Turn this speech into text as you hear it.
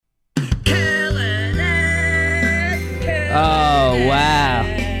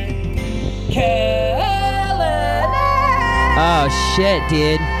shit,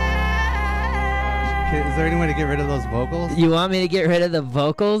 dude. Is there any way to get rid of those vocals? You want me to get rid of the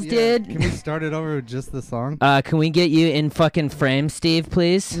vocals, dude? Can we start it over with just the song? Can we get you in fucking frame, Steve,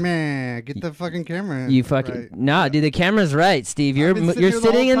 please? Man, get the fucking camera. You fucking right. Nah, dude. The camera's right, Steve. You're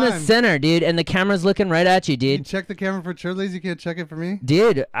sitting in the center, dude, and the camera's looking right at you, dude. You check the camera for Churlies. You can't check it for me,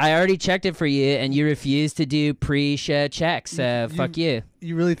 dude. I already checked it for you, and you refused to do pre-show checks. So fuck you.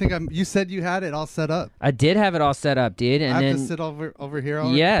 You really think you said you had it all set up? I did have it all set up, dude. And I have then, to sit over here.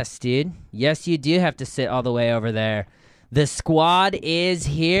 Already? Yes, dude. Yes, you do have to sit all the way over there. The squad is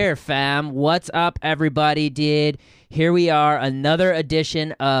here, fam. What's up, everybody, dude? Here we are, another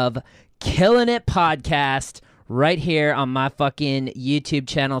edition of Killing It Podcast right here on my fucking YouTube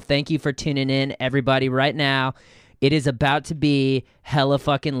channel. Thank you for tuning in, everybody, right now. It is about to be hella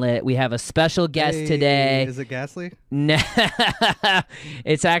fucking lit. We have a special guest today. Is it Ghastly? No,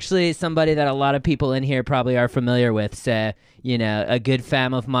 it's actually somebody that a lot of people in here probably are familiar with. So, you know, a good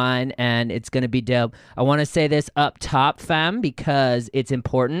fam of mine, and it's going to be dope. I want to say this up top, fam, because it's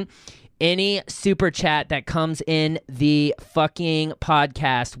important. Any super chat that comes in the fucking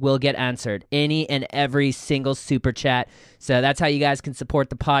podcast will get answered. Any and every single super chat. So that's how you guys can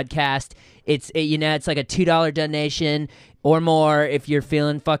support the podcast. It's like a $2 donation or more if you're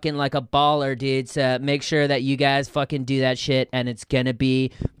feeling fucking like a baller, dude. So make sure that you guys fucking do that shit, and it's gonna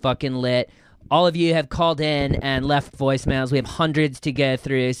be fucking lit. All of you have called in and left voicemails. We have hundreds to go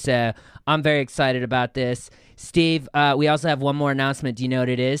through, so I'm very excited about this. Steve, we also have one more announcement. Do you know what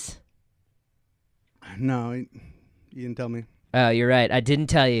it is? No, you didn't tell me. Oh, you're right. I didn't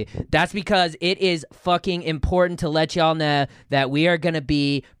tell you. That's because it is fucking important to let y'all know that we are going to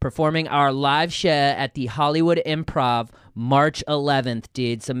be performing our live show at the Hollywood Improv March 11th,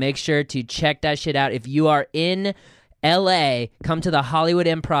 dude. So make sure to check that shit out. If you are in LA, come to the Hollywood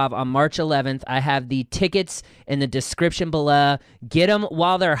Improv on March 11th. I have the tickets in the description below. Get them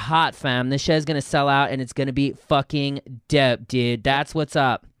while they're hot, fam. This show's going to sell out, and it's going to be fucking dope, dude. That's what's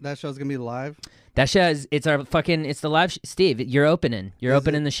up. That show's going to be live? That show is, it's the live, Steve, you're opening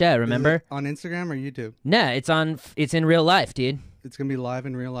the show, remember? Is it on Instagram or YouTube? No, it's in real life, dude. It's going to be live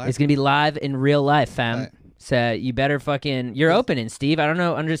in real life? It's going to be live in real life, fam. Right. So you better you're opening, Steve. I don't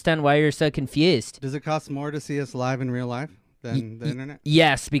understand why you're so confused. Does it cost more to see us live in real life than the internet?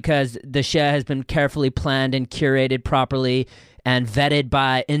 Yes, because the show has been carefully planned and curated properly and vetted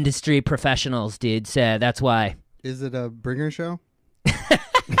by industry professionals, dude. So that's why. Is it a bringer show?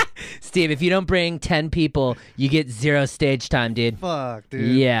 Steve, if you don't bring 10 people, you get 0 stage time, dude. Fuck,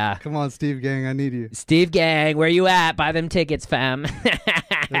 dude. Yeah. Come on, Steve Gang, I need you. Steve Gang, where you at? Buy them tickets, fam.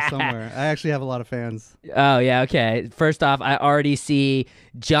 They're somewhere. I actually have a lot of fans. Oh, yeah, okay. First off, I already see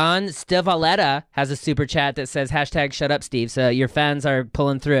John Stivaletta has a super chat that says hashtag shut up, Steve. So your fans are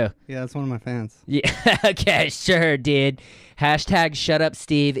pulling through. Yeah, that's one of my fans. Yeah, okay, sure, dude. Hashtag shut up,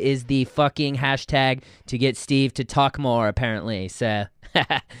 Steve is the fucking hashtag to get Steve to talk more, apparently. So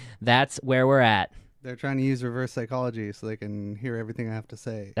that's where we're at. They're trying to use reverse psychology so they can hear everything I have to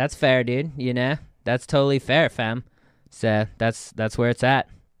say. That's fair, dude. You know, that's totally fair, fam. So that's where it's at.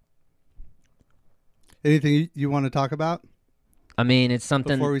 Anything you want to talk about? I mean, it's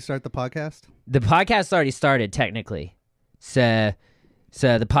something. Before we start the podcast? The podcast already started, technically. So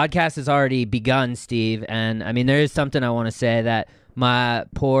the podcast has already begun, Steve. And I mean, there is something I want to say that my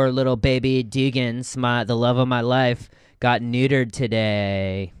poor little baby Dugans, the love of my life, got neutered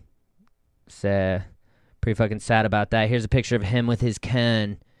today. So pretty fucking sad about that. Here's a picture of him with his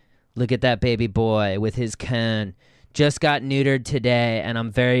cone. Look at that baby boy with his cone. Just got neutered today, and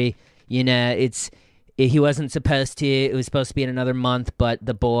I'm very, he wasn't supposed to. It was supposed to be in another month, but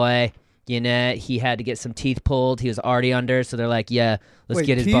the boy, he had to get some teeth pulled. He was already under, so they're like, yeah, let's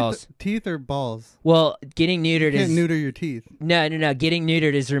get his balls. Teeth or balls? Well, getting neutered you can't neuter your teeth. No. Getting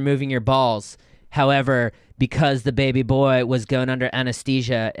neutered is removing your balls. However, because the baby boy was going under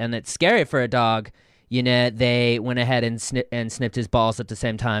anesthesia, and it's scary for a dog, they went ahead and snipped his balls at the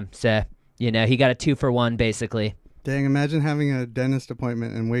same time. So, he got a 2-for-1, basically. Dang, imagine having a dentist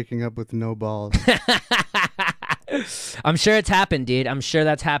appointment and waking up with no balls. I'm sure it's happened, dude. I'm sure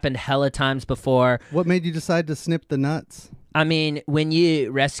that's happened hella times before. What made you decide to snip the nuts? I mean, when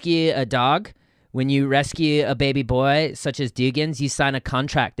you rescue a dog, when you rescue a baby boy, such as Dugans, you sign a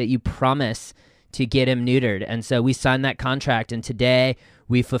contract that you promise to get him neutered. And so we signed that contract, and today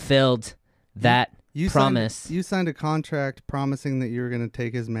we fulfilled that promise. You signed a contract promising that you were going to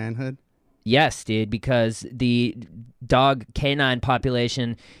take his manhood? Yes, dude, because the dog canine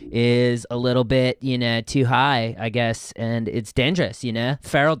population is a little bit, too high, I guess, and it's dangerous,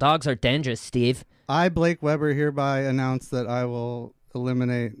 Feral dogs are dangerous, Steve. I, Blake Weber, hereby announce that I will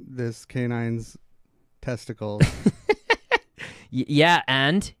eliminate this canine's testicles. Yeah,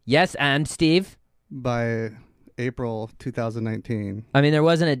 and yes, and Steve. By April 2019. I mean, there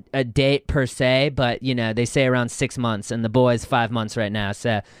wasn't a date per se, but you know they say around 6 months, and the boy's 5 months right now.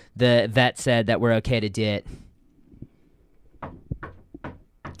 So the vet said that we're okay to do it.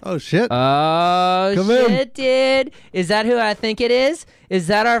 Oh shit! Oh Come shit, dude! Is that who I think it is? Is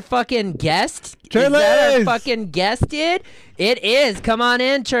that our fucking guest? Churdleys! Is that our fucking guest, dude? It is. Come on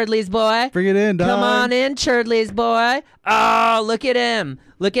in, Churdleys boy. Bring it in, dog. Come on in, Churdleys boy. Oh, look at him.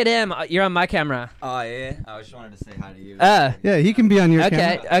 Look at him. You're on my camera. Oh, yeah? I just wanted to say hi to you. Yeah, he can be on your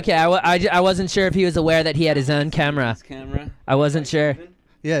Okay, camera. okay. I wasn't sure if he was aware that he had his own camera. This camera. I wasn't sure.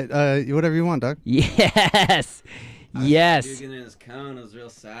 Yeah, whatever you want, dog. Yes. Yes. Dugan in his cone. It was real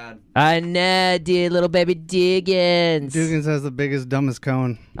sad. I know, dude. Little baby Duggins. Dugan's has the biggest, dumbest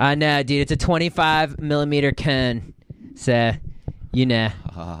cone. I know, dude. It's a 25 millimeter cone. So, you know.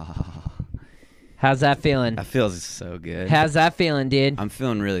 How's that feeling? That feels so good. How's that feeling, dude? I'm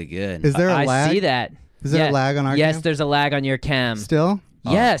feeling really good. Is there a I lag? see that. Is there a lag on our Yes, cam? there's a lag on your cam. Still?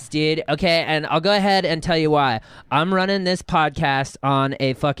 Yes, dude. Okay, and I'll go ahead and tell you why. I'm running this podcast on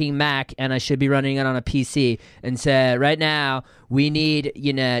a fucking Mac, and I should be running it on a PC. And so right now, we need,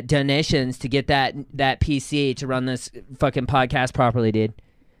 you know, donations to get that PC to run this fucking podcast properly, dude.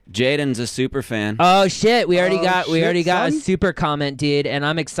 Jaden's a super fan. Oh shit, we already Oh, got shit, a son. super comment, dude, and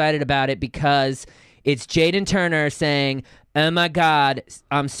I'm excited about it because it's Jaden Turner saying, "Oh my God,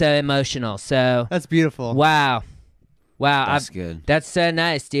 I'm so emotional." So That's beautiful. wow. That's good. That's so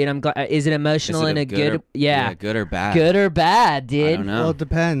nice, dude. I'm glad. Is it emotional Is in it a good? or, Yeah. good or bad? Good or bad, I dude? don't know. Well, it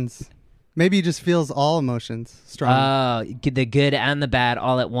depends. Maybe he just feels all emotions strong. The good and the bad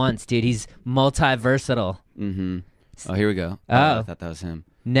all at once, dude. He's multi-versatile. Mm-hmm. Oh, here we go. Oh. I thought that was him.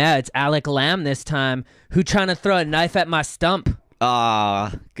 No, it's Alec Lamb this time. Who trying to throw a knife at my stump?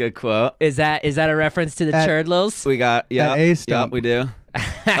 Ah, good quote. Is that a reference to the At- Churdles? We got That A stump. we do.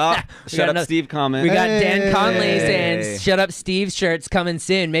 Oh, We shut got up, another- Steve. Comment. We got Dan Hey. Conley saying "Shut up, Steve" shirts coming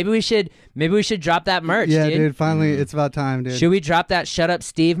soon. Maybe we should drop that merch, yeah, dude. dude. Finally, it's about time, dude. Should we drop that "Shut up,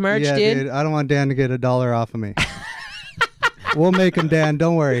 Steve" merch, yeah, dude? I don't want Dan to get $1 off of me. We'll make him, Dan.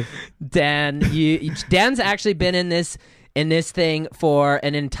 Don't worry. Dan, Dan's actually been in this thing for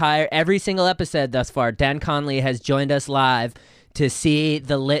every single episode thus far. Dan Conley has joined us live to see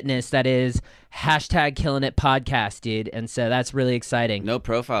the litness that is #KillingItPodcast, dude. And so that's really exciting. No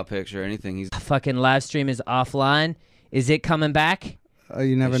profile picture or anything. He's Fucking live stream is offline. Is it coming back?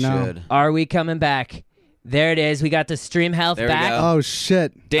 You never He know. should. Are we coming back? There it is. We got the stream health There we back. go. Oh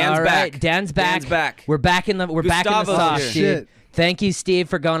shit. Dan's All right, back. Dan's back. Dan's back. We're back in the Gustavo's sauce, here. dude. Shit. Thank you, Steve,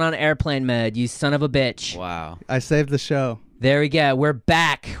 for going on airplane mode. You son of a bitch. Wow. I saved the show. There we go. We're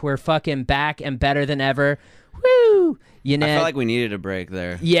back. We're fucking back and better than ever. Woo! You know, I felt like we needed a break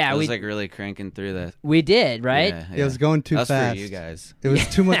there. Yeah, I was we- like really cranking through that. we did, right? Yeah, It was going too That's fast. for you guys. It was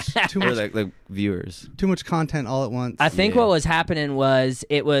too much, Or like viewers. too much content all at once. I think Yeah. what was happening was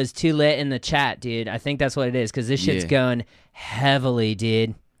it was too lit in the chat, dude. I think that's what it is because this shit's Yeah. going heavily,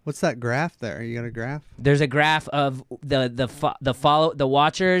 dude. What's that graph there? You got a graph? There's a graph of the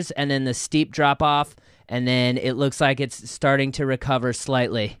watchers and then the steep drop off, and then it looks like it's starting to recover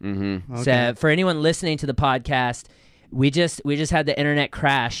slightly. Mm-hmm. Okay. So for anyone listening to the podcast, we just had the internet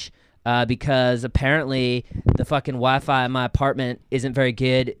crash because apparently the fucking Wi-Fi in my apartment isn't very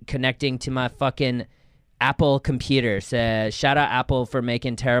good connecting to my fucking Apple computer. So shout out Apple for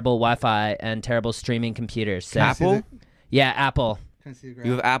making terrible Wi-Fi and terrible streaming computers. So, Apple? yeah, Apple. Can I see the graph?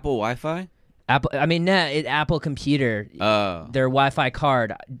 You have Apple Wi-Fi? Apple. I mean, no, Apple computer. Oh. Their Wi-Fi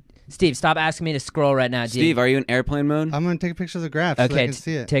card. Steve, stop asking me to scroll right now, dude. Steve, are you in airplane mode? I'm gonna take a picture of the graph so Okay, I can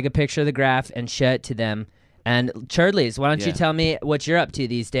see it. take a picture of the graph and show it to them. And Churdleys, why don't you Yeah. tell me what you're up to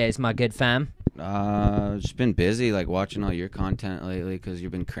these days, my good fam? Just been busy like watching all your content lately because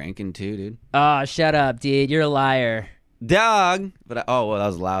you've been cranking too, dude. Oh, shut up, dude. You're a liar. Dog. But that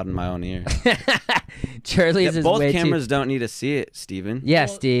was loud in my own ear. Churdleys is Both way cameras don't need to see it, Steven. Yeah, Well,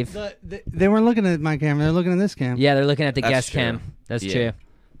 Steve. They weren't looking at my camera. They're looking at this cam. Yeah, they're looking at the That's guest true. cam. That's Yeah. true.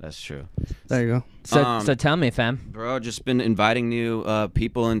 That's true. There you go. So tell me, fam. Bro, just been inviting new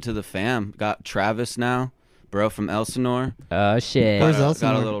people into the fam. Got Travis now, bro from Elsinore. Oh shit. Where's got a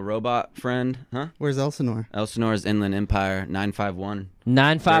Elsinore? little robot friend, huh? Where's Elsinore? Elsinore's Inland Empire 951.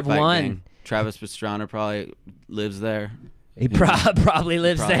 951. Dirt bike gang. Travis Pastrana probably lives there. He probably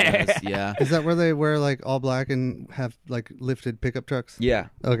lives Probably there. does, Yeah. Is that where they wear like all black and have like lifted pickup trucks? Yeah.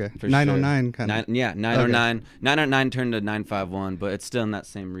 Okay. For 909 kind of. Yeah, 909. 909 turned to 951, but it's still in that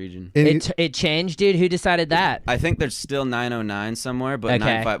same region. It changed, dude. Who decided that? I think there's still 909 somewhere, but Okay.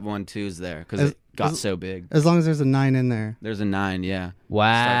 9512 is there because As- it got as- so big. as long as there's a 9 in there. There's a 9, yeah. Starts with a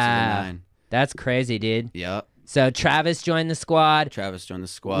Wow. 9. That's crazy, dude. Yep. So Travis joined the squad. Travis joined the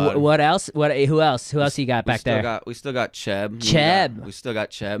squad. What else? Who else? Who else you got back there? We still got Cheb. Cheb. We still got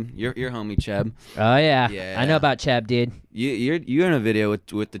Cheb. Your homie Cheb. Oh yeah. Yeah. I know about Cheb, dude. You're in a video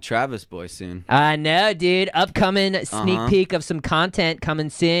with the Travis boy soon. I know, dude. Upcoming sneak peek of some content coming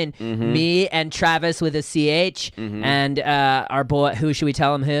soon. Me and Travis with a CH, and our boy. Who should we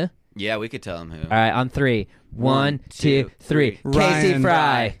tell him? Who? Yeah, we could tell him who. All right, on three. One, two, three. Casey Ryan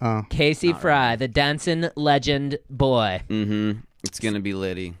Fry. Oh. Casey Fry, the dancing legend boy. It's gonna be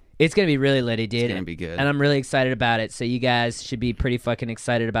litty. It's gonna be really litty, dude. It's gonna be good. And I'm really excited about it. So you guys should be pretty fucking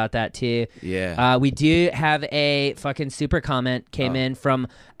excited about that too. Yeah. We do have a fucking super comment came in from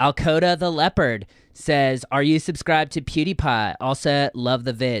Alcoda the Leopard. Says, "Are you subscribed to PewDiePie? Also, love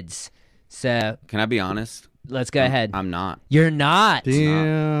the vids." So Can I be honest? let's go ahead. I'm not. You're not.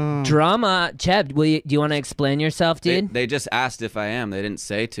 Damn. Drama, Cheb. Do you want to explain yourself, dude? They just asked if I am. They didn't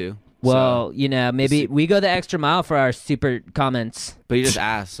say to. Well, so. Maybe we go the extra mile for our super comments. But he just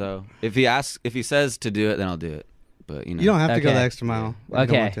asked. So if he says to do it, then I'll do it. But You don't have to go Okay. the extra mile. if you don't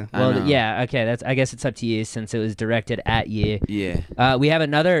Okay. want to. I Well, know. yeah. Okay. I guess it's up to you since it was directed at you. Yeah. We have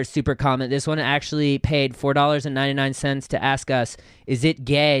another super comment. This one actually paid $4.99 to ask us: is it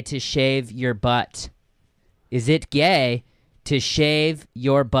gay to shave your butt? Is it gay to shave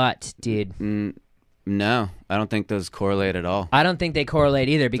your butt, dude? No, I don't think those correlate at all. I don't think they correlate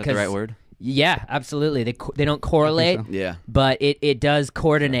either Is because that the right word? Yeah, absolutely. They don't correlate, so. Yeah. but it does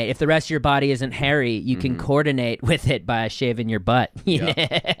coordinate. If the rest of your body isn't hairy, you can coordinate with it by shaving your butt.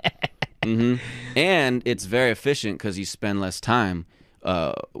 And it's very efficient because you spend less time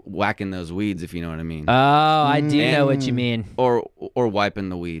whacking those weeds, if you know what I mean, Oh, I do know what you mean. or wiping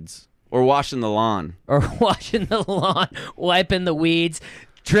the weeds, or washing the lawn. Or washing the lawn, wiping the weeds,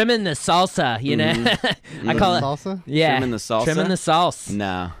 trimming the salsa. You know, I call it Salsa? yeah, Trimming the salsa? trimming the sauce.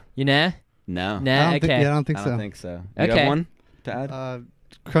 No, You know, no, no, I don't okay. think, yeah, I don't think I so. don't think so. You Okay. have one to add?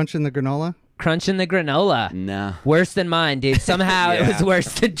 Crunching the granola? Crunching the granola. No, Worse than mine, dude. Somehow it Yeah. was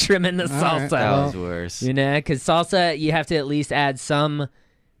worse than trimming the All right. salsa. that Well, was worse. You know, because salsa, you have to at least add some,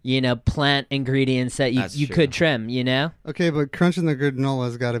 plant ingredients that That's you true. could trim, you know? Okay, but crunching the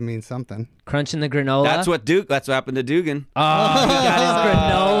granola's got to mean something. Crunching the granola. That's what happened to Dugan. Oh, he got his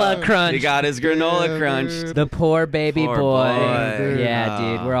granola crunch. He got his granola Yeah, crunched. dude. the poor baby Poor boy. boy. Yeah,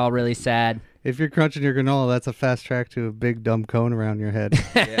 dude. We're all really sad. If you're crunching your granola, that's a fast track to a big dumb cone around your head.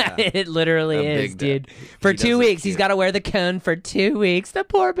 Yeah. It literally A is, big dude. duck. For He 2 does look weeks, he's cute. got to wear the cone for 2 weeks. The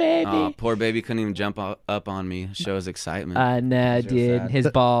poor baby. Oh, poor baby couldn't even jump up on me. Show his excitement. I know, It's real dude. sad. His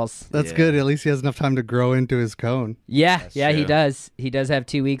balls. That's Yeah. good. At least he has enough time to grow into his cone. Yeah, That's yeah, he true. does. He does have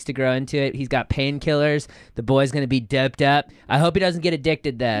 2 weeks to grow into it. He's got painkillers. The boy's going to be doped up. I hope he doesn't get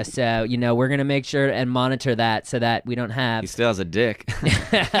addicted, though. So, we're going to make sure and monitor that so that we don't have. He still has a dick.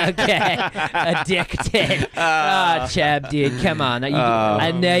 Okay, addicted. Oh, Cheb, dude, come on.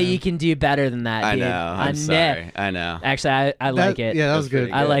 I know you can do better than that, I dude. know. I'm sorry. I know. Actually, I like it. Yeah, that was That's pretty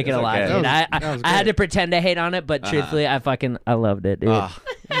good. I like it It's a lot, okay. dude. That was I had great. to pretend to hate on it, but truthfully, I loved it, dude. Ah,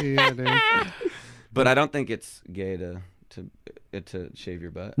 Yeah, dude. but I don't think it's gay to shave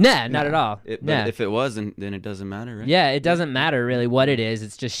your butt. Nah, not at all. But Nah. if it was, then it doesn't matter, right? Yeah, it doesn't matter really what it is.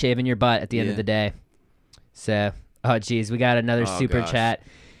 It's just shaving your butt at the end of Yeah. the day. So, oh geez, we got another Oh, super gosh. chat.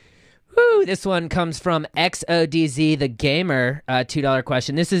 Woo, this one comes from XODZ the gamer. $2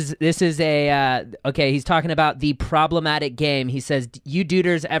 question. This is a okay. He's talking about the problematic game. He says, "You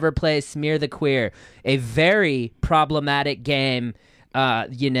duders ever play Smear the Queer? A very problematic game."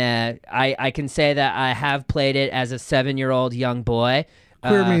 I can say that I have played it as a 7-year-old young boy.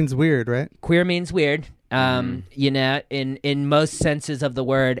 Queer means weird, right? Queer means weird. In most senses of the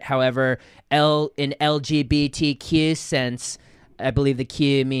word. However, in LGBTQ sense, I believe the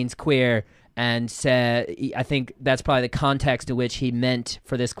Q means queer, and I think that's probably the context in which he meant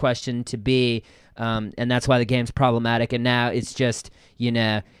for this question to be, and that's why the game's problematic. And now it's just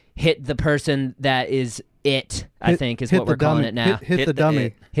hit the person that is it. I think is hit what we're the calling dummy. it now. Hit the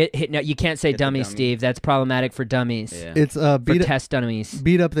dummy. it. Hit. No, you can't say Hit the dummy, dummy. Steve. That's problematic for dummies. Yeah. It's For beat test dummies.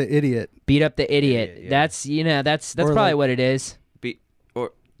 beat up the idiot. Beat up the idiot. Idiot, yeah. That's Or probably like- what it is.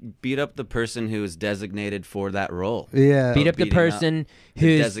 Beat up the person who is designated for that role. Yeah. Beat up the beating up person The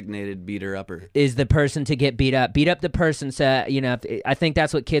who's designated beater upper. is the person to get beat up. Beat up the person. So I think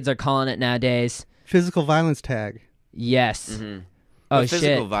that's what kids are calling it nowadays. Physical violence tag. Yes. Mm-hmm. Oh But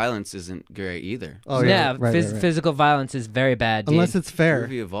physical shit. violence isn't great either. Oh yeah. yeah. Right, right, right. Physical violence is very bad. Dude. Unless it's fair.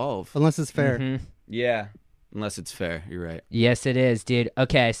 Movie evolve. Unless it's fair. Mhm. Yeah. Unless it's fair. You're right. Yes, it is, dude.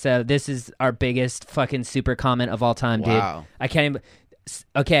 Okay, so this is our biggest fucking super comment of all time, Wow. dude. I can't even.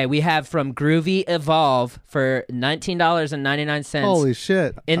 Okay, we have from Groovy Evolve for $19.99. Holy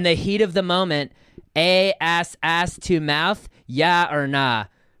shit. In the heat of the moment, Ass to mouth, yeah or nah?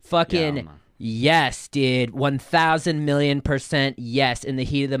 Fucking Yeah, nah. yes, dude. 1,000,000,000% yes in the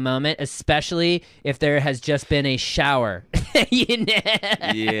heat of the moment, especially if there has just been a shower. You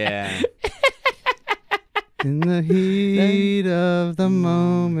know? Yeah. In the heat of the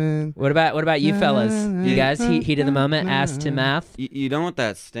moment. What about you fellas? You guys, heat of the moment, ass to mouth? You don't want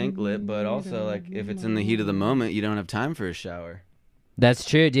that stink lip, but also, like, if it's in the heat of the moment, you don't have time for a shower. That's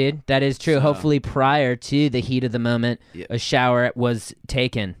true, dude. That is true. So- Hopefully prior to the heat of the moment, Yeah. a shower was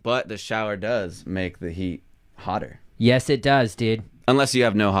taken. But the shower does make the heat hotter. Yes, it does, dude. Unless you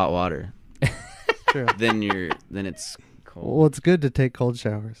have no hot water. True. Then it's cold. Well, it's good to take cold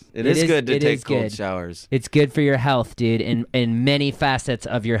showers. It is good to it take is cold good. showers. It's good for your health, dude, in many facets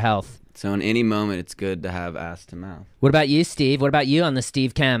of your health. So in any moment, it's good to have ass to mouth. What about you, Steve? What about you on the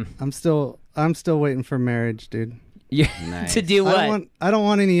Steve Cam? I'm still waiting for marriage, dude. You, Nice. to do what? I don't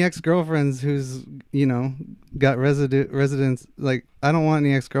want any ex-girlfriends who's, got residence. Like, I don't want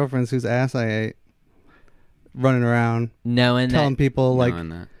any ex-girlfriends whose ass I ate running around Knowing telling that. people Knowing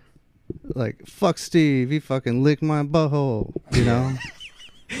that. like fuck Steve, he fucking licked my butthole,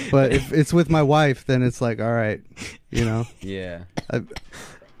 But if it's with my wife, then it's like, all right, Yeah. I-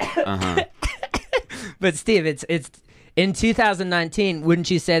 Uh-huh. But Steve, it's in 2019.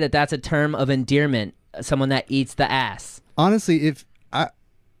 Wouldn't you say that that's a term of endearment? Someone that eats the ass. honestly,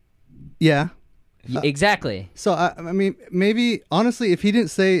 yeah. Exactly. So I mean, maybe honestly, if he didn't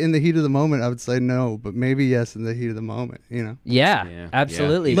say in the heat of the moment, I would say no, but maybe yes in the heat of the moment, Yeah, Yeah.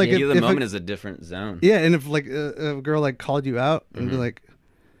 absolutely. Yeah. Like, dude. Heat of if the a- moment is a different zone. Yeah, and if like a girl like called you out and be like,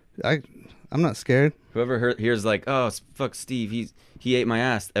 I'm not scared. Whoever hears like, oh, fuck Steve, he ate my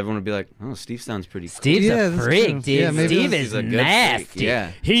ass. Everyone would be like, oh, Steve sounds pretty cool. Steve's Yeah, a that's freak, true. dude. Yeah, maybe Steve that's- is He's a good nasty. freak,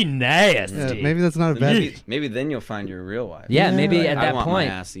 yeah. He nasty. Yeah, maybe that's not a bad. Maybe then you'll find your real wife. Yeah, Yeah, maybe like, at I that want point.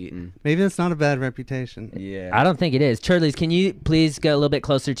 my ass eaten. Maybe that's not a bad reputation. Yeah. I don't think it is. Churlies, can you please go a little bit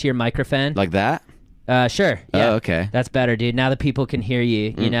closer to your microphone? Like that? Sure. Yeah. Oh, okay. That's better, dude. Now that people can hear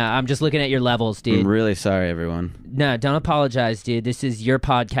you, I'm just looking at your levels, dude. I'm really sorry, everyone. No, don't apologize, dude. This is your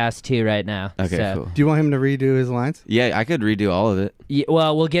podcast too right now. Okay, So- cool. Do you want him to redo his lines? Yeah, I could redo all of it.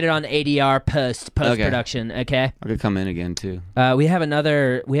 Well, we'll get it on ADR post production. Okay. I could come in again too. We have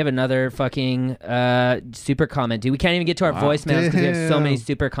another fucking super comment, dude. We can't even get to our Wow. voicemails because we have so many Damn.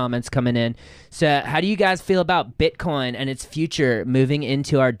 super comments coming in. So, how do you guys feel about Bitcoin and its future moving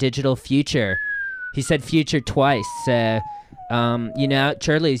into our digital future? He said future twice. So,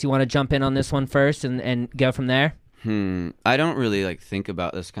 Churlies, you want to jump in on this one first and go from there? I don't really think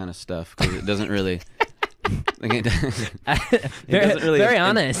about this kind of stuff because it doesn't really. It doesn't really very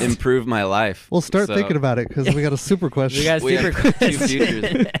honest. improve my life. We'll start So- thinking about it because we got a super question. We got We super have two question.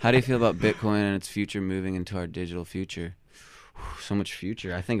 futures. How do you feel about Bitcoin and its future moving into our digital future? So much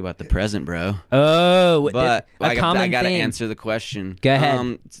future. I think about the present, bro. Oh, But a I common got to theme. answer the question. Go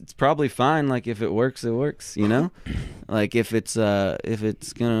ahead. It's probably fine. Like if it works, it works. Like if it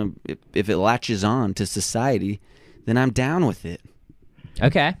latches on to society, then I'm down with it.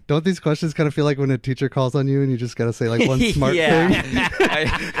 Okay. Don't these questions kind of feel like when a teacher calls on you and you just got to say like one smart yeah.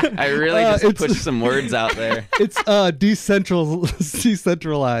 thing? I really just it's- push some words out there. It's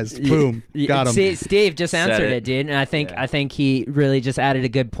decentralized. Boom. Got him. See, Steve just Said answered it. it, dude, and I think Yeah. he really just added a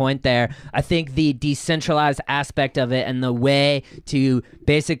good point there. I think the decentralized aspect of it and the way to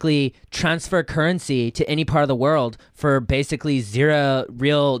basically transfer currency to any part of the world for basically $0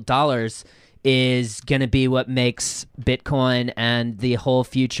 real dollars is going to be what makes Bitcoin and the whole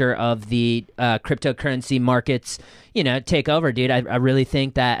future of the cryptocurrency markets, take over, dude. I really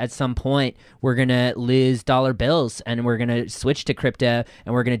think that at some point we're going to lose dollar bills and we're going to switch to crypto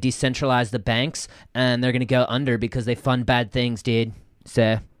and we're going to decentralize the banks and they're going to go under because they fund bad things, dude.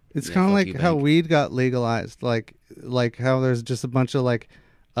 So, It's Yeah, kind of fuck like you, how bank. weed got legalized. Like how there's just a bunch of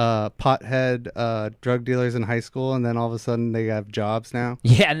pothead drug dealers in high school, and then all of a sudden they have jobs now.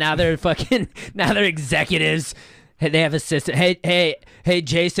 yeah, now they're executives. Hey, they have assistant. Hey,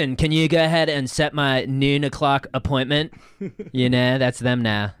 Jason, can you go ahead and set my noon o'clock appointment? That's them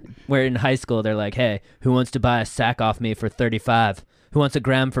now. Where in high school they're like, hey, who wants to buy a sack off me for 35? Who wants a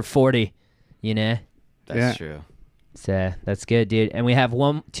gram for 40? That's Yeah. true. So that's good, dude. And we have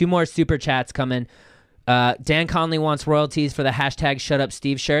two more super chats coming. Dan Conley wants royalties for the hashtag Shut Up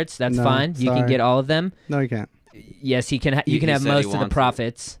Steve shirts. That's No, fine. You can sorry. get all of them. No, you can't. Yes, you can. You He can have said he most of the wants it.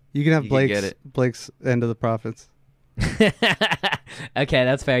 profits. You can have You can get it. Blake's end of the profits. Okay,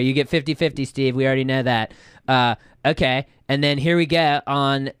 that's fair. You get 50-50, Steve. We already know that. Okay, and then here we go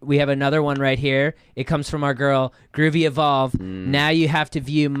we have another one right here. It comes from our girl, Groovy Evolve. Now you have to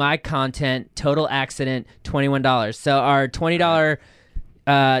view my content, total accident, $21. So our $20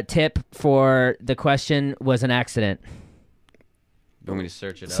 tip for the question was an accident. You want me to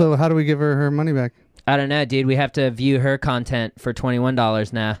search it up? So how do we give her money back? I don't know, dude. We have to view her content for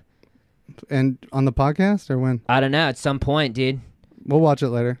 $21 now. And on the podcast or when? I don't know. At some point, dude. We'll watch it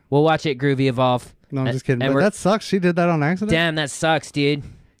later. We'll watch it Groovy Evolve. No, I'm And- just kidding. and But we're- that sucks. She did that on accident? Damn, that sucks, dude.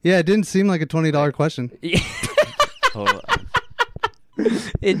 Yeah, it didn't seem like a $20 question. Hold on.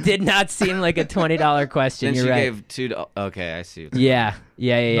 It did not seem like a $20 question. Then You're she right. gave $2. Okay, I see. Yeah.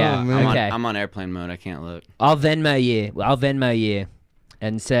 Oh, man. Okay. I'm on airplane mode. I can't look. I'll Venmo you.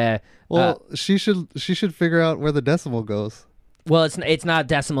 And say, Well, she should figure out where the decimal goes. well, it's not a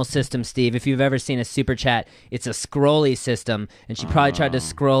decimal system, Steve. If you've ever seen a super chat, it's a scrolly system, and she probably tried to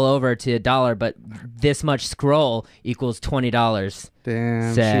scroll over to $1, but this much scroll equals $20.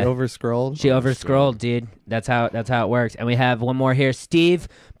 Damn, Sad. she over-scrolled. She over-scrolled, dude. That's how it works. And we have one more here. Steve,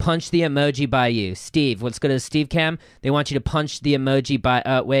 punch the emoji by you. Steve, let's go to the Steve cam. They want you to punch the emoji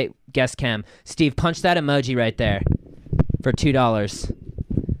by. Wait, guest cam. Steve, punch that emoji right there for $2.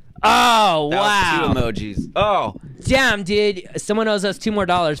 Oh, That wow. was 2 emojis. Oh, Damn, dude. Someone owes us $2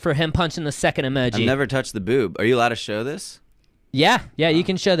 more for him punching the second emoji. I've never touched the boob. Are you allowed to show this? Yeah, you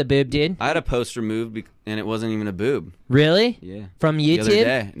can show the boob, dude. I had a post removed and it wasn't even a boob. Really? Yeah. From The other YouTube?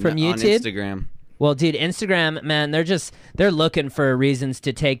 day. From On YouTube? Instagram. Well, dude, Instagram, man, they're looking for reasons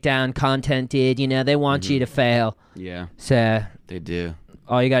to take down content, dude. You know, they want you to fail. Yeah, So they do.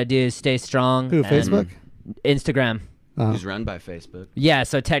 all you got to do is stay strong. Who, and- Facebook? Instagram. Oh, Who's run by Facebook. Yeah,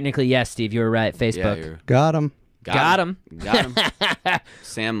 so technically, yes, Steve, you were right. Yeah, Facebook. you're got him. Got him. Got him.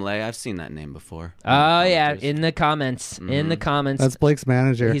 Sam Lay. I've seen that name before. Oh, yeah, Apologies. in the comments. In the comments. That's Blake's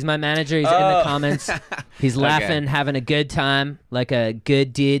manager. He's my manager. He's in the comments. He's laughing, having a good time, like a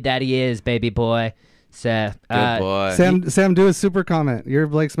good dude that he is, baby boy. So, Good boy. Sam, do a super comment. You're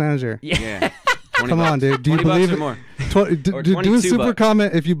Blake's manager. Yeah. 20 Come on, bucks. dude. Do you 20 bucks believe or it? more? Or Do a 22 super bucks.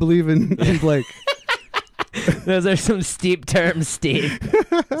 comment if you believe in Blake. those are some steep terms, Steve.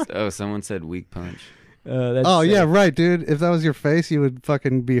 Oh, someone said weak punch. That's Oh, sick. yeah, right, dude. If that was your face, you would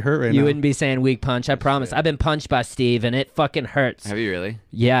fucking be hurt right You now. wouldn't be saying weak punch. I promise. I've been punched by Steve, and it fucking hurts. Have you really?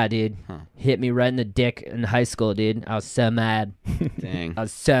 Yeah, dude. Huh. Hit me right in the dick in high school, dude. I was so mad. Dang. I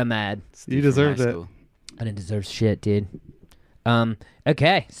was so mad. You From deserved high it. school. I didn't deserve shit, dude.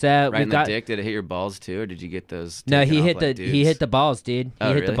 Okay, so Right we've in got. the dick. Did it hit your balls too, or did you get those? No, taken he off hit like the dudes? he hit the balls, dude. He Oh,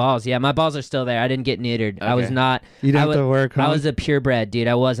 hit the really? balls. Yeah, my balls are still there. I didn't get neutered. I was Okay. not. You didn't I have wa- to wear a I condom? was a purebred, dude.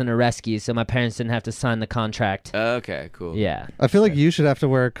 I wasn't a rescue, so my parents didn't have to sign the contract. Okay, cool. Yeah. I feel like you should have to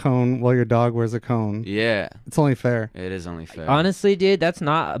wear a cone while your dog wears a cone. Yeah, It's only fair. it is only fair. Honestly, dude, that's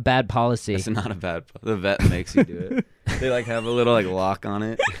not a bad policy. it's not a bad. The vet makes you do it. They like have a little like lock on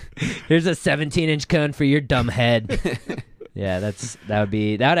it. Here's a 17-inch cone for your dumb head. Yeah, that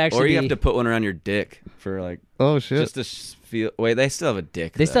would actually. Or you be, have to put one around your dick for like Oh, shit. just to feel. Wait, they still have a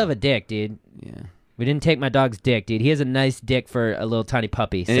dick. They still though. have a dick, dude. Yeah, We didn't take my dog's dick, dude. He has a nice dick for a little tiny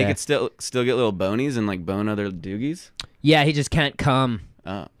puppy. and you so- could still get little bonies and like bone other doogies. Yeah, he just can't come.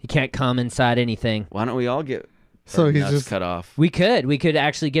 Oh, He can't come inside anything. why don't we all get So our he's nuts just- cut off? We could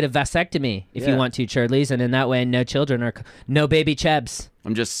actually get a vasectomy if you Yeah. want to, Churdleys, and in that way, no children or no baby chebs.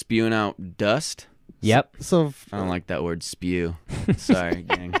 I'm just spewing out dust. Yep. So, I don't like that word spew. Sorry,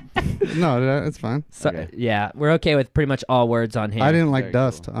 gang. no, it's fine. So, Okay. yeah, we're okay with pretty much all words on here. I didn't like Very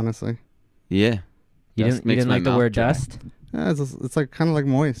dust, cool. honestly. Yeah. You Dust didn't. You makes didn't my like the mouth word dry. dust. Yeah, it's like kind of like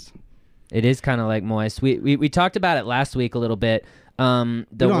moist. It is kind of like moist. We talked about it last week a little bit. The don't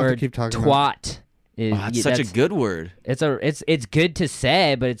have to word keep talking twat. about Is, Oh, that's such a good word. It's good to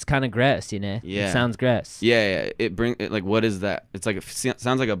say, but it's kind of gross, you know. Yeah. It sounds gross. Yeah. Like what is that? It's like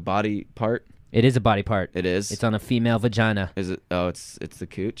sounds like a body part. It is a body part. It is. It's on a female vagina. Is it? Oh, it's the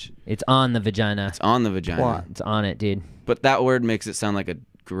cooch. It's on the vagina. It's on the vagina. Twat. It's on it, dude. But that word makes it sound like a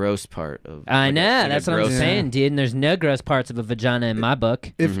gross part of. I like know. a That's what I'm gross- saying, dude. And there's no gross parts of a vagina in my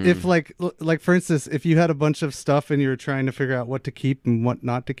book. If like for instance, if you had a bunch of stuff and you were trying to figure out what to keep and what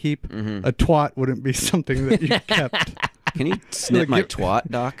not to keep, a twat wouldn't be something that you kept. Can you snip Like, my get- twat,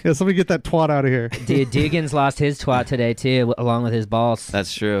 Doc? Yeah, somebody get that twat out of here. Dude, Dugan's lost his twat today, too, along with his balls.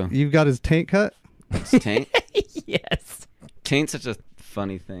 That's true. You've got his taint cut. It's taint. Yes. Taint's such a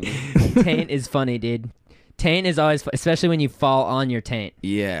funny thing. Taint is funny, dude. Taint is always, especially when you fall on your taint.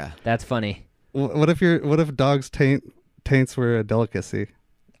 Yeah. That's funny. What if dogs' taints were a delicacy?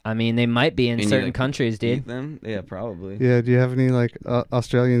 I mean, they might be in And you, certain like, countries, dude. Eat them? Yeah, probably. Yeah. Do you have any like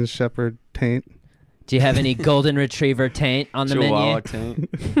Australian Shepherd taint? Do you have any golden retriever taint on the Chihuahua menu?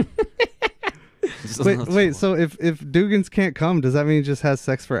 taint. Just a Wait, little wait. chihuahua. So if Dugan's can't come, does that mean he just has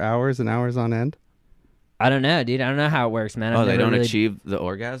sex for hours and hours on end? I don't know, dude. I don't know how it works, man. Oh, I've they never don't really- achieve the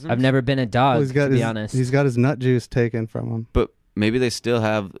orgasm. I've never been a dog, Well, to be honest. He's got his nut juice taken from him. But maybe they still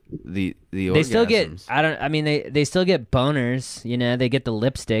have the They still get. orgasms. I mean, they still get boners. You know, they get the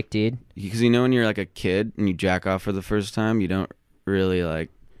lipstick, dude. Because when you're like a kid and you jack off for the first time, you don't really like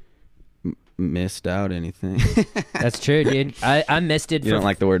missed out anything. That's true, dude. I missed it. You don't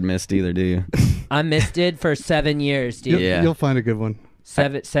like the word missed either, do you? I missed it for 7 years, dude. Yeah. You'll find a good one.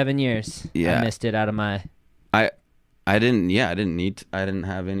 7 years. Yeah. I missed it out of my. I didn't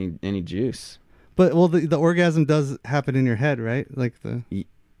have any juice. But well, the orgasm does happen in your head, right? Like the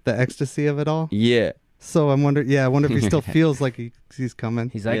ecstasy of it all. Yeah. So I wonder if he still feels like he's coming.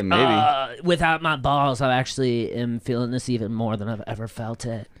 He's like, Yeah, maybe. Without my balls, I actually am feeling this even more than I've ever felt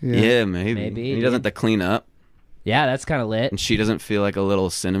it. Yeah, maybe. Maybe, And he doesn't have to clean up, Yeah, that's kind of lit. and she doesn't feel like a little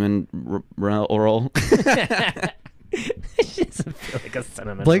cinnamon roll. She doesn't feel like a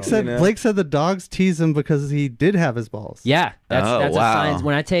cinnamon Blake roll. said You know? Blake said the dogs tease him because he did have his balls. Yeah, that's Oh, a wow. sign.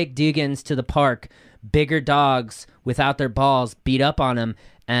 When I take Dugans to the park, bigger dogs without their balls beat up on them,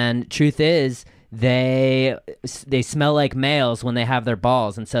 and truth is, they smell like males when they have their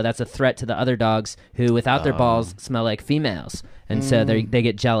balls, and so that's a threat to the other dogs who, without their balls, smell like females, and so they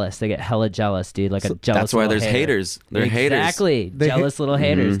get jealous. They get hella jealous, dude. Like a jealous. That's why little there's hater. haters. They're haters. Exactly, They jealous little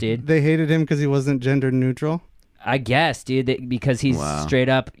haters, dude. They hated him because he wasn't gender neutral. I guess, dude, because he's Wow. straight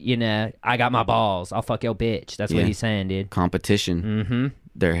up. You know, I got my balls. I'll fuck your bitch. That's what Yeah. he's saying, dude. Competition. Mm-hmm.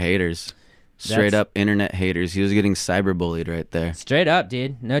 They're haters. Straight That's- up internet haters. He was getting cyberbullied right there. Straight up,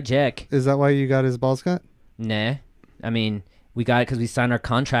 dude. No jack. Is that why you got his balls cut? Nah. I mean, we got it because we signed our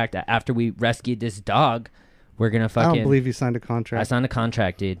contract after we rescued this dog. We're gonna I fucking. don't believe you signed a I contract. signed a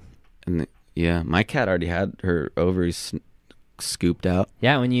contract, dude. And yeah, my cat already had her ovaries scooped out.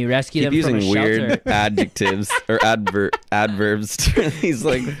 Yeah, when you rescue Keep them from a using shelter, weird adjectives or adverbs to these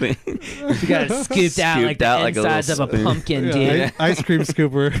like things. you got it scooped out like Scooped out the like a little insides of a spoon. pumpkin, Yeah, dude. ice cream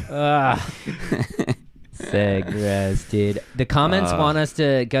scooper. Sick, gross, dude. The comments want us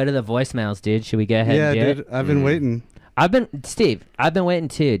to go to the voicemails, dude. Should we go ahead Yeah, and do dude. it? I've been waiting. Steve, I've been waiting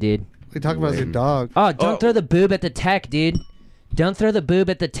too, dude. We talk about your Waiting. dog. Oh, don't throw the boob at the tech, dude. Don't throw the boob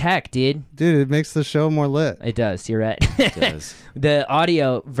at the tech, dude. Dude, it makes the show more lit. It does. You're right. does. The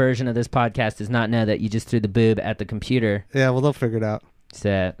audio version of this podcast does not know that you just threw the boob at the computer. Yeah, well, they'll figure it out.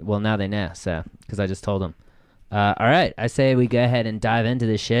 So, well, now they know. So, because I just told them. All right, I say we go ahead and dive into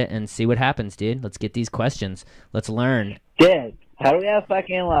this shit and see what happens, dude. Let's get these questions. Let's learn. Dude, how do we have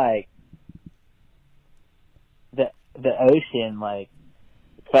fucking like the ocean like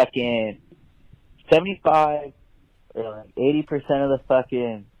fucking 75 or like 80% of the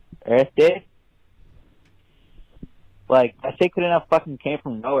fucking Earth, dude? Like that shit couldn't have fucking came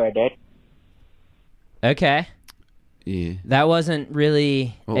from nowhere, dude. Okay, Yeah. that wasn't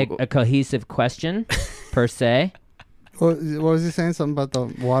really a cohesive question per se. What was he saying? Something about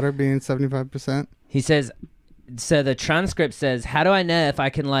the water being 75%? He says, so the transcript says, how do I know if I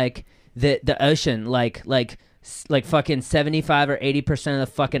can like the ocean like fucking 75 or 80% of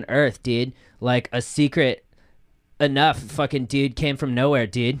the fucking Earth, dude? Like a secret enough fucking dude came from nowhere,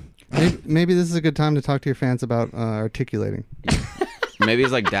 dude. Maybe this is a good time to talk to your fans about articulating. Maybe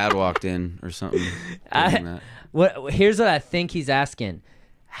it's like dad walked in or something. doing that. Here's what I think he's asking.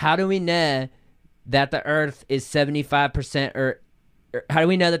 How do we know that the Earth is 75% or how do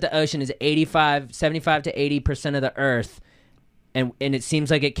we know that the ocean is 75 to 80% of the Earth and it seems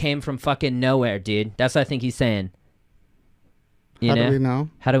like it came from fucking nowhere, dude? That's what I think he's saying. How do we know?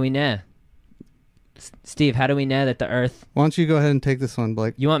 How do we know? Steve, how do we know that the Earth... Why don't you go ahead and take this one,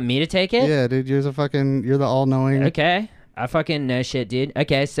 Blake? You want me to take it? Yeah, dude, you're the all-knowing. Okay. I fucking know shit, dude.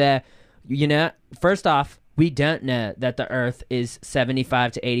 Okay, so, first off, we don't know that the Earth is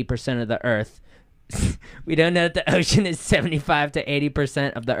 75 to 80% of the Earth. We don't know that the ocean is 75 to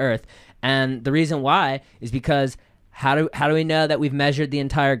 80% of the Earth. And the reason why is because how do we know that we've measured the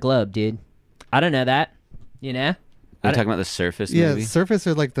entire globe, dude? I don't know that, Are you talking about the surface, Yeah, maybe? the surface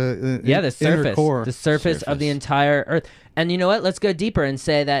or like the Yeah, the inner surface. core. The surface of the entire Earth. And you know what? Let's go deeper and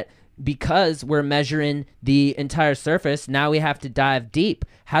say that because we're measuring the entire surface, now we have to dive deep.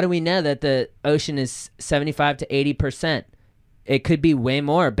 How do we know that the ocean is 75 to 80%? It could be way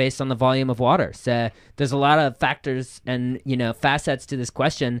more based on the volume of water. So there's a lot of factors and, facets to this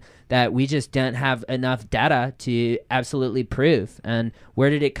question that we just don't have enough data to absolutely prove. And where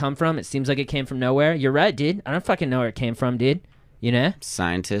did it come from? It seems like it came from nowhere. You're right, dude. I don't fucking know where it came from, dude.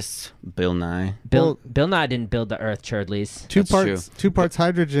 Scientists, Bill Nye. Bill Nye didn't build the Earth, Churdleys. Two parts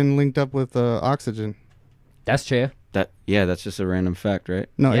hydrogen linked up with oxygen. That's true. That's just a random fact, right?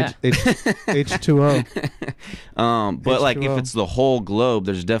 No, Yeah. H2O. But like if H2O. it's the whole globe,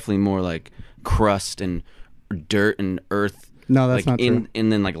 there's definitely more like crust and dirt and earth. No, that's like not true.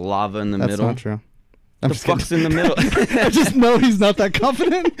 and then like lava in the That's middle. not true. I'm The just kidding. fuck's in the middle? I just know he's not that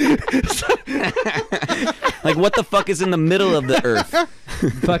confident. Like, what the fuck is in the middle of the earth?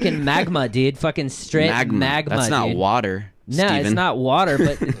 Fucking magma, dude. Fucking straight magma. That's not dude. water. No, Steven. it's not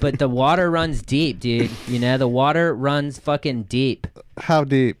water, but the water runs deep, dude. You know, the water runs fucking deep. How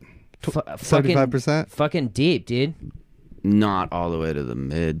deep? Fucking 75%? fucking deep, dude. Not all the way to the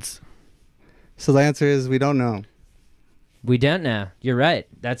mids. So the answer is we don't know. We don't know. You're right.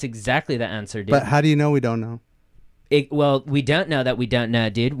 That's exactly the answer, dude. But how do you know we don't know? Well, we don't know that we don't know,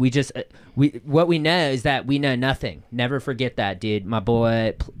 dude. We just what we know is that we know nothing. Never forget that, dude. My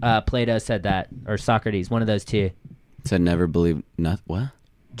boy Plato said that, or Socrates, one of those two. Said never believe nothing. What?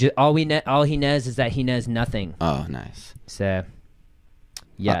 All he knows is that he knows nothing. Oh, nice. So,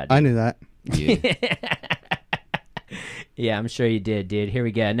 yeah, I knew that. Yeah. yeah, I'm sure you did, dude. Here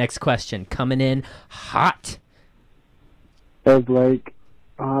we go. Next question coming in hot. Hey Blake,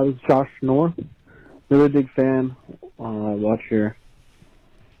 this is Josh North. Really big fan. Watch your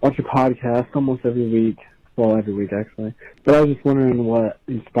podcast almost every week. Well, every week actually. But I was just wondering what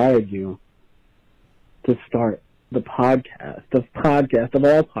inspired you to start the podcast of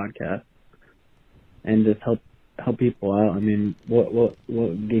all podcasts, and just help people out. I mean, what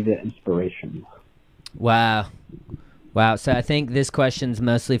gave you that inspiration? Wow. So I think this question's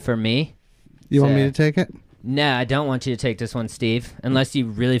mostly for me. You want me to take it? No, I don't want you to take this one, Steve, unless you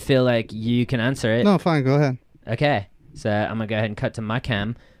really feel like you can answer it. No, fine. Go ahead. Okay, so I'm gonna go ahead and cut to my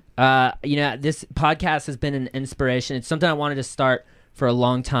cam. This podcast has been an inspiration. It's something I wanted to start for a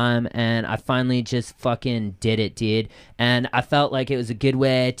long time, and I finally just fucking did it, dude. And I felt like it was a good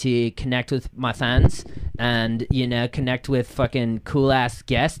way to connect with my fans and, connect with fucking cool-ass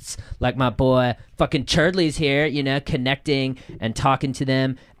guests like my boy fucking Churdley's here, connecting and talking to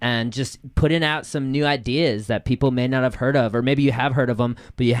them and just putting out some new ideas that people may not have heard of, or maybe you have heard of them,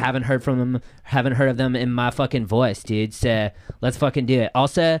 but you haven't heard of them in my fucking voice, dude. So let's fucking do it.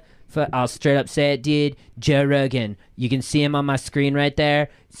 Also, I'll straight up say it, dude. Joe Rogan. You can see him on my screen right there.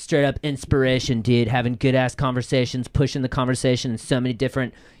 Straight up inspiration, dude. Having good ass conversations, pushing the conversation in so many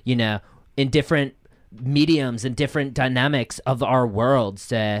different, in different mediums and different dynamics of our world.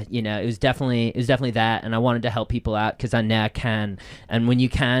 So, it was definitely that. And I wanted to help people out because I know I can. And when you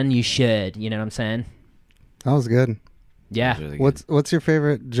can, you should. You know what I'm saying? That was good. Yeah. Really good. What's your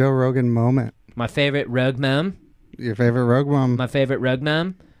favorite Joe Rogan moment? My favorite rogue meme. Your favorite Rogue mom? My favorite rogue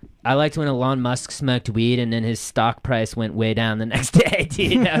meme. I liked when Elon Musk smoked weed and then his stock price went way down the next day,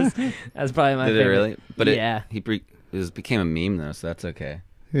 dude. That was probably my Did favorite. it really? But yeah. it became a meme though, so that's okay.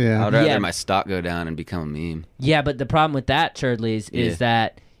 Yeah. I would rather Yeah. my stock go down and become a meme. Yeah, but the problem with that, Churdleys, is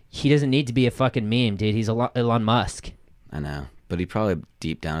that he doesn't need to be a fucking meme, dude. He's Elon Musk. I know, but he probably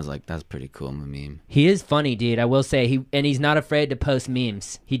deep down is like, that's pretty cool. I'm a meme. He is funny, dude. I will say he's not afraid to post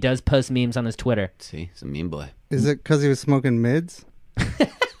memes. He does post memes on his Twitter. See, he's a meme boy. Is it because he was smoking mids?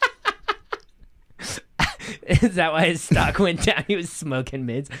 Is that why his stock went down? He was smoking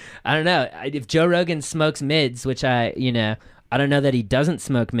mids. I don't know. If Joe Rogan smokes mids, which I don't know that he doesn't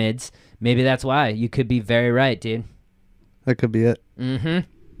smoke mids. Maybe that's why. You could be very right, dude. That could be it. Mm-hmm.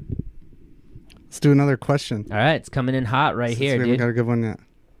 Let's do another question. All right, it's coming in hot right Since here, we haven't dude. got a good one yet.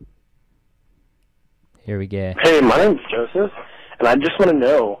 Here we go. Hey, my name's Joseph, and I just want to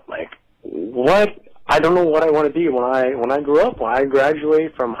know, I don't know what I want to be when I grow up, when I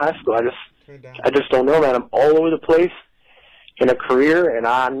graduate from high school. I just don't know, man. I'm all over the place in a career, and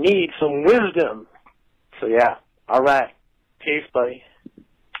I need some wisdom. So, yeah. All right. Peace, buddy.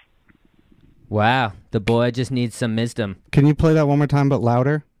 Wow, the boy just needs some wisdom. Can you play that one more time but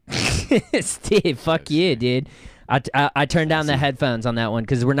louder? Steve, fuck you, dude. I turned down the headphones on that one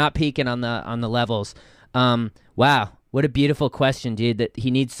because we're not peaking on the levels. Wow, what a beautiful question, dude. That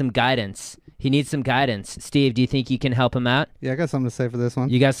he needs some guidance. He needs some guidance. Steve, do you think you can help him out? Yeah, I got something to say for this one.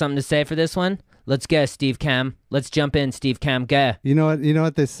 You got something to say for this one? Let's go, Steve Cam. Let's jump in, Steve Cam. Go. You know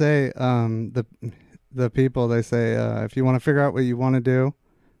what they say, the people, they say, if you want to figure out what you want to do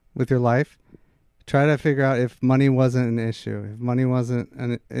with your life, try to figure out if money wasn't an issue. If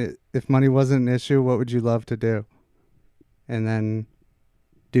money wasn't an issue, what would you love to do? And then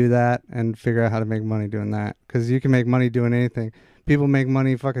do that and figure out how to make money doing that. Because you can make money doing anything. People make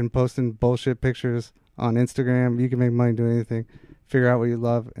money fucking posting bullshit pictures on Instagram. You can make money doing anything. Figure out what you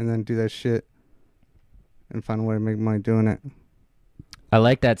love and then do that shit and find a way to make money doing it. I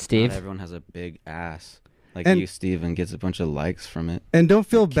like that, Steve. Not everyone has a big ass like And- you, Steve, and gets a bunch of likes from it. And don't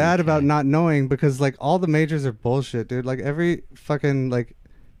feel Okay, bad about okay. not knowing, because like all the majors are bullshit, dude. Like every fucking like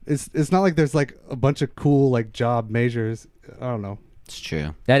it's not like there's like a bunch of cool like job majors. I don't know. It's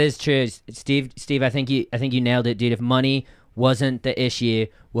true. That is true, Steve. I think you nailed it, dude. If money wasn't the issue,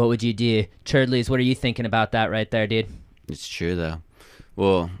 what would you do? Churdleys, what are you thinking about that right there, dude? It's true though.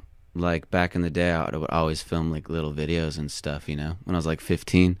 Well, like back in the day, I would always film like little videos and stuff, you know, when I was like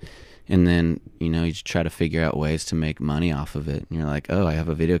 15. And then, you know, you just try to figure out ways to make money off of it. And you're like, oh, I have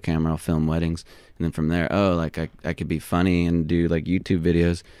a video camera, I'll film weddings. And then from there, oh, like I could be funny and do like YouTube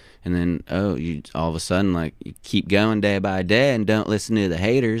videos. And then, oh, you all of a sudden, like, you keep going day by day and don't listen to the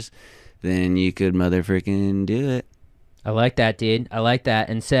haters, then you could motherfucking do it. I like that, dude. I like that.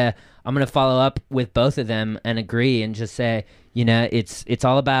 And so I'm going to follow up with both of them and agree and just say, you know, it's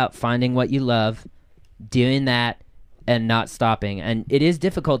all about finding what you love, doing that, and not stopping. And it is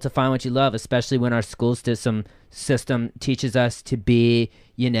difficult to find what you love, especially when our school system teaches us to be,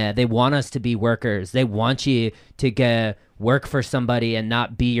 you know, they want us to be workers. They want you to go work for somebody and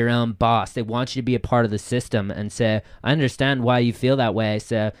not be your own boss. They want you to be a part of the system. And so I understand why you feel that way.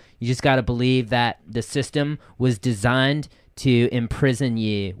 So you just got to believe that the system was designed to imprison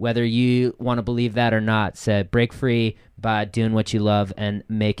you, whether you want to believe that or not. So break free by doing what you love and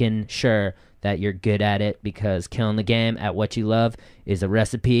making sure that you're good at it, because killing the game at what you love is a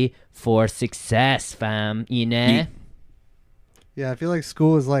recipe for success, fam. You know? Yeah, I feel like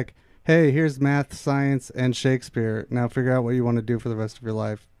school is like, hey, here's math, science, and Shakespeare. Now figure out what you want to do for the rest of your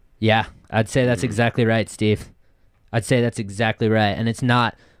life. Yeah, I'd say that's exactly right, Steve. I'd say that's exactly right. And it's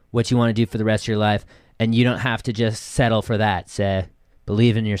not what you want to do for the rest of your life. And you don't have to just settle for that. So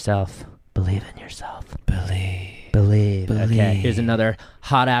believe in yourself. Believe in yourself. Believe. Okay, here's another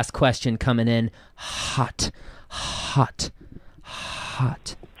hot-ass question coming in. Hot.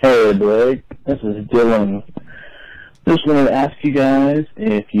 Hey, Blake. This is Dylan. Just wanted to ask you guys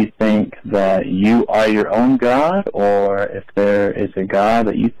if you think that you are your own God, or if there is a God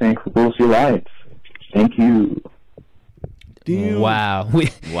that you think rules your life. Thank you. Wow.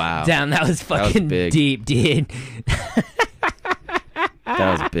 Wow. Damn, that was fucking big. deep, dude.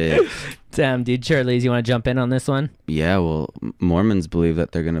 That was big. Damn, dude. Shirley's, you want to jump in on this one? Yeah, well, Mormons believe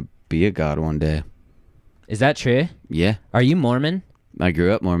that they're going to be a God one day. Is that true? Yeah. Are you Mormon? I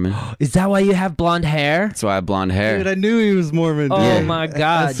grew up Mormon. Is that why you have blonde hair? That's why I have blonde hair. Dude, I knew he was Mormon, dude. Oh my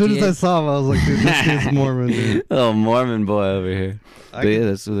God, As soon dude. as I saw him, I was like, dude, this kid's Mormon, dude. Oh, Mormon boy over here. But yeah,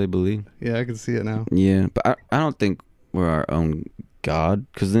 that's what they believe. Yeah, I can see it now. Yeah, but I don't think we're our own God,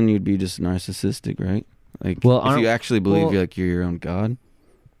 because then you'd be just narcissistic, right? Like, Well, if you aren't- actually believe well- you're your own God,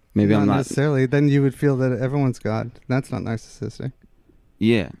 maybe Not I'm not. necessarily. Then you would feel that everyone's God. That's not narcissistic.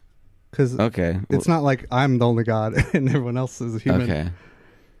 Yeah. Because Okay. it's not like I'm the only God and everyone else is a human. Okay.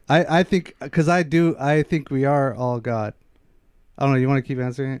 I think, because I think we are all God. I don't know. You want to keep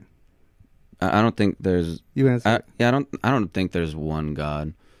answering it? I don't think there's. You answer it. I don't think there's one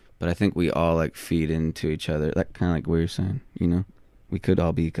God, but I think we all like feed into each other. Like kind of like what you're saying. You know, we could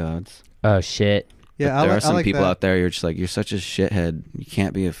all be gods. Oh, shit. Yeah, But there I are some like people that. out there. You're just like, you're such a shithead. You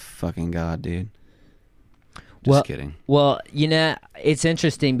can't be a fucking god, dude. Just Well- kidding. Well, you know, it's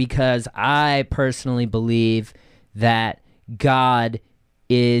interesting because I personally believe that God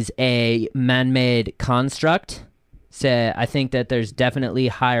is a man-made construct. So I think that there's definitely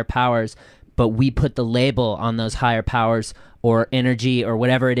higher powers, but we put the label on those higher powers or energy or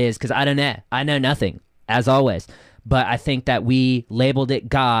whatever it is, because I don't know. I know nothing, as always. But I think that we labeled it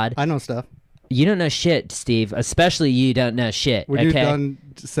God. I know stuff. You don't know shit, Steve. Especially you don't know shit. When okay? you're done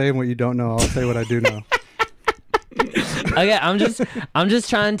saying what you don't know, I'll say what I do know. Okay, I'm just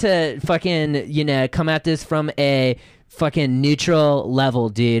trying to fucking, you know, come at this from a fucking neutral level,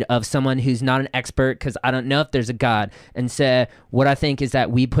 dude, of someone who's not an expert, because I don't know if there's a God. And so what I think is that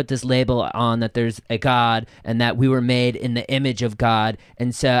we put this label on that there's a God and that we were made in the image of God.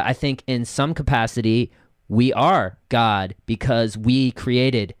 And so I think in some capacity we are God because we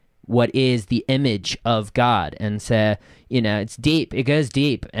created what is the image of God. And so, you know, it's deep. It goes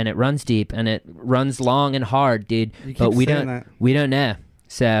deep and it runs deep and it runs long and hard, dude. You keep But we saying don't that. we don't know.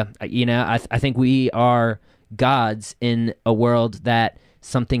 So, you know, I think we are gods in a world that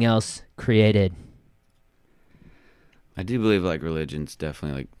something else created. I do believe like religion's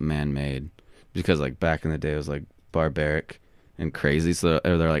definitely like man-made, because like back in the day it was like barbaric and crazy. So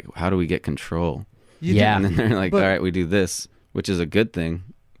they're like, how do we get control? Yeah. And then they're like, But- all right, we do this, which is a good thing.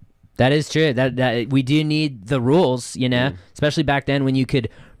 That is true. That we do need the rules, you know, Yeah. especially back then when you could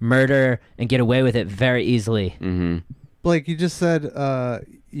murder and get away with it very easily. Mm-hmm. Blake, you just said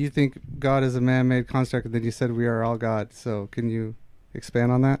you think God is a man-made construct, and then you said we are all God. So can you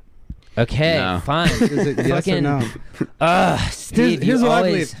expand on that? Okay, No. fine. Is it yes or Fucking- no? Steve, Here's you what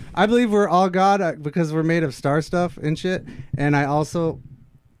always... I believe. I believe we're all God because we're made of star stuff and shit. And I also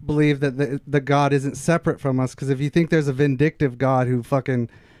believe that the God isn't separate from us, because if you think there's a vindictive God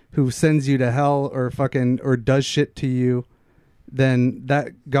who sends you to hell or does shit to you then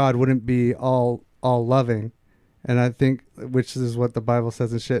that God wouldn't be all loving. And I think, which is what the Bible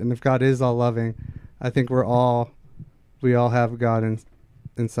says and shit. And if God is all loving, I think we all have God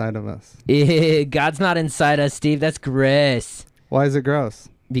inside of us. God's not inside us, Steve. That's gross. Why is it gross?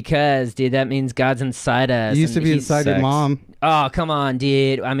 Because, dude, that means God's inside us. He used to be inside your mom. Oh, come on,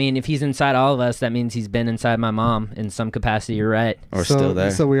 dude. I mean, if he's inside all of us, that means he's been inside my mom in some capacity. You're right. Or still there.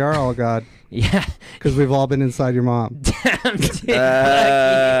 So we are all God. Yeah. Because we've all been inside your mom. Damn, dude.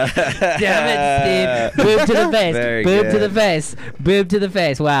 Damn it, Steve. Boob to the face. Very Boob to good. the face. Boob to the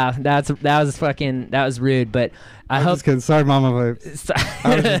face. Wow. That was rude, but I I'm hope. just kidding. Sorry, Mama Vibes.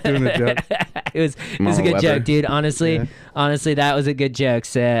 I was just doing a joke. It was a Mama good Weber. joke, dude. Honestly, Yeah. honestly, that was a good joke.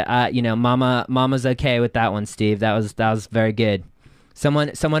 So, Mama's okay with that one, Steve. That was very good.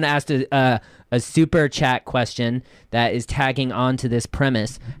 Someone asked a super chat question that is tagging on to this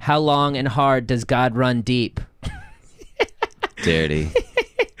premise. How long and hard does God run deep? Dirty.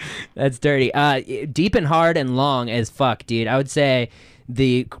 That's dirty. Deep and hard and long as fuck, dude. I would say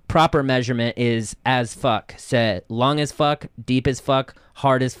the proper measurement is as fuck. So long as fuck, deep as fuck,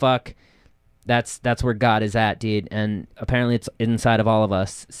 hard as fuck. That's where God is at, dude. And apparently it's inside of all of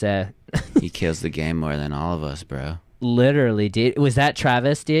us. So He kills the game more than all of us, bro. literally, dude. Was that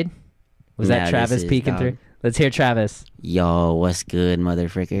Travis, dude? Was Nah, that this Travis is peeking dog. through? Let's hear Travis. Yo, what's good,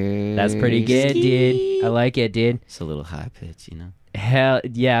 motherfucker? That's pretty good, dude. I like it, dude. It's a little high pitch, you know? Hell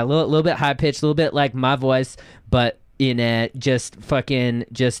yeah, a little bit high pitched, a little bit like my voice, but just fucking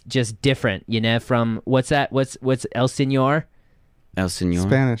just different, from what's that? What's El Señor? El Señor?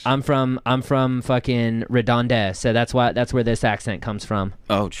 Spanish. I'm from fucking Redonda, so that's where this accent comes from.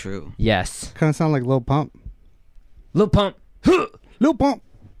 Oh, true. Yes. Kind of sound like Lil Pump. Lil Pump. Lil Pump.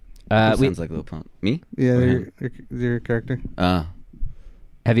 Who We, sounds like Lil Pump? Me? Yeah, Or your character.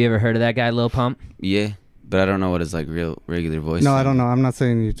 have you ever heard of that guy, Lil Pump? Yeah, but I don't know what his like real regular voice. No, I sounds don't know. I'm not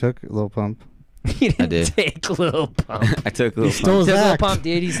saying you took Lil Pump. He didn't did. take Lil Pump. I took Lil stole Pump. Took Lil Zach. Pump,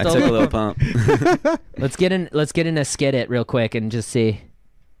 dude. He I stole took Lil Lil Pump. Pump. Let's get in a skid it real quick and just see.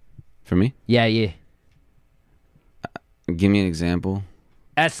 For me? Yeah, yeah. Give me an example.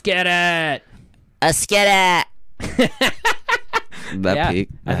 A skid it. That Yeah. peak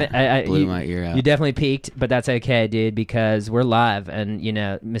I blew you, my ear out. You definitely peaked, but that's okay, dude, because we're live and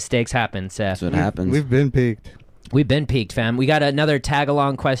mistakes happen. So That's what happens. We've been peaked. we've been peaked, fam. We got another tag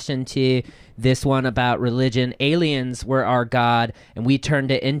along question to this one about religion. Aliens were our god, and we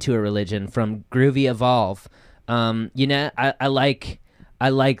turned it into a religion from Groovy Evolve. I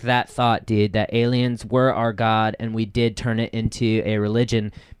like that thought, dude. That aliens were our god, and we did turn it into a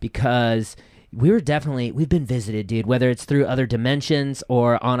religion because we've been visited, dude. Whether it's through other dimensions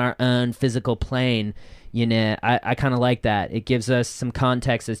or on our own physical plane. I kind of like that. It gives us some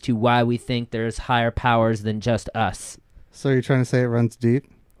context as to why we think there's higher powers than just us. So you're trying to say it runs deep?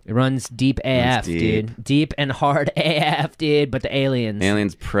 It runs deep AF, deep. dude. Deep and hard AF, dude. But the aliens.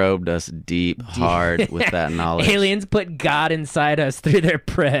 Aliens probed us deep, hard with that knowledge. Aliens put God inside us through their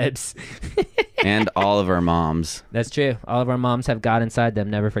probes. And all of our moms. That's true. All of our moms have God inside them.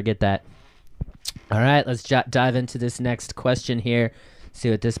 Never forget that. All right, let's dive into this next question here. See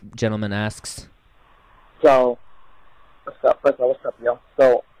what this gentleman asks. So, what's up? First of all, what's up, yo?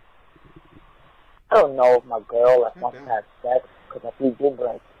 So, I don't know if my girl wants to have sex, because if we did,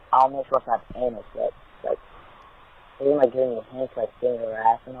 I don't know if she wants to have anal sex. Like, even like giving her hands, like sitting her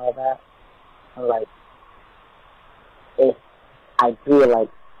ass and all that. And like, if I do it, like,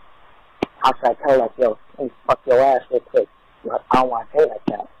 how should I tell her, like, yo, let me fuck your ass real quick? Like, I don't want to say it like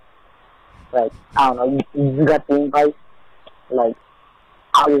that. Like, I don't know, you got the invite? Like,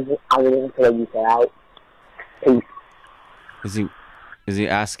 I was listening to what you said out. Peace. Is he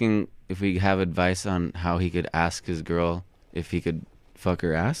asking if we have advice on how he could ask his girl if he could fuck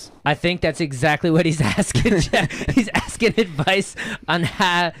her ass? I think that's exactly what he's asking. He's asking advice on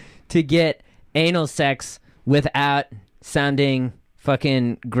how to get anal sex without sounding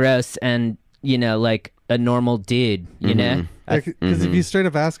fucking gross and, like a normal dude, you know? Because if you straight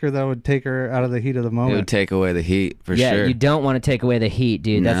up ask her, that would take her out of the heat of the It moment. would take away the heat for Yeah, sure. you don't want to take away the heat,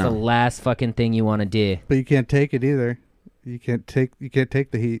 dude. That's No. the last fucking thing you want to do. But you can't take it either. You can't take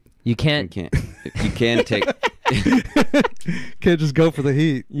the heat. You You can't can't. You can take. Can't just go for the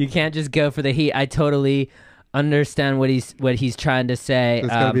heat. you can't just go for the heat. I totally understand what he's trying to say. There's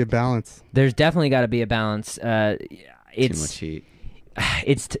got to be a balance. There's definitely got to be a balance. Too It's much heat.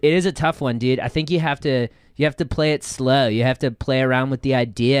 it is a tough one, dude. I think you have to play it slow. You have to play around with the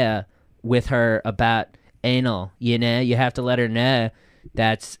idea with her about anal. You have to let her know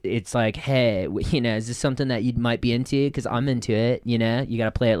it's like, hey, is this something that you might be into? Because I'm into it. You got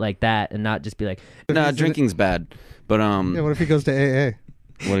to play it like that and not just be like, No, drinking's bad, But Yeah, what if he goes to AA?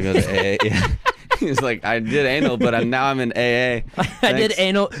 what to go to AA? Yeah. He's like, I did anal, but now I'm in AA. I did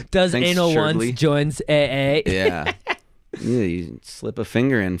anal. Does Thanks, anal Shirley. once, joins AA. Yeah. Yeah, you slip a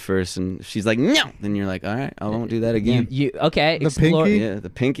finger in first, and she's like, no. Then you're like, all right, I won't do that again. You okay? The Explore, pinky? Yeah, the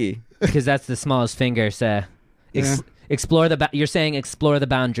pinky. because that's the smallest finger. So, Yeah. explore the. You're saying explore the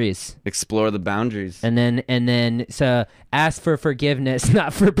boundaries, Explore the boundaries. and then so ask for forgiveness,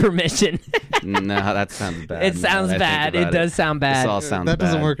 not for permission. No, that sounds bad. It now sounds that I think bad. It about does sound bad. This all sounds That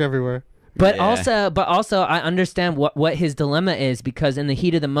doesn't bad. work everywhere. But Yeah. also, I understand what his dilemma is, because in the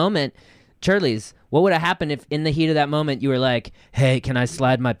heat of the moment, Charlie's, what would have happened if in the heat of that moment you were like, "Hey, can I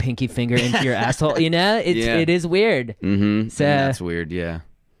slide my pinky finger into your asshole?" You know, it is weird. Mm-hmm. So- That's weird. Yeah.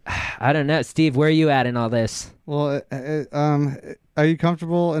 I don't know, Steve. Where are you at in all this? Well, are you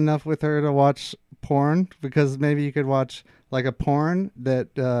comfortable enough with her to watch porn? Because maybe you could watch like a porn that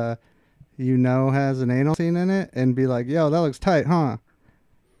has an anal scene in it, and be like, "Yo, that looks tight, huh?"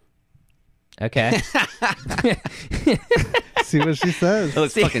 Okay, See what she says. That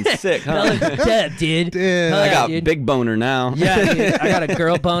looks fucking sick, huh? that looks dead, dude. Yeah. Hell I yeah, got dude. big boner now. Yeah, dude. I got a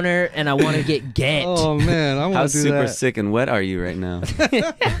girl boner and I want to get get. Oh man, I How want to do super that. sick and wet are you right now?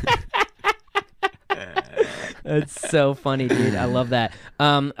 That's so funny, dude. I love that.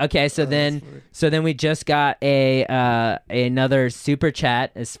 Okay, so then we just got another super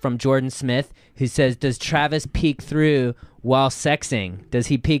chat. It's from Jordan Smith, who says, "Does Travis peek through while sexing? Does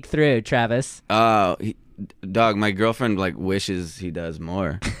he peek through, Travis?" Oh, dog, my girlfriend like wishes he does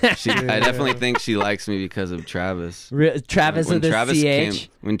more. I definitely think she likes me because of Travis. Travis with the CH.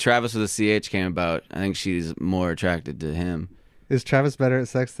 When Travis with the CH came about, I think she's more attracted to him. Is Travis better at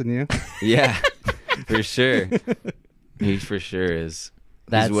sex than you? Yeah, for sure. He for sure is.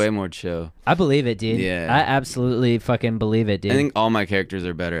 That's- He's way more chill. I believe it, dude. Yeah. I absolutely fucking believe it, dude. I think all my characters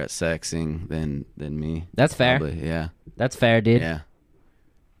are better at sexing than me. That's fair. Probably, yeah. That's fair, dude. Yeah.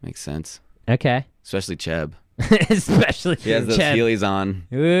 Makes sense. Okay. Especially Cheb. Especially He has those Cheb. Heelys on.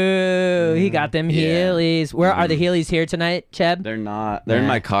 Ooh, he got them Yeah. Heelys. Where are the Heelys here tonight, Cheb? They're not. They're in Yeah.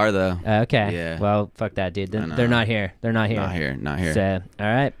 my car though. Okay. Yeah. Well, fuck that, dude. I know. They're not here. They're not here. Not here. So, all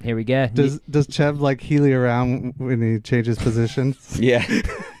right, here we go. Does Chev like Healy around when he changes positions? Yeah.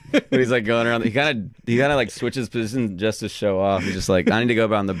 When he's like going around, he kind of like switches positions just to show off. He's just like, I need to go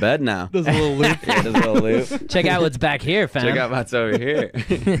around the bed now. Does a little loop. Yeah, does a little loop. Check out what's back here, fam. Check out what's over here.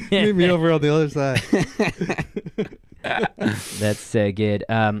 Meet me over on the other side. That's so good.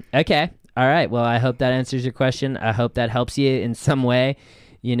 Okay. All right. Well, I hope that answers your question. I hope that helps you in some way.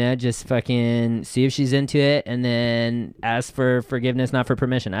 You know, just fucking see if she's into it, and then ask for forgiveness, not for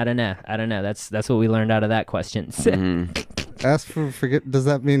permission. I don't know. That's what we learned out of that question. Mhm. Ask for forget. Does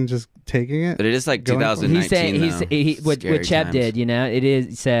that mean just taking it? But it is like Going for it. 2019. He's saying what Scary Cheb times. did. You know, it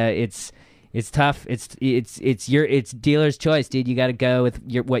is. It's tough. It's dealer's choice, dude. You got to go with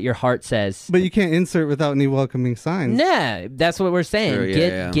what your heart says. But you can't insert without any welcoming signs. No, that's what we're saying. Sure,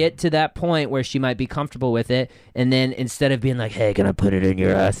 yeah. Get to that point where she might be comfortable with it, and then instead of being like, "Hey, can I put it in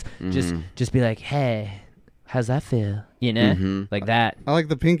your ass?" Just be like, "Hey, how's that feel?" You know, Mhm. like that. I like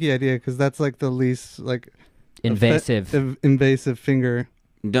the pinky idea because that's like the least like Invasive. invasive finger.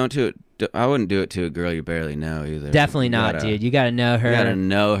 Don't do it. I wouldn't do it to a girl you barely know either. Definitely You not, gotta- dude. You got to know her. You gotta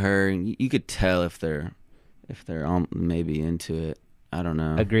know her. You could tell if they're maybe into it. I don't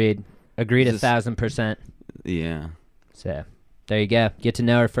know. Agreed Just- 1,000%. Yeah. So there you go. Get to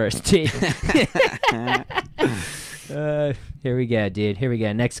know her first, dude. Here we go, dude. Here we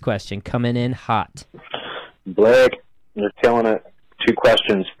go. Next question. Coming in hot. Blake, you're killing it. 2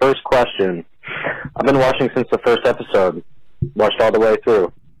 questions. First question. I've been watching since the first episode. Watched all the way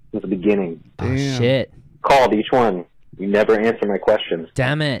through. Since the beginning. Oh, Damn. shit. Called each one. You never answer my questions.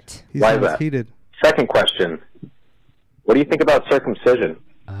 Damn it. He Why is sounds that? heated. Second question. What do you think about circumcision?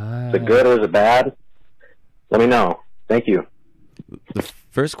 Is it good or is it bad? Let me know. Thank you. The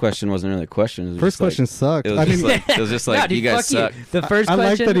first question wasn't really a question. It was First just like- question sucked. It was I just mean, like it was just like No, dude, you guys fuck suck. The first I like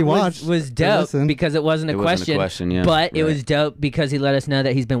question that he watched was and dope listened. because it wasn't a It question. wasn't a question, yeah. But it Right. was dope because he let us know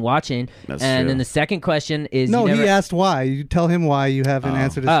that he's been watching. That's and true. then the second question is no, you never, he asked why. You tell him why you haven't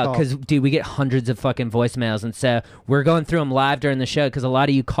answered his Oh, call. because, dude, we get hundreds of fucking voicemails. And so we're going through them live during the show because a lot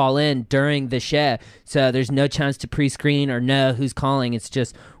of you call in during the show. So there's no chance to pre-screen or know who's calling. It's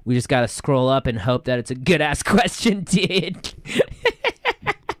just, we just got to scroll up and hope that it's a good-ass question, dude.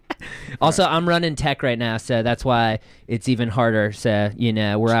 Also, I'm running tech right now, so that's why it's even harder. So, you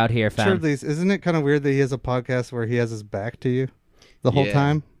know, we're out here, fam. Surely, isn't it kind of weird that he has a podcast where he has his back to you the whole Yeah.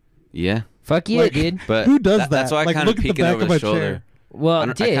 time? Yeah. Fuck you, Like- dude. But Who does That's that? why I Like, kind of look at the peeking back over of the my shoulder. chair. Well, I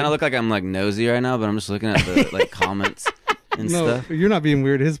dude. kind of look like I'm like nosy right now, but I'm just looking at the like comments. and No, stuff. you're not being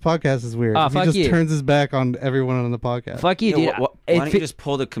weird. His podcast is weird. Oh, he fuck just you. turns his back on everyone on the podcast. Fuck you, Yeah, dude. why don't you just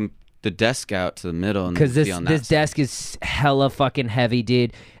pull the desk out to the middle and Because be this on that this side? desk is hella fucking heavy,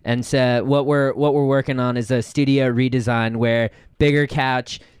 dude. And so what we're working on is a studio redesign where bigger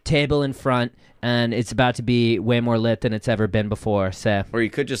couch, table in front, and it's about to be way more lit than it's ever been before. So Or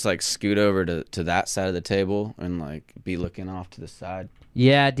you could just like scoot over to that side of the table and like be looking off to the side.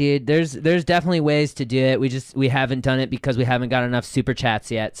 yeah, dude. There's definitely ways to do it. We haven't done it because we haven't got enough super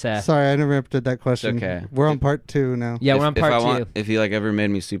chats yet. So Sorry, I interrupted that question. okay. We're on part 2 now. yeah, we're on part if I 2. want, if he like ever made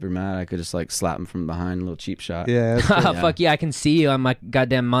me super mad, I could just like slap him from behind, a little cheap shot. Yeah. That's Oh, true. fuck yeah, I can see you on my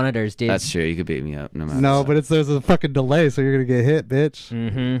goddamn monitors, dude. That's true. You could beat me up no matter. No, what. but there's a fucking delay, so you're gonna get hit, bitch.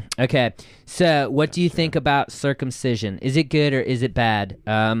 Mm-hmm. Okay. So, what do you think about circumcision? Is it good or is it bad?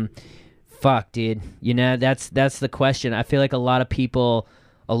 Fuck, dude. You know, that's the question. I feel like a lot of people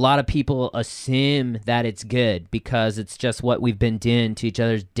assume that it's good because it's just what we've been doing to each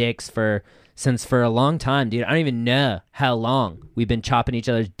other's dicks for a long time, dude. I don't even know how long we've been chopping each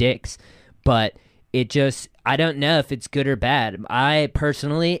other's dicks, but I don't know if it's good or bad. I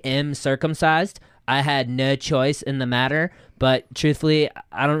personally am circumcised. I had no choice in the matter, but truthfully,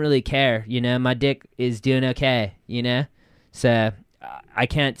 I don't really care. You know, my dick is doing okay, you know? So I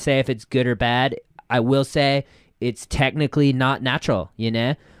can't say if it's good or bad. I will say it's technically not natural, you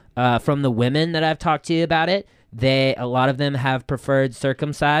know? From the women that I've talked to about it, a lot of them have preferred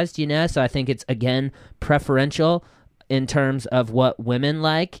circumcised, you know? So I think it's, again, preferential in terms of what women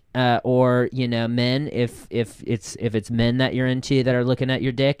like, or, you know, men, if it's men that you're into that are looking at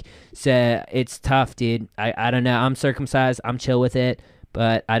your dick. So it's tough, dude. I don't know. I'm circumcised. I'm chill with it,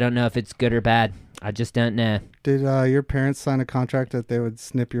 but I don't know if it's good or bad. I just don't know. Did your parents sign a contract that they would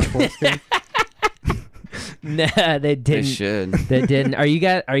snip your foreskin? No, they didn't. They should. They didn't. Are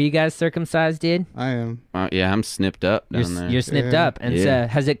you guys circumcised, dude? I am. Yeah, I'm snipped up down there. You're snipped Yeah. up. And Yeah. so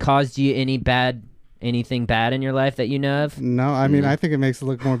has it caused you anything bad in your life that you know of? No, I mean, Mm. I think it makes it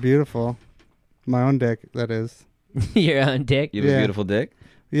look more beautiful. My own dick, that is. Your own dick? You have Yeah. a beautiful dick?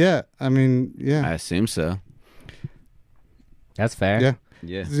 Yeah, I mean, yeah. I assume so. That's fair. Yeah.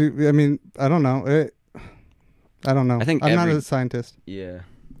 Yeah. I mean, I don't know. I don't know. I think I'm not every- a scientist. Yeah.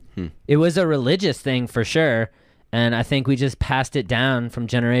 It was a religious thing for sure, and I think we just passed it down from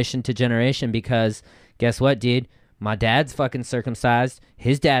generation to generation because guess what, dude? My dad's fucking circumcised.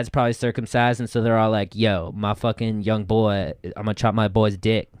 His dad's probably circumcised, and so they're all like, "Yo, my fucking young boy, I'm gonna chop my boy's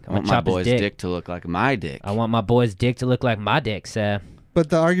dick. I I'm want gonna my chop his boy's dick to look like my dick. I want my boy's dick to look like my dick." So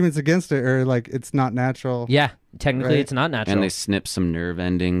But the arguments against it are like it's not natural. yeah, technically Right. it's not natural. And they snip some nerve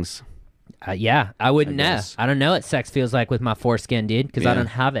endings. Yeah, I wouldn't know. guess. I don't know what sex feels like with my foreskin, dude, because I Yeah. don't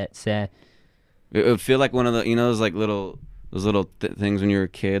have it. So It would feel like one of the, you know, those like those little things when you were a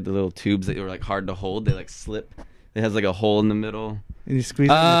kid, the little tubes that were like hard to hold. They like slip. It has like a hole in the middle. And you squeeze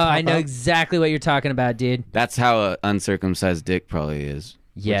oh, it. and they I pop know out. exactly what you're talking about, dude. That's how an uncircumcised dick probably is.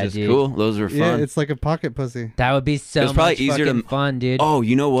 Yeah, which is dude. cool. Those were fun. Yeah, it's like a pocket pussy. That would be so It was probably much easier to- fucking fun, dude. Oh,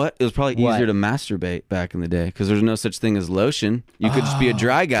 you know what? It was probably What? easier to masturbate back in the day because there's no such thing as lotion. You could just be a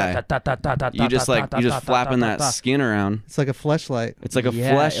dry guy. You just flapping that skin around. It's like a fleshlight. It's like a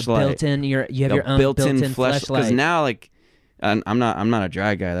yeah, fleshlight. Built-in. You have A your own built-in flesh. Because fleshlight. now, like, I'm not a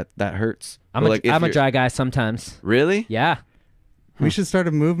dry guy. That hurts. I'm But, a, like, if I'm a you're- dry guy sometimes. Really? Yeah. We should start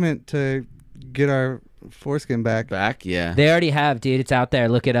a movement to get our foreskin back. Back? Yeah. They already have, dude. It's out there.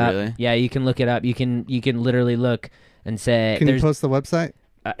 Look it up. Really? Yeah, you can look it up. You can literally look and say Can you there's post the website?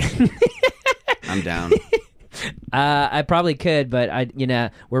 I'm down. I probably could, but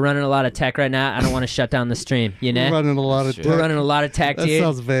we're running a lot of tech right now. I don't want to shut down the stream, you know? We're running a lot of Sure. We're tech. running a lot of tech, That dude.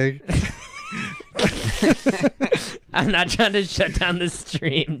 sounds vague. I'm not trying to shut down the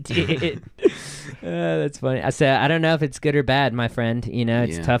stream, dude. That's funny. I said I don't know if it's good or bad, my friend. You know,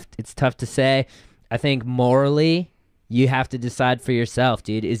 it's Yeah. tough. It's tough to say. I think morally, you have to decide for yourself,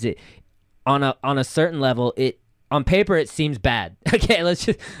 dude. Is it on a certain level? On paper, it seems bad. Okay,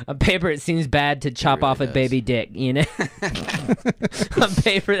 on paper, it seems bad to chop really off a does. baby dick. You know, on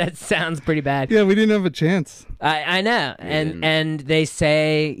paper, that sounds pretty bad. Yeah, we didn't have a chance. I know, didn't. and they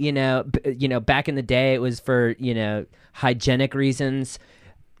say back in the day it was for hygienic reasons,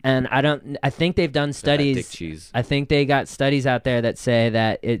 and I think they've done Dick studies. cheese. I think they got studies out there that say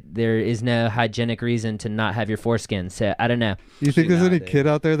that there is no hygienic reason to not have your foreskin. So I don't know. You think there's any nowadays. kid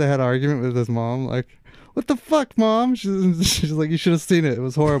out there that had an argument with his mom? Like, what the fuck, mom? She's like, you should have seen it. It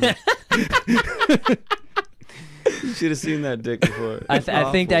was horrible. You should have seen that dick before. I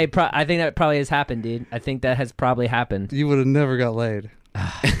think that probably has happened, dude. I think that has probably happened. You would have never got laid.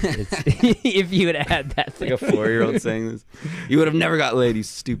 If you would have had that thing. Like a 4-year-old saying this. You would have never got laid, you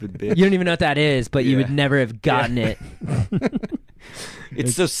stupid bitch. You don't even know what that is, but you Yeah. would never have gotten it.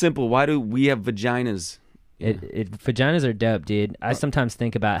 It's so simple. Why do we have vaginas? Vaginas are dope, dude. I sometimes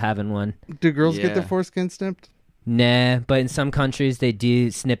think about having one. Do girls get their Yeah. foreskin snipped? Nah, but in some countries they do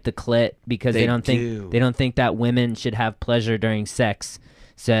snip the clit because they They don't do. think that women should have pleasure during sex.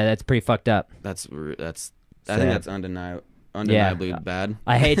 So that's pretty fucked up. I think Sad. that's undeniably bad.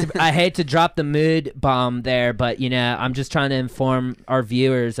 I hate to drop the mood bomb there, but I'm just trying to inform our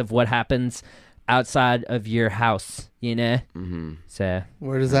viewers of what happens outside of your house, Mm-hmm. So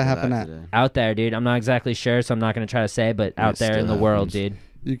Where does that happen at? out there, dude. I'm not exactly sure, so I'm not going to try to say, but out there in still the world, happens. dude.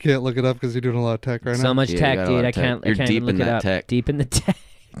 You can't look it up because you're doing a lot of tech right now. So much Yeah, you tech, got a dude. lot I of tech. can't You're even deep look in it that up. tech. Deep in the tech.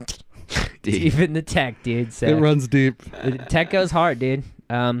 Deep in the tech, dude. So It runs deep. tech goes hard, dude.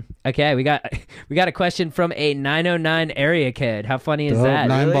 Okay, we got a question from a 909 area code. How funny is Dope. that?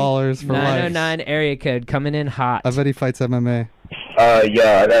 9 ballers for life. 909 area code coming in hot. I bet he fights MMA.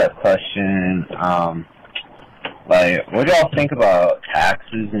 Yeah, I got a question. What do y'all think about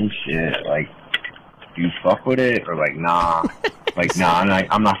taxes and shit? Like, do you fuck with it or nah?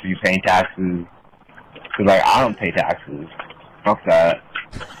 I'm not for you paying taxes. Cause I don't pay taxes. Fuck that.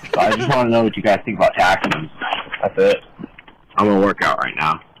 So I just want to know what you guys think about taxes. That's it. I'm gonna work out right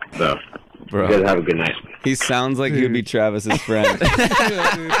now. So, Bro, you guys have a good night. he sounds like he would be Travis's friend.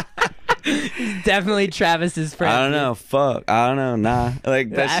 Definitely Travis's friend. I don't know. Fuck. I don't know. Nah.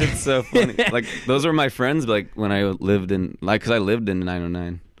 Like, that shit's so funny. Like, those were my friends, like, when I lived in, because I lived in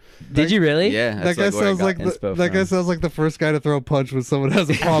 909. Did you really? Yeah. That That's guy like where I sounds got like inspo that guy from. sounds like the first guy to throw a punch when someone has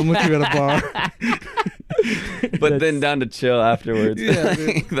a problem with you at a bar. But then down to chill afterwards. Yeah,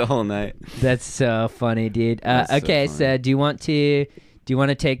 dude. The whole night. That's so funny, dude. That's so Okay, funny. so do you want to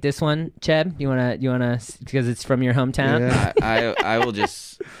take this one, Cheb? You wanna because it's from your hometown? Yeah. I will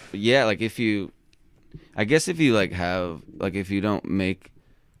just, yeah, like, if you like have, like, if you don't make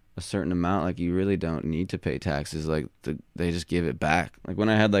a certain amount, like, you really don't need to pay taxes. Like, they just give it back. Like, when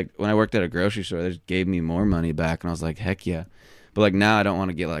I worked at a grocery store, they just gave me more money back, and I was like, heck yeah. But, like, now I don't want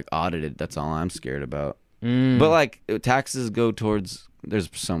to get, like, audited. That's all I'm scared about. But, like, taxes go towards, there's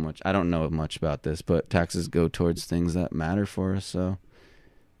so much, I don't know much about this, but taxes go towards things that matter for us. So,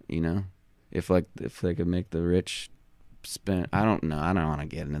 if they could make the rich spend, I don't know. I don't want to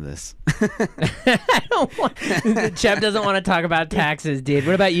get into this. I don't want. Cheb doesn't want to talk about taxes, dude.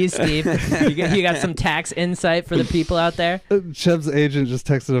 What about you, Steve? You got some tax insight for the people out there? Cheb's agent just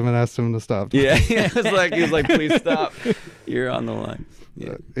texted him and asked him to stop. Yeah, he was like, please stop. You're on the line.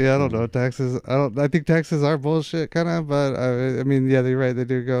 Yeah. Yeah, I don't know taxes. I think taxes are bullshit, kind of. But I mean, yeah, you're right. They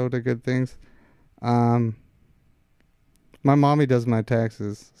do go to good things. My mommy does my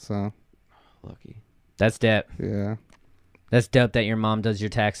taxes, so Lucky. That's dope. yeah, That's dope that your mom does your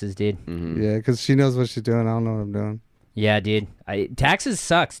taxes, dude. Mm-hmm. yeah, because she knows what she's doing. I don't know what I'm doing. Yeah, dude. Taxes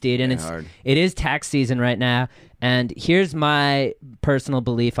sucks, dude, and Yeah, hard. it is tax season right now. And here's my personal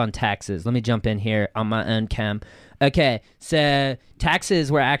belief on taxes. Let me jump in here on my own cam. Okay, so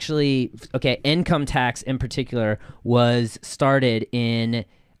taxes were actually income tax in particular was started in,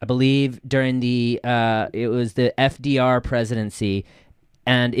 I believe, during it was the FDR presidency,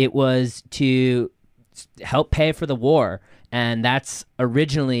 and it was to help pay for the war. And that's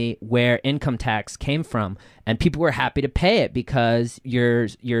originally where income tax came from. And people were happy to pay it because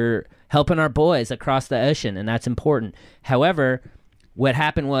you're helping our boys across the ocean, and that's important. However, what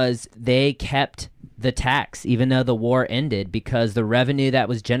happened was they kept the tax even though the war ended because the revenue that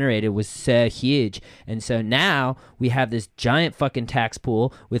was generated was so huge. And so now we have this giant fucking tax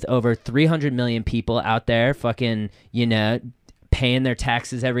pool with over 300 million people out there fucking, paying their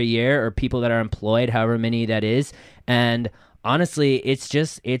taxes every year, or people that are employed, however many that is. And honestly,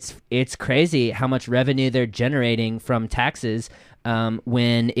 it's crazy how much revenue they're generating from taxes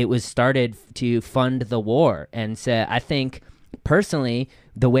when it was started to fund the war. And so I think personally,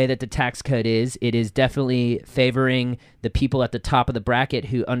 the way that the tax code is, it is definitely favoring the people at the top of the bracket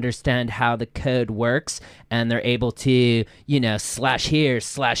who understand how the code works, and they're able to, slash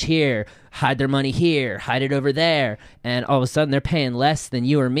here, hide their money here, hide it over there, and all of a sudden they're paying less than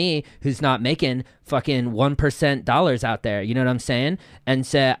you or me who's not making fucking 1% dollars out there. You know what I'm saying? And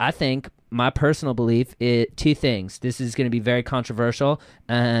so I think my personal belief is two things. This is going to be very controversial,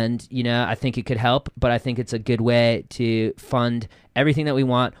 and I think it could help, but I think it's a good way to fund everything that we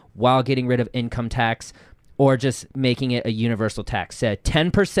want while getting rid of income tax, or just making it a universal tax. So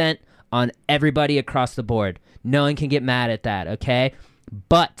 10% on everybody across the board. No one can get mad at that, okay?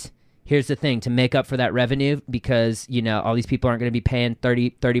 But here's the thing, to make up for that revenue, because all these people aren't going to be paying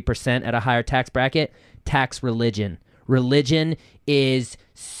 30% at a higher tax bracket, tax religion. Religion is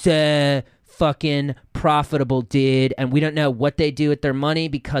so fucking profitable, dude, and we don't know what they do with their money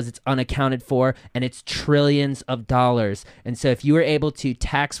because it's unaccounted for, and it's trillions of dollars. And so if you were able to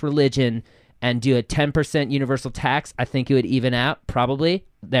tax religion and do a 10% universal tax, I think it would even out, probably.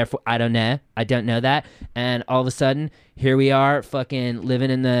 Therefore, I don't know that. And all of a sudden, here we are fucking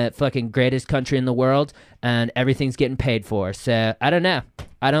living in the fucking greatest country in the world, and everything's getting paid for. So I don't know.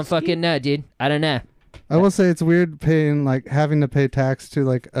 I don't fucking know, dude. I don't know. I will say it's weird having to pay tax to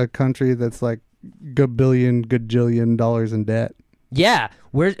like a country that's like gajillion dollars in debt. Yeah,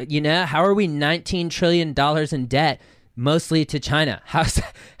 how are we $19 trillion in debt, mostly to China? How's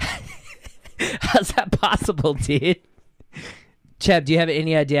that possible, dude? Cheb, do you have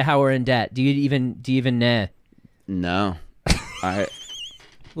any idea how we're in debt? Do you even know? No.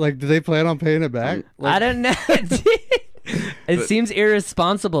 Like, do they plan on paying it back? I don't know, dude. It seems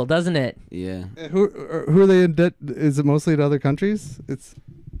irresponsible, doesn't it? Yeah. Who are they in debt? Is it mostly to other countries?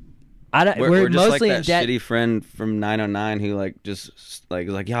 We're just mostly like in that debt. shitty friend from 909 who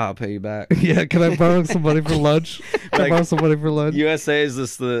yeah, I'll pay you back. Yeah, can I borrow some money for lunch? Can I borrow some money for lunch? USA is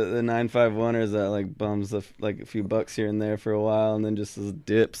just the 951ers that like bums a few bucks here and there for a while and then just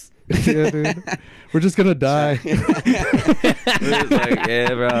dips. Yeah, dude. We're just gonna die. It's like,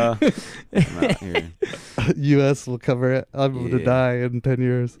 yeah, bro. I'm out here. U.S. will cover it. I'm gonna die in 10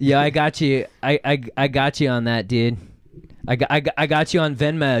 years. Yeah, I got you. I got you on that, dude. I got you on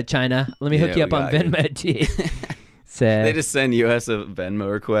Venmo, China. Let me hook you up on Venmo, dude. So they just send US a Venmo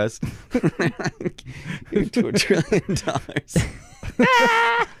request. Give $2 trillion.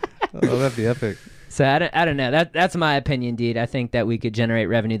 Oh, that'd be epic. So I don't know. That's my opinion, dude. I think that we could generate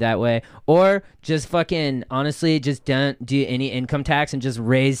revenue that way, or just fucking honestly, just don't do any income tax and just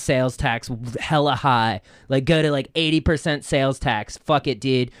raise sales tax hella high. Like go to like 80% sales tax. Fuck it,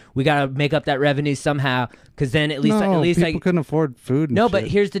 dude. We gotta make up that revenue somehow, because then at least people couldn't afford food. And but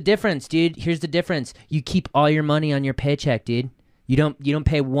here's the difference, dude. Here's the difference. You keep all your money on your paycheck, dude. You don't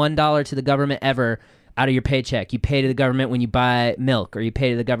pay $1 to the government ever out of your paycheck. You pay to the government when you buy milk, or you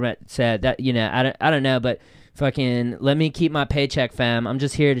pay to the government. Said that, I don't know, but fucking let me keep my paycheck, fam. I'm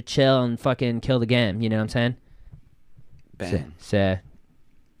just here to chill and fucking kill the game. You know what I'm saying? Bang. So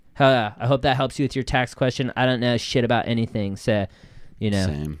I hope that helps you with your tax question. I don't know shit about anything, so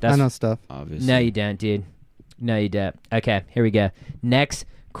Same. I know stuff. Obviously. No, you don't, dude. No, you don't. Okay, here we go. Next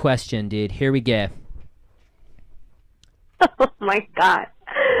question, dude. Here we go. Oh my God.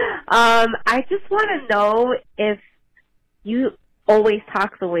 I just want to know if you always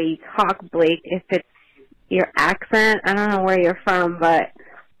talk the way you talk, Blake, if it's your accent. I don't know where you're from, but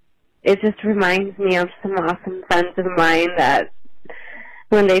it just reminds me of some awesome friends of mine that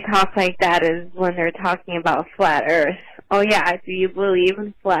when they talk like that is when they're talking about flat Earth. Oh, yeah, do you believe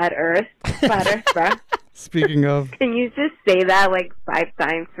in flat Earth? Flat Earth, bro. Speaking of, can you just say that like 5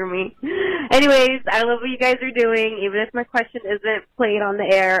 times for me? Anyways, I love what you guys are doing. Even if my question isn't played on the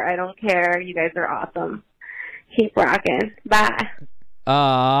air, I don't care. You guys are awesome. Keep rocking. Bye.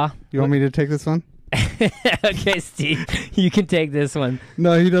 You want me to take this one? Okay, Steve, you can take this one.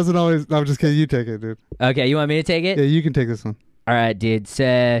 No, he doesn't always. No, I'm just kidding. You take it, dude. Okay, you want me to take it? Yeah, you can take this one. All right, dude.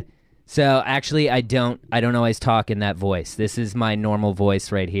 So actually, I don't always talk in that voice. This is my normal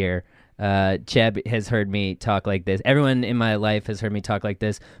voice right here. Cheb has heard me talk like this. Everyone in my life has heard me talk like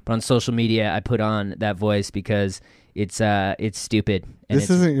this, but on social media, I put on that voice because it's stupid. And this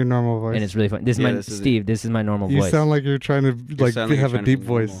isn't your normal voice, and it's really fun. This is my normal voice. You sound like you're trying to have a deep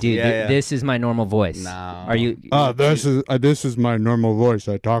voice, dude. This is my normal voice. No. Are you? This is my normal voice.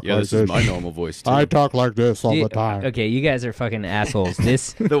 I talk like this. This is my normal voice too. I talk like this all the time. Okay, you guys are fucking assholes.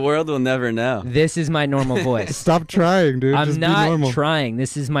 The world will never know. This is my normal voice. Stop trying, dude. I'm Just not be normal. trying.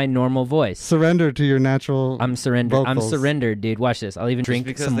 This is my normal voice. Surrender to your natural. I'm surrendered. I'm vocals. surrendered, dude. Watch this. I'll even drink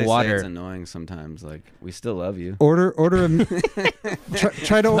because some they water. Say it's annoying sometimes. Like, we still love you. Order a.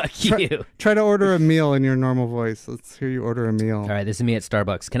 try to you. Try to order a meal in your normal voice. Let's hear you order a meal. All right, this is me at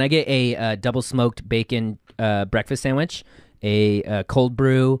Starbucks. Can I get a double smoked bacon breakfast sandwich, a cold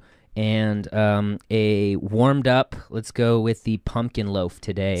brew, and a warmed up? Let's go with the pumpkin loaf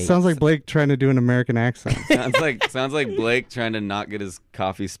today. Sounds like Blake trying to do an American accent. sounds like Blake trying to not get his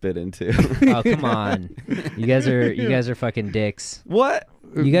coffee spit into. Oh, come on. You guys are fucking dicks. What?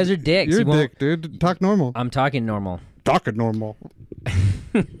 You guys are dicks. You're a dick, dude. Talk normal. I'm talking normal. Talking normal.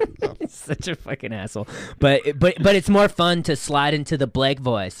 Such a fucking asshole. But it's more fun to slide into the Blake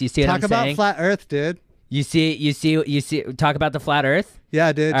voice. You see what I'm saying? Talk about flat Earth, dude. You see. Talk about the flat Earth.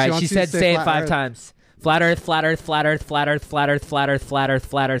 Yeah, dude. All right, she said say it 5 times. Flat Earth, flat Earth, flat Earth, flat Earth, flat Earth, flat Earth, flat Earth,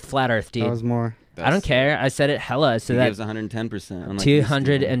 flat Earth, flat Earth, dude. That was more. I don't care. I said it hella. So he that gives 110%.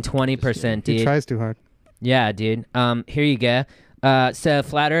 220%, dude. He tries too hard. Yeah, dude. Here you go. So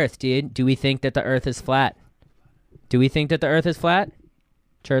flat Earth, dude. Do we think that the Earth is flat? Do we think that the Earth is flat?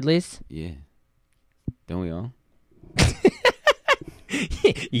 Churdleys? Yeah. Don't we all?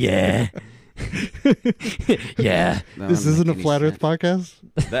 Yeah. Yeah. That This don't isn't a make any flat Earth sense.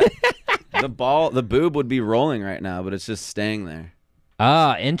 podcast. The boob would be rolling right now, but it's just staying there.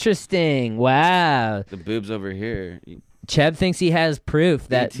 Oh, interesting. Wow. The boob's over here. Cheb thinks he has proof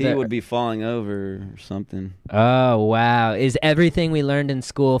that ET would be falling over or something. Oh, wow. Is everything we learned in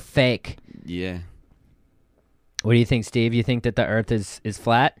school fake? Yeah. What do you think, Steve? You think that the Earth is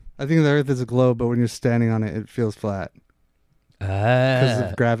flat? I think the Earth is a globe, but when you're standing on it, it feels flat because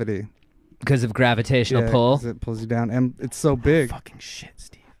of gravity. Because of gravitational Yeah, pull? 'cause it pulls you down, and it's so big. Fucking shit,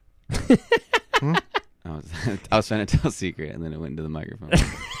 Steve. Huh? I was trying to tell a secret, and then it went into the microphone.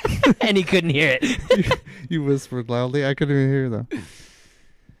 And he couldn't hear it. You whispered loudly. I couldn't even hear though.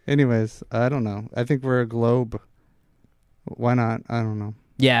 Anyways, I don't know. I think we're a globe. Why not? I don't know.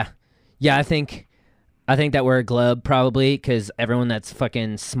 Yeah. Yeah, I think that we're a globe probably because everyone that's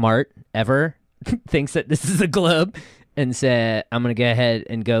fucking smart ever thinks that this is a globe. And so I'm going to go ahead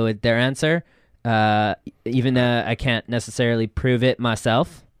and go with their answer, even though I can't necessarily prove it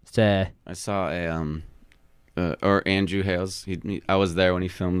myself. So I saw or Andrew Hales. I was there when he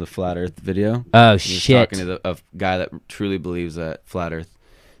filmed the Flat Earth video. Oh, he was shit. talking to a guy that truly believes that Flat Earth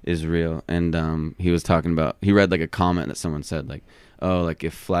is real. And he was talking about, he read like a comment that someone said like, oh, like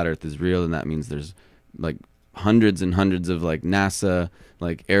if Flat Earth is real, then that means there's like hundreds and hundreds of like NASA,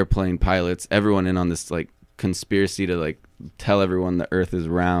 like airplane pilots, everyone in on this like conspiracy to like tell everyone the Earth is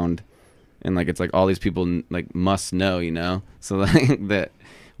round. And like it's like all these people like must know, you know? So like that,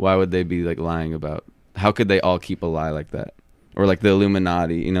 why would they be like lying about, how could they all keep a lie like that? Or like the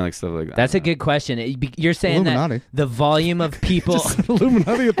Illuminati, you know, like stuff like that. that's a good question. You're saying Illuminati. that the volume of people. Just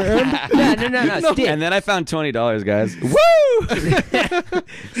Illuminati at the end. No, Steve. And then I found $20, guys. Woo!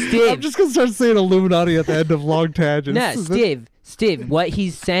 Steve. I'm just gonna start saying Illuminati at the end of long tangents. No, Steve, what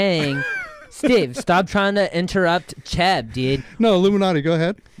he's saying. Steve, stop trying to interrupt Cheb, dude. No, Illuminati. Go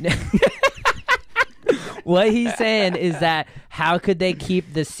ahead. What he's saying is that how could they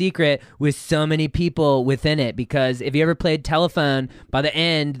keep the secret with so many people within it? Because if you ever played telephone, by the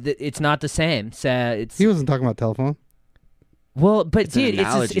end, it's not the same. So it's He wasn't talking about telephone. well, but It's an dude,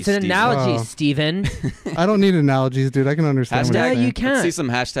 analogy, it's an Steve. analogy, Oh. Steven. I don't need analogies, dude. I can understand. what No, you're saying. you can't. Let's see some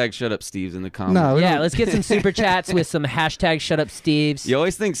hashtag shut up Steves in the comments. No, we Yeah, don't- let's get some super chats with some hashtag shut up Steves. You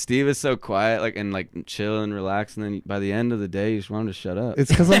always think Steve is so quiet, like and like chill and relaxed, and then by the end of the day, you just want him to shut up. It's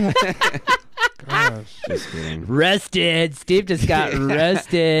because I'm. Gosh. Just kidding. Rested. Steve just got I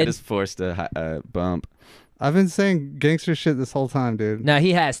rested. just forced a bump. I've been saying gangster shit this whole time, dude. No,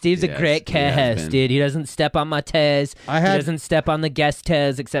 he has. Steve's a Yes, great he has co-host, been. dude. He doesn't step on my toes. I He had. doesn't step on the guest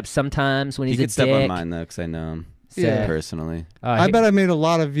toes, except sometimes when He he's a could step dick. on mine though, because I know him Yeah. personally. I bet I made a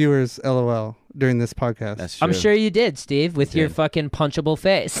lot of viewers LOL during this podcast. That's true. I'm sure you did, Steve, with your Did. fucking punchable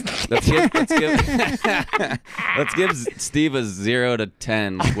face. Let's give Steve a 0 to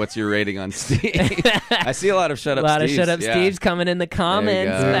 10. What's your rating on Steve? I see a lot of shut A up. lot of Steves. shut up Yeah. Steves coming in the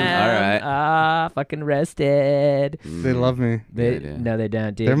comments, go. man. All right. Ah, fucking rested. They love me. They, Yeah. No, they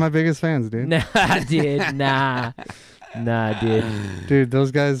don't, dude. They're my biggest fans, dude. Nah, dude. Nah. Nah, dude. Dude,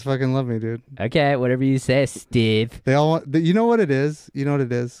 those guys fucking love me, dude. Okay, whatever you say, Steve. They all want. You know what it is? You know what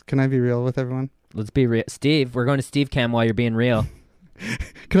it is? Can I be real with everyone? Let's be real. Steve, we're going to Steve Cam while you're being real.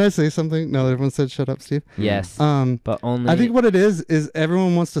 Can I say something? No, everyone said shut up, Steve. Yes. But only. I think what it is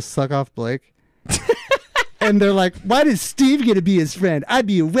everyone wants to suck off Blake. And they're like, why does Steve get to be his friend? I'd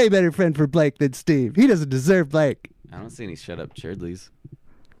be a way better friend for Blake than Steve. He doesn't deserve Blake. I don't see any shut up Churdleys.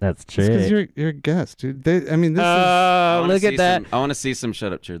 That's It's because you're a guest, dude. I mean, this I Oh, wanna look at see that. I want to see some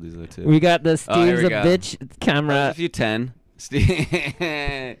shut up Churdleys though too. We got the Oh, here Steve's we a go. bitch camera. If you 10, Steve.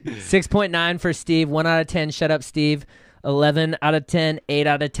 6.9 for Steve. 1 out of 10. Shut up, Steve. 11 out of 10. 8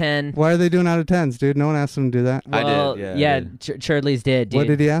 out of 10. is. Why are they doing out of tens, dude? No one asked them to do that. I did, Well, yeah, I did. Churdley's did, dude. What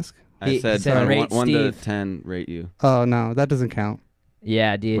did he ask? I said, rate 1 to Steve. 10, rate you. Oh, no, that doesn't count.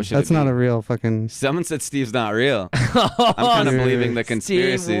 Yeah, dude. What should That's it not be? a real fucking. Someone said Steve's not real. I'm kind of Dude. believing the Steve,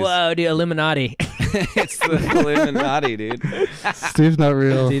 conspiracies. whoa, dude, Illuminati. It's the Illuminati, dude. Steve's not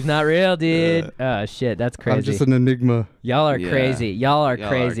real. Steve's not real, dude. Oh, shit, that's crazy. I'm just an enigma. Y'all are Yeah. crazy. Y'all are Y'all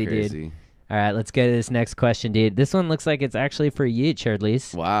crazy, are dude. crazy. All right, let's go to this next question, dude. This one looks like it's actually for you,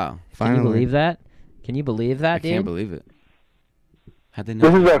 Churdleys. Wow. Can you believe that? Can you believe that, I dude? can't believe it. How'd they This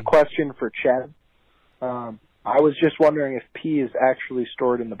know? is a question for Chad. I was just wondering if pee is actually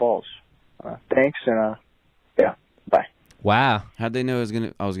stored in the balls. Thanks, and yeah, bye. Wow. How'd they know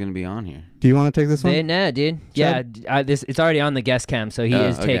I was gonna be on here? Do you want to take this one? They know, dude. Yeah, it's already on the guest cam, so he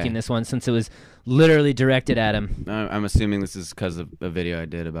is okay. taking this one since it was literally directed at him. I'm assuming this is because of a video I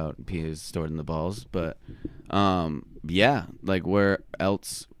did about peas stored in the balls, but yeah, like where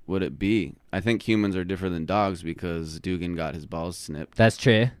else would it be? I think humans are different than dogs because Dugan got his balls snipped. That's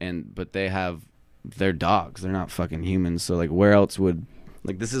true. But they're dogs. They're not fucking humans. So like, where else would,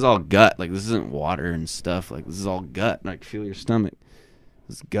 like, this is all gut. Like, this isn't water and stuff. Like, this is all gut. Like, feel your stomach.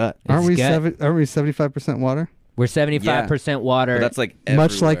 It's gut. Aren't we gut. Aren't we 75% water? We're 75% water. But that's like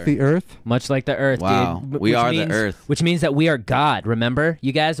much like the Earth. Much like the Earth, wow. dude. We are means, the Earth. Which means that we are God. Remember?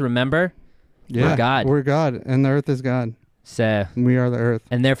 You guys remember? Yeah, we're God. We're God, and the Earth is God. So and we are the Earth,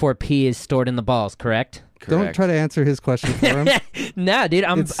 and therefore pee is stored in the balls. Correct? Don't try to answer his question for him. Nah, dude,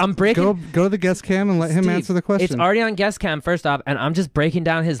 I'm breaking. Go to the guest cam and let him answer the question. It's already on guest cam first off, and I'm just breaking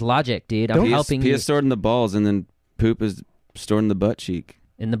down his logic, dude. I'm helping pee you. is stored in the balls, and then poop is stored in the butt cheek.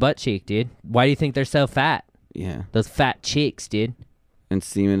 In the butt cheek, dude. Why do you think they're so fat? Yeah, those fat cheeks, dude. And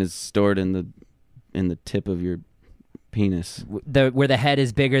semen is stored in the tip of your penis, where the head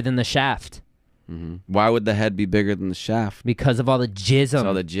is bigger than the shaft. Mm-hmm. Why would the head be bigger than the shaft? Because of all the jism. It's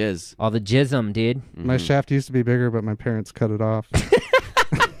all the jizz. All the jism, dude. Mm-hmm. My shaft used to be bigger, but my parents cut it off.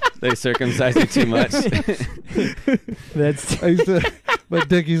 They circumcised you too much. My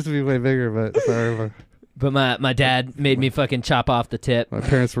dick used to be way bigger, but sorry. But my dad made me fucking chop off the tip. My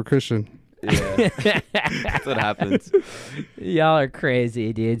parents were Christian. Yeah, that's what happens. Y'all are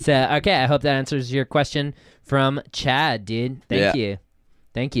crazy, dude. So, okay, I hope that answers your question from Chad, dude. Thank you.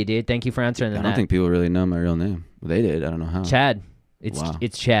 Thank you, dude. Thank you for answering that. I don't think people really know my real name. They did. I don't know how. Chad.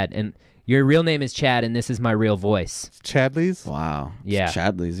 It's Chad. And your real name is Chad, and this is my real voice. Chadley's? Wow. Yeah. It's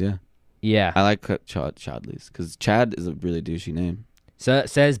Chadley's, yeah. Yeah. I like Chadley's because Chad is a really douchey name. So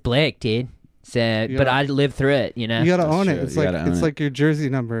says Blake, dude. But I lived through it, you know. You gotta own true. it. It's You like gotta own it. like your jersey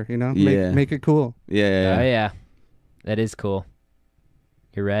number, you know. Yeah. Make it cool. Yeah. Oh yeah, that is cool.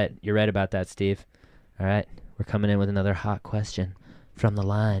 You're right. You're right about that, Steve. All right, we're coming in with another hot question from the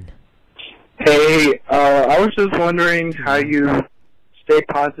line. Hey, I was just wondering how you stay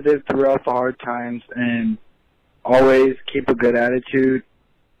positive throughout the hard times and always keep a good attitude.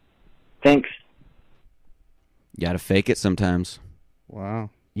 Thanks. You gotta fake it sometimes.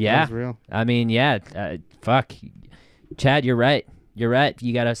 Wow. Yeah. That was real. I mean, yeah. Fuck, Chad, you're right. You're right.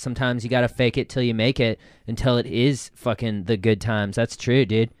 Sometimes you gotta fake it till you make it until it is fucking the good times. That's true,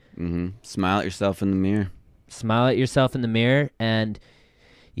 dude. Mm-hmm. Smile at yourself in the mirror. Smile at yourself in the mirror, and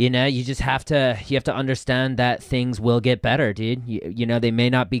you know, you just have to understand that things will get better, dude. You know, they may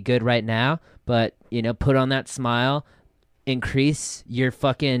not be good right now, but you know, put on that smile, increase your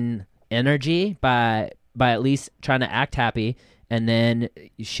fucking energy by at least trying to act happy, and then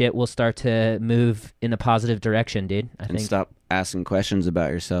shit will start to move in a positive direction, dude. I think. Stop asking questions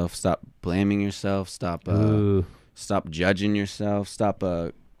about yourself. Stop blaming yourself. Stop judging yourself. Stop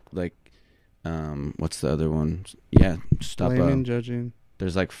what's the other one? Yeah, stop blaming, judging.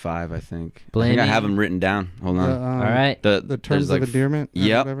 There's like 5, I think. Blaming. I think I have them written down. Hold on. All right. The terms of endearment.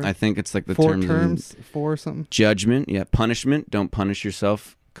 Yep. Whatever. I think it's like the 4 terms. 4 something. Judgment. Yeah. Punishment. Don't punish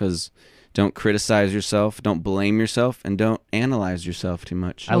yourself because. Don't criticize yourself. Don't blame yourself, and don't analyze yourself too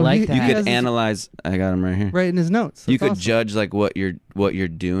much. I like that. You could analyze. I got him right here. Right in his notes. You That's could awesome. judge like what you're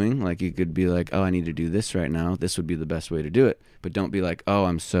doing. Like you could be like, oh, I need to do this right now. This would be the best way to do it. But don't be like, oh,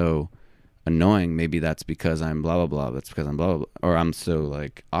 I'm so annoying. Maybe that's because I'm blah blah blah. That's because I'm blah blah blah. Or I'm so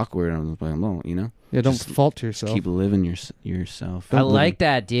like awkward. I'm blah blah. You know. Yeah. Don't Just fault yourself. Keep living yourself. I like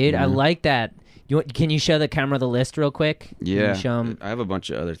that, dude. Yeah. I like that. Can you show the camera the list real quick? Yeah. Can you show 'em? I have a bunch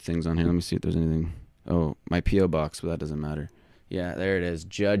of other things on here. Let me see if there's anything. Oh, my P.O. box, but that doesn't matter. Yeah, there it is.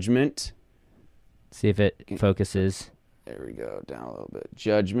 Judgment. See if it focuses. There we go. Down a little bit.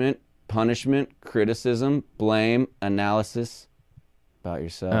 Judgment, punishment, criticism, blame, analysis about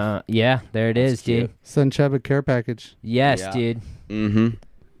yourself. Yeah, there it is, dude. Send Chubb a care package. Yes, Yeah. dude. Mm-hmm.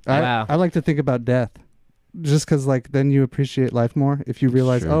 Wow. I like to think about death, just because like then you appreciate life more if you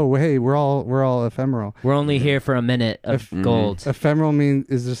realize, Sure. oh hey, we're all ephemeral. We're only here for a minute of gold. Ephemeral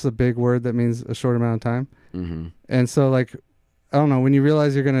is just a big word that means a short amount of time. Mm-hmm. And so like, I don't know, when you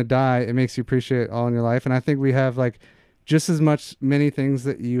realize you're gonna die, it makes you appreciate all in your life. And I think we have like just as many things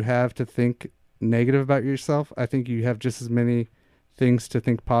that you have to think negative about yourself. I think you have just as many things to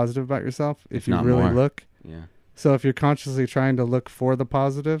think positive about yourself if you not really more. look. Yeah. So if you're consciously trying to look for the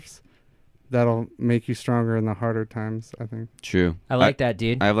positives, that'll make you stronger in the harder times, I think. True. I like that,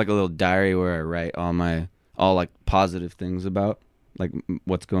 dude. I have like a little diary where I write all like positive things about like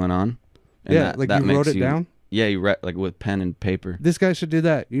what's going on. And Yeah, like you wrote it down? Yeah, you write like with pen and paper. This guy should do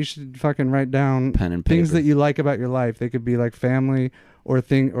that. You should fucking write down Pen and paper. things that you like about your life. They could be like family or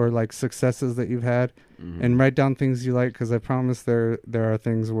like successes that you've had, and write down things you like, because I promise there are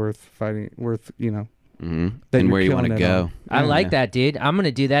things worth fighting, And you're where you want to killing it go. on. I like that, dude. I'm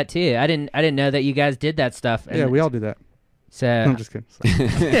gonna do that too. I didn't know that you guys did that stuff. Yeah, we all do that. So I'm just kidding.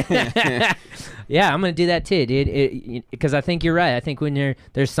 yeah, I'm gonna do that too, dude. Because I think you're right. I think when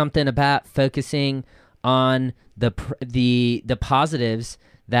there's something about focusing on the positives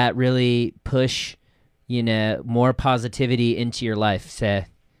that really push, more positivity into your life. So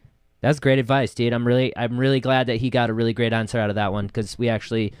that's great advice, dude. I'm really glad that he got a really great answer out of that one, because we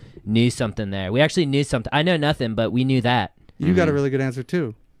actually knew something there. We actually knew something. I know nothing, but we knew that. You got a really good answer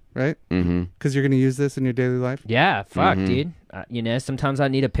too, right? Because you're going to use this in your daily life. Yeah, fuck, dude. Sometimes I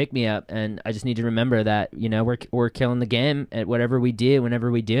need a pick me up, and I just need to remember that we're killing the game at whatever we do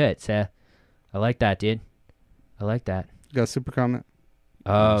whenever we do it. So I like that, dude. I like that. You got a super comment.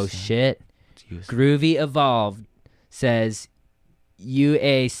 Oh shit! Groovy Evolved says, "You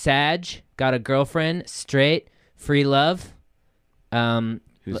a Sag, got a girlfriend, straight, free love."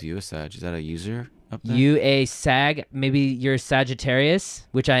 Who's you a Sag? Is that a user up there? You a Sag? Maybe you're Sagittarius,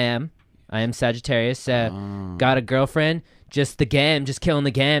 which I am. I am Sagittarius. Got a girlfriend. Just the game, just killing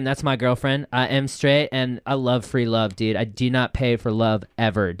the game. That's my girlfriend. I am straight, and I love free love, dude. I do not pay for love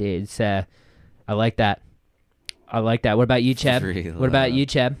ever, dude. So I like that. What about you, Cheb? What about you,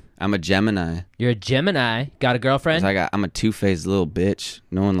 Cheb? I'm a Gemini. You're a Gemini. Got a girlfriend? I'm a two-faced little bitch.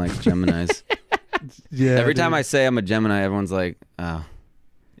 No one likes Geminis. Yeah. Every time I say I'm a Gemini, everyone's like, oh.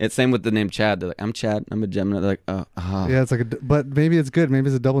 It's same with the name Chad. They're like, I'm Chad. I'm a Gemini. They're like, oh. Yeah, it's like but maybe it's good. Maybe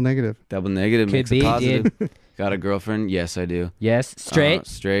it's a double negative. Double negative Could makes be, it positive. dude. Got a girlfriend? Yes, I do. Yes. Straight?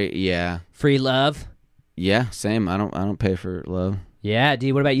 Straight, yeah. Free love? Yeah, same. I don't pay for love. Yeah,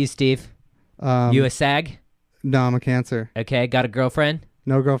 dude. What about you, Steve? You a Sag? No, I'm a Cancer. Okay, got a girlfriend?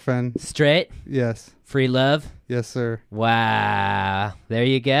 No girlfriend. Straight? Yes. Free love? Yes, sir. Wow. There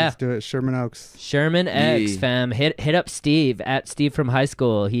you go. Let's do it. Sherman Oaks. Sherman Oaks, fam. Hit up Steve at Steve from high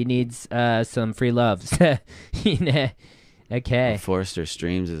school. He needs some free love. Okay. Forrester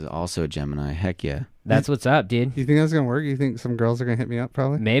Streams is also a Gemini. Heck yeah. That's what's up, dude. You think that's gonna work? You think some girls are gonna hit me up?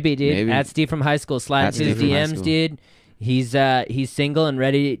 Probably. Maybe, dude. Maybe. At Steve from high school. Slide At into his Steve from high DMs, school. dude. He's single and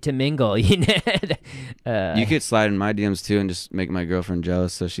ready to mingle. You could slide in my DMs too and just make my girlfriend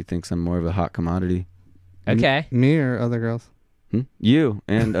jealous so she thinks I'm more of a hot commodity. Okay. Me or other girls? You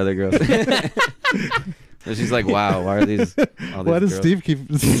and other girls. So she's like, wow, why are these all these Why does girls? Steve keep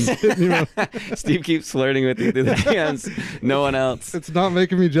hitting you up? Steve keeps flirting with you through the DMs. No one else. It's not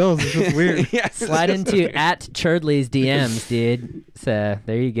making me jealous. It's just weird. Yes. Slide into at Churdley's DMs, dude. So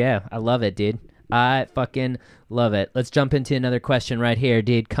there you go. I love it, dude. I fucking love it. Let's jump into another question right here,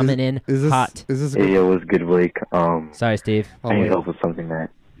 dude. Coming in hot. Is this? Hey, yo, what's good, Blake? Sorry, Steve. I need help with something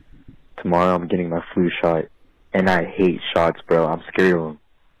that tomorrow I'm getting my flu shot, and I hate shots, bro. I'm scared of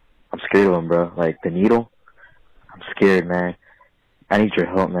them, bro. Like the needle, I'm scared, man. I need your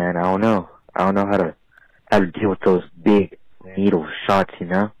help, man. I don't know how to deal with those big needle shots, you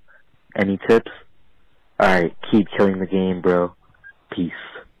know? Any tips? All right, keep killing the game, bro. Peace.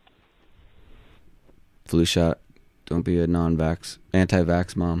 Flu shot. Don't be a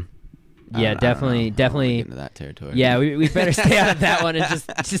anti-vax mom. Yeah, definitely. Get into that territory. Yeah, we better stay out of that one and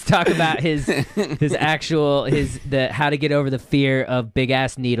just talk about his actual how to get over the fear of big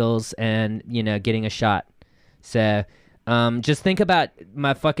ass needles and getting a shot. So, just think about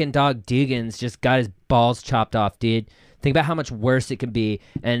my fucking dog Dugan's just got his balls chopped off, dude. Think about how much worse it could be.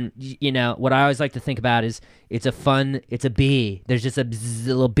 And what I always like to think about is it's a bee. There's just a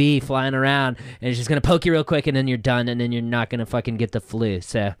little bee flying around and it's just gonna poke you real quick and then you're done and then you're not gonna fucking get the flu.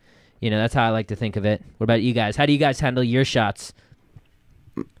 So. That's how I like to think of it. What about you guys? How do you guys handle your shots?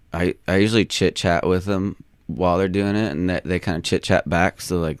 I usually chit chat with them while they're doing it, and they kind of chit chat back,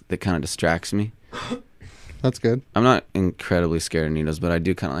 so like that kind of distracts me. That's good. I'm not incredibly scared of needles, but I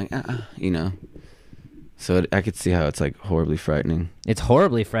do kind of like So I could see how it's like horribly frightening. It's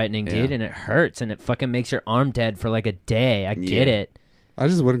horribly frightening, dude, and it hurts, and it fucking makes your arm dead for like a day. I get it. I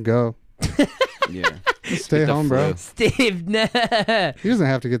just wouldn't go. Yeah. Just stay home, bro. Steve, no. He doesn't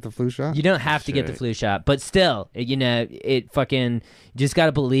have to get the flu shot. You don't have to get the flu shot, but still, it fucking, you just got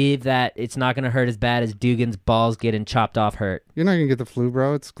to believe that it's not going to hurt as bad as Dugan's balls getting chopped off hurt. You're not going to get the flu,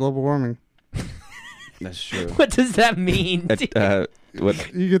 bro. It's global warming. That's true. What does that mean?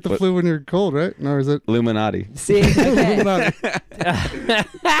 What You get the flu when you're cold, right? No, is it? Illuminati. See? Okay. Illuminati.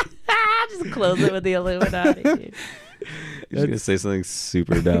 Just close it with the Illuminati, dude. You're gonna say something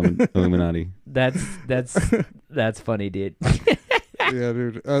super dumb. Illuminati. That's funny, dude. Yeah,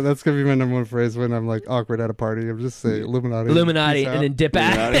 dude. That's gonna be my number one phrase when I'm like awkward at a party. I'm just say Illuminati. Illuminati, Peace out. and then dip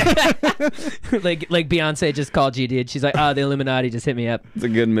out. like Beyonce just called you, dude. She's like, oh, the Illuminati just hit me up. It's a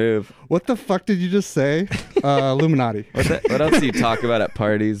good move. What the fuck did you just say? Illuminati. What else do you talk about at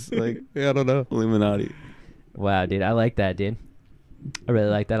parties? Like, yeah, I don't know. Illuminati. Wow, dude, I like that, dude. I really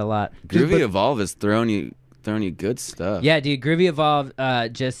like that a lot. Groovy Evolve is throwing you good stuff. Yeah, dude. Groovy Evolve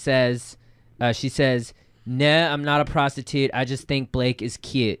just says, she says, "No, I'm not a prostitute. I just think Blake is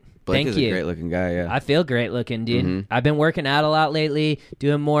cute." Blake Thank is you. a great looking guy. Yeah. I feel great looking, dude. Mhm. I've been working out a lot lately,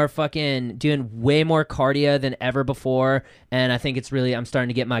 doing way more cardio than ever before, and I think it's really, I'm starting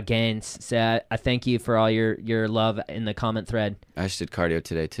to get my gains. So I thank you for all your love in the comment thread. I just did cardio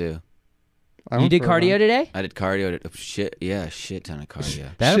today too. You did cardio today? I did cardio. Shit ton of cardio.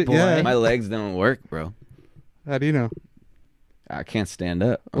 That Shit, boy. yeah. My legs don't work, bro. How do you know? I can't stand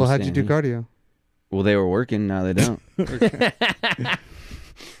up. Well, how'd you do cardio? Well, they were working. Now they don't.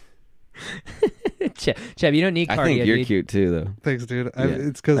 Cheb, you don't need cardio. I think you're dude. cute too, though. Thanks, dude. Yeah.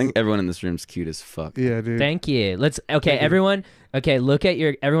 It's I because think everyone in this room's cute as fuck. yeah, dude. Thank you. Everyone.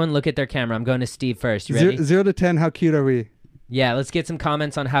 Okay, everyone look at their camera. I'm going to Steve first. You ready? 0 to 10. How cute are we? Yeah, let's get some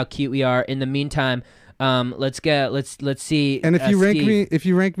comments on how cute we are. In the meantime, let's go. Let's see. And if you rank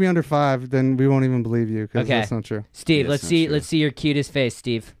Steve. me under 5, then we won't even believe you because Okay. that's not true. Steve, Yeah, let's that's see. not true. Let's see your cutest face,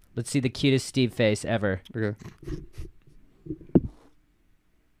 Steve. Let's see the cutest Steve face ever. Okay.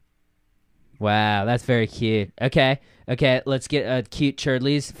 Wow, that's very cute. Okay, let's get a cute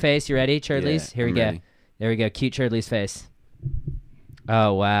Churdley's face. You ready, Churdley's? Yeah, Here we I'm go. ready. There we go. Cute Churdley's face.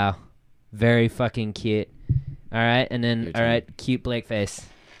 Oh wow, very fucking cute. All right, and then Your all right, cute Blake face.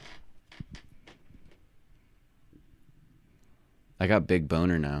 I got big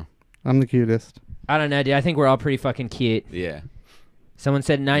boner now. I'm the cutest. I don't know, dude. I think we're all pretty fucking cute. Yeah. Someone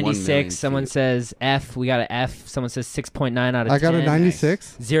said 1 million 96. Someone cute. says F. We got an F. Someone says 6.9 out of 10. I got a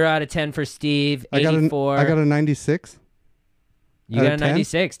 96. 0 out of 10 for Steve. I got 84. I got a 96. You out got a of 10?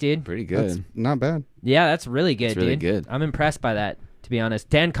 96, dude. Pretty good. That's not bad. Yeah, that's really good, That's really dude. good. I'm impressed by that, to be honest.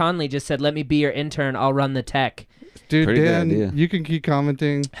 Dan Conley just said, "Let me be your intern. I'll run the tech." Dude, Pretty good Dan, idea. you can keep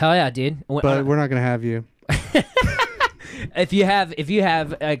commenting, Hell yeah, dude. but we're not gonna have you. If you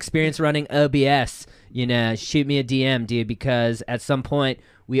have experience running OBS, shoot me a DM, dude, because at some point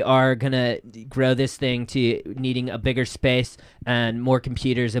we are gonna grow this thing to needing a bigger space and more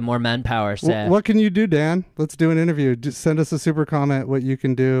computers and more manpower. So What can you do, Dan? Let's do an interview. Just send us a super comment what you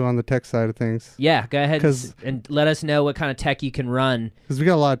can do on the tech side of things. yeah, go ahead 'Cause- and let us know what kind of tech you can run. Because we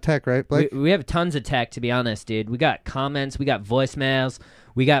got a lot of tech, right, Blake? We have tons of tech, to be honest, dude. We got comments, we got voicemails,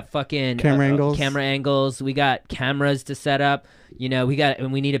 we got fucking Camera angles. we got cameras to set up. We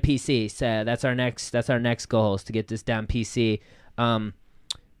need a PC. So that's our next goal is to get this down PC.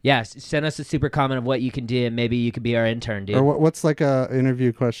 Yeah, send us a super comment of what you can do, and maybe you could be our intern, dude. Or what's like a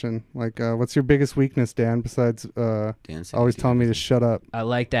interview question? Like, what's your biggest weakness, Dan? Besides Dan said always cute. telling me to shut up. I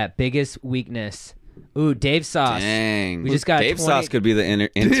like that. Biggest weakness. Ooh, Dave Sauce. Dang. We just got Dave 20 Sauce could be the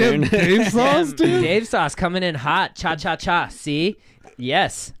intern. Dave Sauce, dude. Dave Sauce coming in hot. Cha cha cha. See?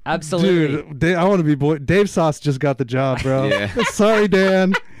 Yes, absolutely. Dude, I want to be Dave Sauce just got the job, bro. Yeah. Sorry,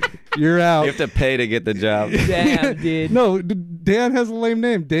 Dan. You're out. You have to pay to get the job. Damn, dude. No, Dan has a lame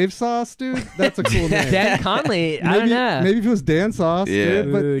name. Dave Sauce, dude. That's a cool name. Dan Conley. I don't know. Maybe if it was Dan Sauce, Yeah.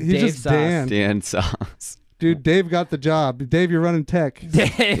 dude, but Ooh, he's Dave just Sauce. Dan. Dan Sauce. Dude, Dave got the job. Dave, you're running tech.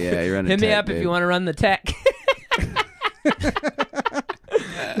 Dave, Yeah, you're running hit me tech, up if dude. you want to run the tech.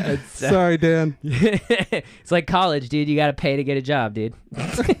 Sorry, Dan. It's like college, dude. You got to pay to get a job, dude.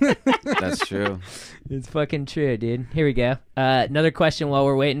 That's true. It's fucking true, dude. Here we go. Another question while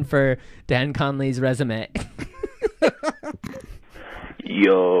we're waiting for Dan Conley's resume.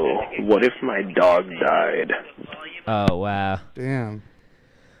 Yo, what if my dog died? Oh, wow. Damn.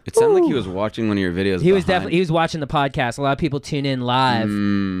 It sounded like he was watching one of your videos. He was behind. he was watching the podcast. A lot of people tune in live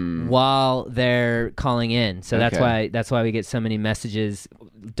while they're calling in. So Okay. that's why we get so many messages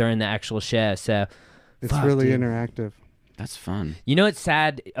during the actual show. So It's fuck, really dude. interactive. That's fun. You know what's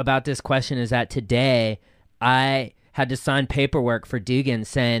sad about this question is that today I had to sign paperwork for Dugan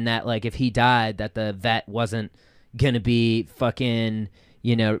saying that like if he died that the vet wasn't gonna be fucking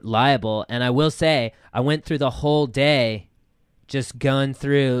liable. And I will say I went through the whole day just going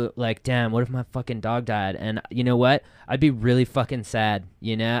through like, damn, what if my fucking dog died? And you know what? I'd be really fucking sad.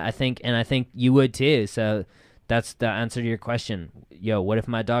 I think you would too. So that's the answer to your question. Yo, what if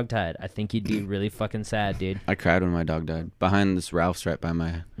my dog died? I think you'd be really fucking sad, dude. I cried when my dog died. Behind this Ralph's right by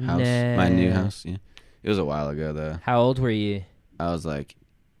my house. My new house. Yeah. It was a while ago though. How old were you? I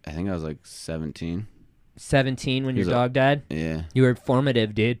think I was like 17. 17 when He your was dog died? Yeah. You were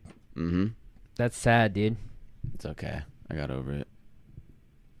formative, dude. Mm-hmm. That's sad, dude. It's okay. I got over it.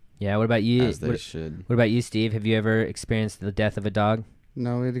 Yeah. What about you? As they should. What about you, Steve? Have you ever experienced the death of a dog?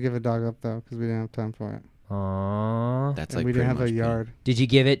 No, we had to give a dog up though because we didn't have time for it. Aww. That's And like we didn't pretty have a much yard. Did you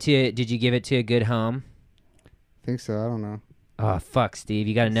give it to a good home? I think so. I don't know. Oh fuck, Steve!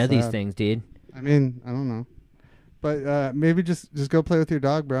 You got to know these Sad. things, dude. I mean, I don't know. But maybe just go play with your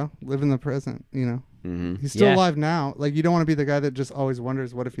dog, bro. Live in the present, you know. Mm-hmm. He's still Yeah. alive now. Like, you don't want to be the guy that just always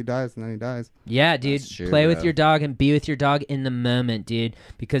wonders what if he dies, and then he dies. Yeah, dude. That's true, Play with bro. your dog and be with your dog in the moment, dude.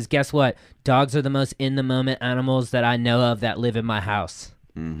 Because guess what? Dogs are the most in the moment animals that I know of that live in my house.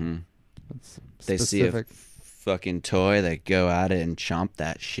 Mm-hmm. That's They see a specific. fucking toy, they go at it and chomp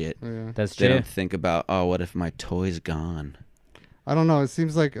that shit. Yeah. That's They true. don't think about, oh, what if my toy's gone? I don't know. It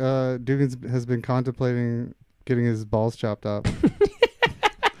seems like Dugan has been contemplating getting his balls chopped off.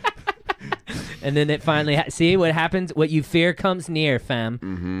 And then it finally see what happens. What you fear comes near, fam.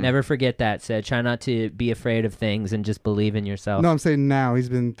 Mm-hmm. Never forget that. So try not to be afraid of things and just believe in yourself. No, I'm saying now he's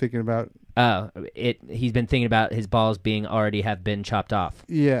been thinking about. Oh, he's been thinking about his balls being already have been chopped off.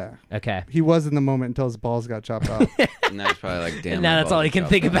 Yeah. Okay. He was in the moment until his balls got chopped off. And now he's probably like, damn. And my now that's all balls he are can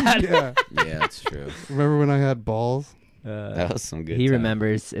chopped think off. about. Yeah. Yeah, that's true. Remember when I had balls? That was some good He time.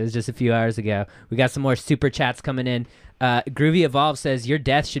 remembers. It was just a few hours ago. We got some more super chats coming in. Groovy Evolve says, your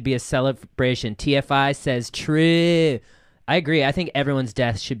death should be a celebration. TFI says, true. I agree. I think everyone's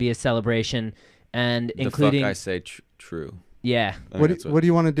death should be a celebration. And including... The fuck I say true. Yeah. I think What that's do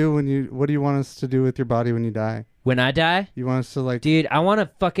you want to do what do you want us to do with your body when you die? When I die? You want us to like... Dude, I want to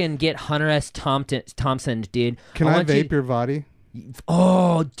fucking get Hunter S. Thompson, dude. Can I want you- vape your body?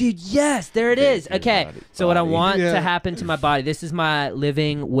 Oh, dude, yes, there it is. your Okay, body- so what I body. want Yeah. to happen to my body, this is my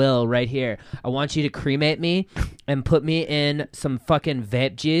living will right here. I want you to cremate me and put me in some fucking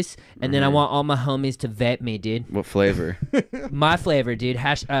vape juice, and then I want all my homies to vape me, dude. What flavor? My flavor, dude.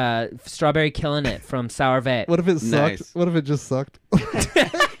 Strawberry killing it from Sour Vape. What if it sucked? Nice. What if it just sucked?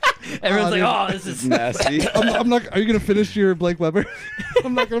 Everyone's dude. like, oh, this is... Nasty. I'm not... Are you going to finish your Blake Weber?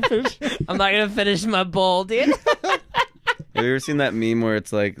 I'm not going to finish. I'm not going to finish my bowl, dude. Have you ever seen that meme where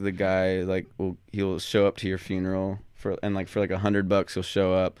it's like the guy he'll show up to your funeral for like $100 he'll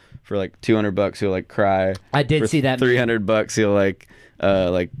show up, for like $200 he'll like cry. I did for see that meme. $300 he'll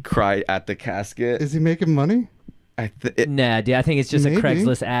like cry at the casket. Is he making money? Nah, dude, I think it's just Maybe. a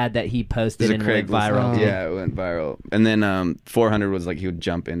Craigslist ad that he posted and went viral. Dude. Yeah, it went viral. And then 400 was like he would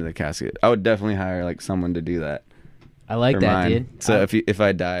jump into the casket. I would definitely hire like someone to do that. I like for that, mine. dude. So if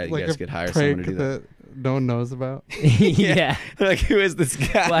I die, you Like guys a could hire someone to prank do that. no one knows about. Yeah. Like, who is this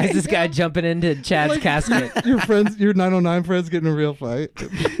guy? Why is this guy jumping into Chad's Like, casket? Your friends, your 909 friends getting in a real fight.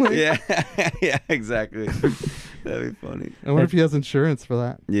 Like, Yeah, yeah, exactly. That'd be funny. I wonder if he has insurance for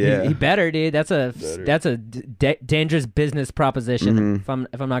that. Yeah. He better, dude. That's a Better. dangerous business proposition. Mhm.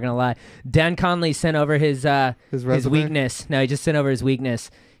 If I'm not gonna lie, Dan Conley sent over his resume? weakness. No, he just sent over his weakness.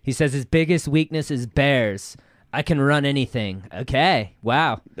 He says his biggest weakness is bears. I can run anything. Okay,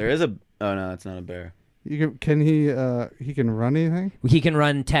 wow. There is a. Oh no, that's not a bear. He can run anything? He can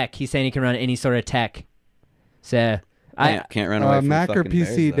run tech. He's saying he can run any sort of tech. So Can't run away from Mac or fucking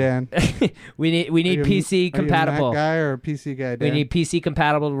PC, bears, though. Dan? we need Are you PC a Mac compatible. guy or a PC guy, Dan? We need PC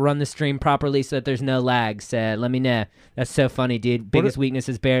compatible to run the stream properly so that there's no lag. So let me know. That's so funny, dude. Biggest weakness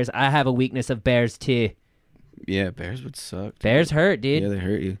is bears. I have a weakness of bears too. Yeah, bears would suck. Bears hurt, dude. Yeah, they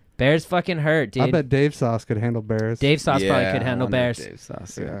hurt you. Bears fucking hurt, dude. I bet Dave Sauce could handle bears. Dave Sauce probably Yeah, could I handle wonder if bears. Dave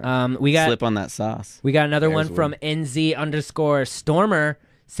Sauce, We got slip on that sauce. We got another Bears one from NZ_Stormer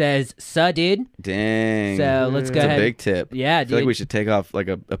says, "Suh, dude." Dang. So let's go That's ahead. a big tip. Yeah, I feel like dude. we should take off like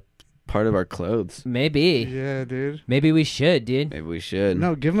a part of our clothes. Maybe. Yeah, dude. Maybe we should, dude. Maybe we should.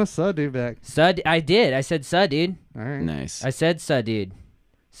 No, give him a sud, dude, back. Suh, I did. I said, "Suh, dude." All right. Nice. I said, "Suh, dude."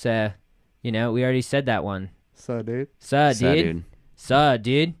 So, we already said that one. Sud, dude. Suh, Suh, dude. dude. Suh,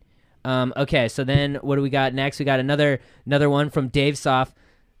 dude. Okay, so then what do we got next? We got another one from Dave Sauce.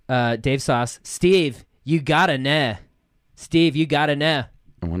 Steve, you gotta know. Steve, you gotta know.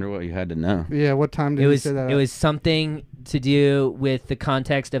 I wonder what you had to know. Yeah, what time did It you was say that? it was something to do with the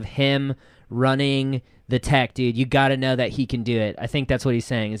context of him running the tech, dude. You gotta know that he can do it. I think that's what he's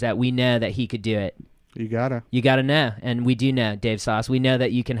saying, is that we know that he could do it. You gotta. You gotta know, and we do know, Dave Sauce. We know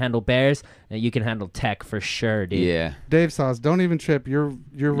that you can handle bears, and you can handle tech for sure, dude. Yeah. Dave Sauce, don't even trip. You're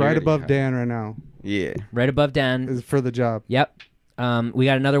right above Dan right now. Yeah. Right above Dan. Is for the job. Yep. We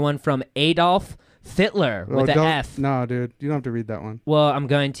got another one from Adolf Fittler Oh, with an don't- F. No, dude, you don't have to read that one. Well, I'm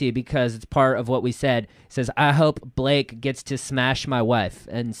going to because it's part of what we said. It says, I hope Blake gets to smash my wife.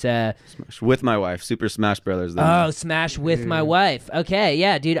 And Smash with my wife, Super Smash Brothers. then. oh, smash with my wife. Okay,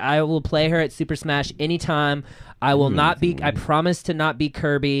 yeah, dude, I will play her at Super Smash anytime. I will not be. I promise to not be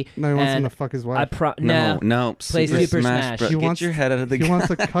Kirby. No, he wants him and to fuck his wife. no. Play Super Smash. Bro, He get wants- your head out of the He wants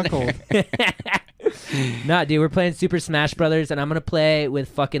a cuckold. Nah, dude, we're playing Super Smash Brothers, and I'm gonna play with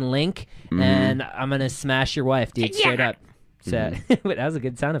fucking Link, Mm-hmm. and I'm gonna smash your wife, dude, straight up. So Mm-hmm. that was a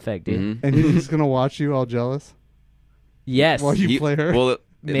good sound effect, dude. And he's gonna watch you all jealous Yes. while you play her. Well,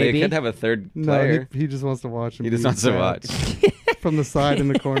 Maybe. they could have a third No, player. he just wants to watch him. He just be wants to sad. watch. from the side in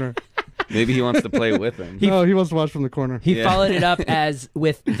the corner. Maybe he wants to play with him. No, he wants to watch from the corner. He Yeah. followed it up as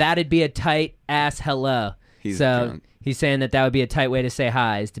with that'd be a tight ass hello. He's so drunk. he's saying that would be a tight way to say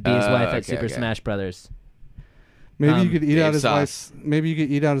hi is to be his wife at okay, Super okay. Smash Brothers. Maybe you could eat Dave out his sauce. wife's. Maybe you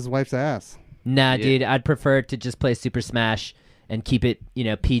could eat out his wife's ass. Nah, Yeah. dude, I'd prefer to just play Super Smash and keep it,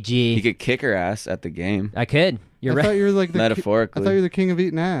 PG. He could kick her ass at the game. I could. You're I right. thought you were like the Metaphorically. I thought you were the king of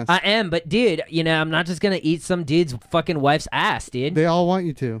eating ass. I am, but dude, I'm not just gonna eat some dude's fucking wife's ass, dude. They all want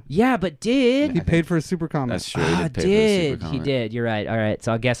you to. Yeah, but dude. He paid for a super comment. That's true. He Ah, did pay for the super he comment. did. You're right. All right,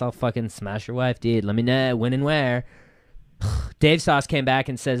 so I guess I'll fucking smash your wife, dude. Let me know when and where. Dave Sauce came back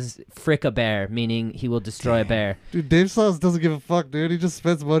and says "frick a bear," meaning he will destroy a bear. Dude, Dave Sauce doesn't give a fuck, dude. He just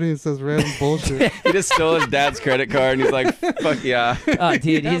spends money and says random bullshit. He just stole his dad's credit card and he's like, "Fuck yeah." Oh,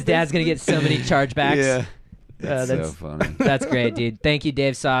 dude, his dad's gonna get so many chargebacks. Yeah. That's that's so funny. That's great, dude. Thank you,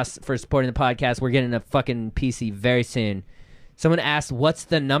 Dave Sauce, for supporting the podcast. We're getting a fucking PC very soon. Someone asked, what's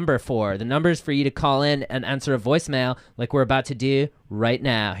the number for? The number is for you to call in and answer a voicemail like we're about to do right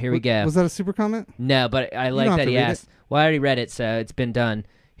now. Here we go. Was that a super comment? No, but I don't like have that to he read it. asked. Well, I already read it, so it's been done.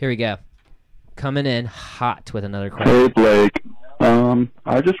 Here we go. Coming in hot with another question. Hey Blake,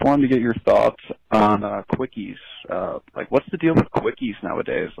 I just wanted to get your thoughts on quickies. Like, what's the deal with quickies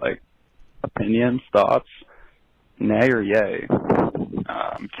nowadays? Like, opinions, thoughts, nay or yay?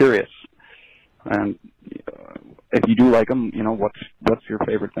 I'm curious. And if you do like them, what's your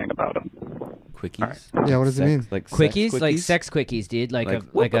favorite thing about them? Quickies. Yeah, what does it mean? Like Quickies? sex Like sex quickies, dude. Like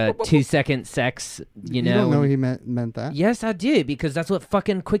Like, a 2-second sex, You don't know he meant that. Yes, I do, because that's what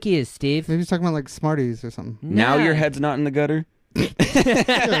fucking quickie is, Steve. Maybe he's talking about like Smarties or something. Now Nah. your head's not in the gutter.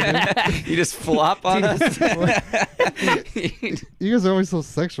 You just flop on us. You guys are always so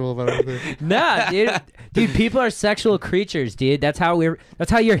sexual about everything. Nah, dude. Dude, people are sexual creatures, dude. That's how you're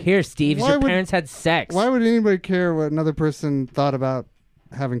here, Steve. is Why Your would- parents had sex. Why would anybody care what another person thought about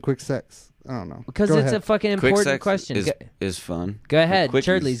having quick sex? I don't know. Because Go it's ahead. a fucking Quick important sex question. is fun. Go ahead, Quickies.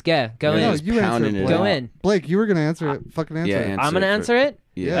 Churdleys, go Yeah, in. just you answer pounding it, it Blake. Go out. in. Blake, you were gonna answer it. Fucking answer Yeah, it. answer I'm gonna it answer it.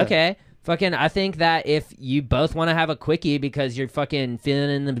 Yeah. Okay. Fucking, I think that if you both want to have a quickie because you're fucking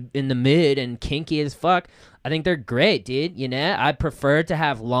feeling in the mood and kinky as fuck, I think they're great, dude. I prefer to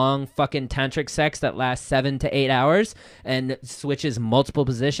have long fucking tantric sex that lasts 7 to 8 hours and switches multiple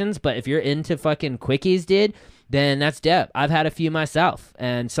positions. But if you're into fucking quickies, dude, then that's dope. I've had a few myself,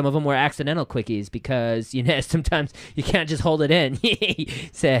 and some of them were accidental quickies because sometimes you can't just hold it in.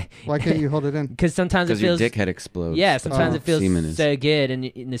 So, Why can't you hold it in? because sometimes it Because your feels dickhead explodes. yeah, sometimes Oh. it feels Semen is- so good, and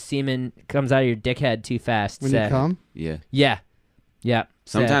the semen comes out of your dickhead too fast. When so. you come? Yeah. Yeah.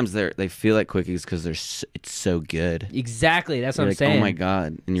 So- Sometimes they feel like quickies because it's so good. exactly. That's what You're I'm like, saying. oh my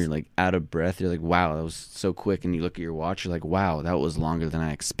god, and you're like out of breath. You're like, wow, that was so quick. And you look at your watch. You're like, wow, that was longer than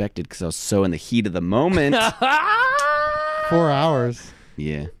I expected because I was so in the heat of the moment. 4 hours.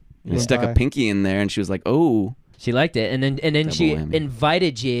 Yeah. And I Went stuck by. a pinky in there, and she was like, oh, She liked it, and then Double she whammy.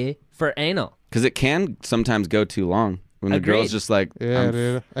 invited you for anal. because it can sometimes go too long when the Agreed. girl's just like, Yeah,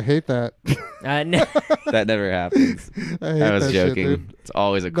 dude. I hate that. No. that never happens. I hate I was that shit, joking. dude. It's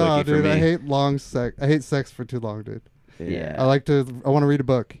always a quickie No, for dude. me. I hate long sex. I hate sex for too long, dude. yeah. I want to read a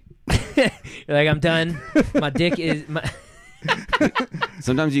book. You're like, I'm done. My dick is.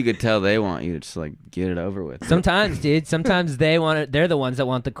 Sometimes you could tell they want you to just like get it over with. Sometimes, dude. Sometimes they want it. They're the ones that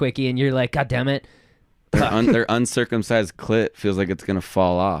want the quickie, and you're like, God damn it. Their uncircumcised clit feels like it's gonna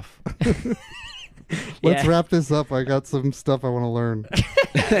fall off. Let's Yeah. wrap this up. I got some stuff I want to learn.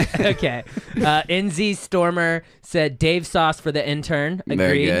 Okay. NZ Stormer said Dave Sauce for the intern. Agreed.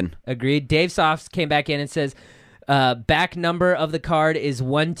 Very good. Agreed. Dave Sauce came back in and says, back number of the card is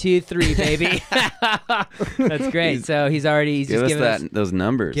 123, baby. That's great. So he's Give just us giving those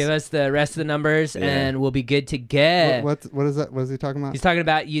numbers. give us the rest of the numbers, Yeah. and we'll be good to go. What is that? What is he talking about? He's talking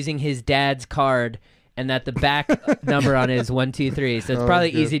about using his dad's card and that the back number on it is 123. So it's Oh,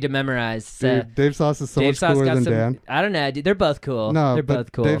 probably good. easy to memorize. So Dude, Dave Sauce is so Dave much Sauce cooler got than some. Dan. I don't know, dude. They're both cool. No, they're but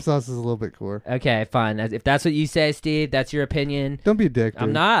both cool. Dave Sauce is a little bit cooler. Okay, fine. If that's what you say, Steve, that's your opinion. Don't be a dick, dude.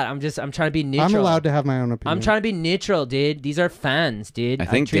 I'm not. I'm trying to be neutral. I'm allowed to have my own opinion. I'm trying to be neutral, dude. These are fans, dude. I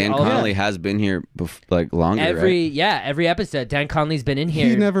think treat Dan all of them- Connolly has been here like longer, right? every episode. Dan Connolly's been in here.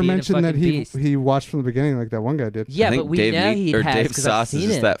 He never being a mentioned that fucking beast. he watched from the beginning like that one guy did. Yeah, I think but we Dave know Meat- he or has Dave because I've Sauce is seen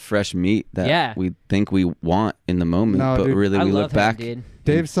just it. that fresh meat that we think we want in the moment, No, but dude. really I we love look him, back. dude.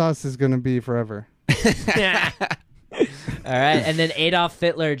 Dave Sauce is gonna be forever. All right, and then Adolf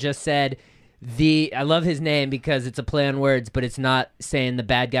Hitler just said I love his name because it's a play on words, but it's not saying the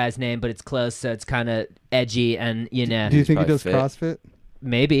bad guy's name, but it's close, so it's kind of edgy and Do you think he does CrossFit?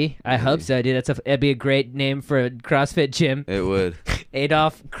 Maybe. I hope so, dude. It'd be a great name for a CrossFit gym. It would.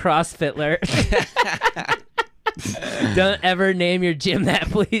 Adolf CrossFitler. Don't ever name your gym that,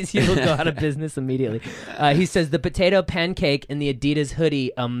 please. You will go out of business immediately. He says the potato pancake in the Adidas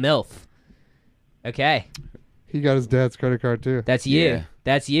hoodie, a MILF. Okay. He got his dad's credit card too. That's you. Yeah.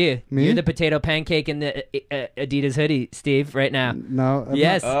 That's you. Me? You're the potato pancake in the Adidas hoodie, Steve, right now. No. I'm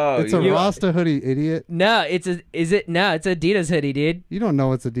Yes. not. It's a Rasta hoodie, idiot. No, it's Adidas hoodie, dude. You don't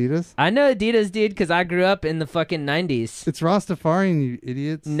know it's Adidas. I know Adidas, dude, because I grew up in the fucking 90s. It's Rastafarian, you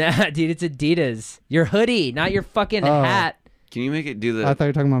idiots. Nah, dude, it's Adidas. Your hoodie, not your fucking Oh. hat. Can you make it do the? I thought you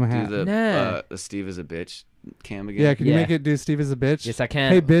were talking about my hat. Do Nah. the Steve is a bitch cam again? Yeah, can you make it do Steve is a bitch? Yes, I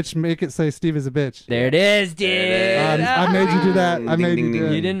can. Hey, bitch, make it say Steve is a bitch. There it is, dude. I made you do that. I made you do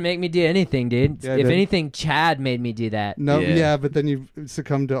it. You didn't make me do anything, dude. Yeah, I if did. anything, Chad made me do that. No, yeah, but then you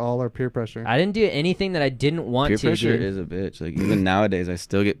succumbed to all our peer pressure. I didn't do anything that I didn't want Peer to, pressure dude. is a bitch. Like even nowadays, I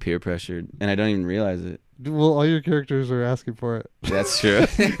still get peer pressured, and I don't even realize it. Well, all your characters are asking for it. That's true.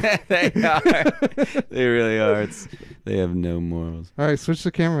 They are. They really are. They have no morals. All right, switch the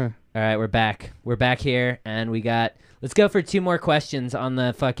camera. All right, we're back. We're back here, and we got. Let's go for 2 more questions on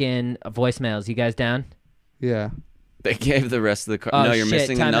the fucking voicemails. You guys down? Yeah. They gave the rest of the card. Oh, No, you're shit,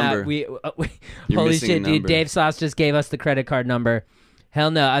 missing a time number. out. You're Holy missing a shit, dude! number. Dave Sauce just gave us the credit card number.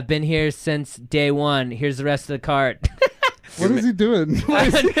 Hell no! I've been here since day 1. Here's the rest of the card. What is he doing? I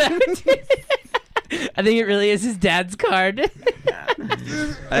think it really is his dad's card.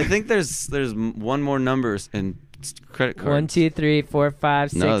 I think there's one more number in credit card. 1, 2, 3, 4,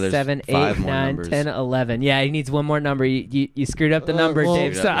 5, 6, No, there's 7, 5 8, more 9, numbers. 10, 11. Yeah, he needs one more number. You screwed up the number, well-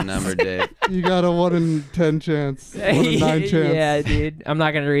 Dave Screwed up Sauce. the number, Dave. You got a 1 in 10 chance. 1 in 9 chance. Yeah, dude. I'm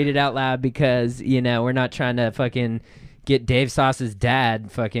not gonna read it out loud because we're not trying to fucking get Dave Sauce's dad.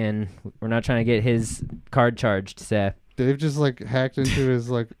 We're not trying to get his card charged. So Dave just hacked into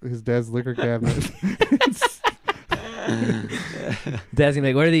his dad's liquor cabinet. Dad's gonna be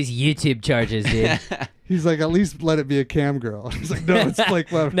like, "What are these YouTube charges, dude?" He's like, at least let it be a cam girl. He's like, no, it's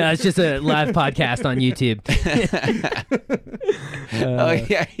Blake Lever. No, it's just a live podcast on YouTube. Oh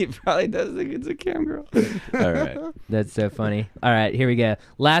yeah, he probably does think it's a cam girl. All right. That's so funny. All right, here we go.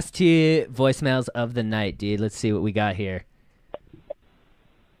 Last 2 voicemails of the night, dude. Let's see what we got here.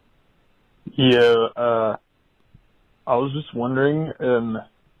 Yeah, I was just wondering,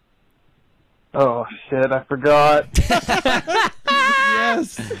 oh shit, I forgot.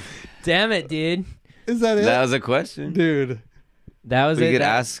 Yes. Damn it, dude. Is that it? That was a question, dude. That was we it. could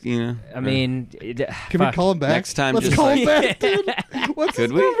ask, I mean, Can we call him back? Next time, Let's just call like- him back, dude. What's Could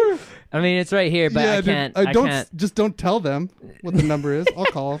his we? number? I mean, it's right here, but yeah, I dude, can't. I don't can't. just don't tell them what the number is. I'll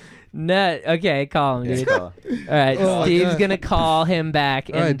call him. No, okay, call him, dude. call. All right, Oh, my Steve's God. gonna call him back.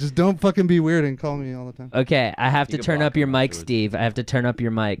 All right, And just don't fucking be weird and call me all the time. okay, I have to can turn block up your him mic, afterwards. Steve. I have to turn up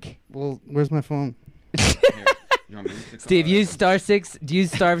your mic. Well, where's my phone? You want me to call Steve, it? use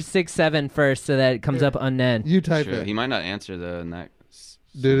 *6*7 first, so that it comes up unknown. You type Sure. it. He might not answer though, and that.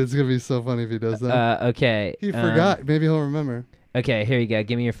 Dude, it's going to be so funny if he does that. Okay. He forgot. Maybe he'll remember. Okay, here you go.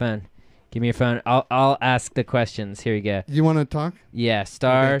 Give me your phone. Give me your phone. I'll ask the questions. Here we go. You want to talk? Yeah,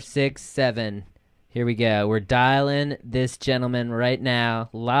 *67. Here we go. We're dialing this gentleman right now,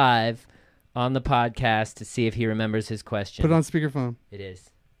 live on the podcast, to see if he remembers his question. Put it on speakerphone. It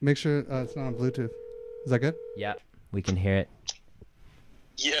is. Make sure it's not on Bluetooth. Is that good? Yep, we can hear it.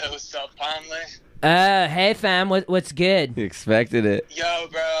 Yo, what's up, Conley? Hey fam, what's good? He expected it. Yo,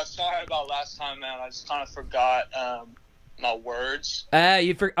 bro, sorry about last time, man. I just kind of forgot my words.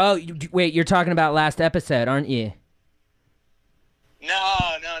 Wait, you're talking about last episode, aren't you? No,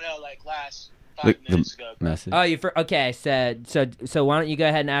 like last 5 minutes ago. Message. Oh, okay. So why don't you go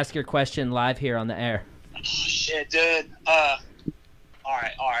ahead and ask your question live here on the air? Oh, shit, dude. All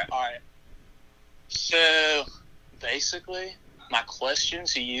right. So, basically, my question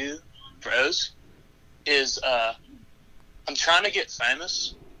to you, bros, is I'm trying to get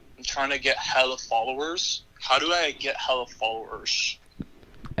famous, I'm trying to get hella followers. How do I get hella followers?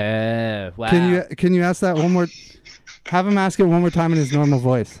 Wow. Can you ask that one more? Have him ask it one more time in his normal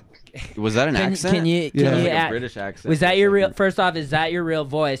voice. Was that an accent? Can you Yeah. Like a add- British accent. Was that your real? First off, is that your real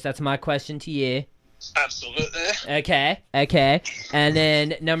voice? That's my question to you. Absolutely. Okay. And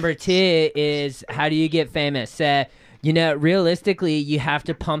then number 2 is, how do you get famous? Realistically, you have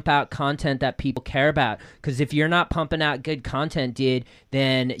to pump out content that people care about. Because if you're not pumping out good content, dude,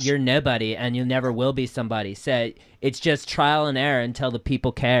 then you're nobody, and you never will be somebody. So it's just trial and error until the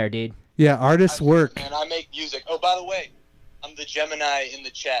people care, dude. Yeah, artists work. And I make music. Oh, by the way, I'm the Gemini in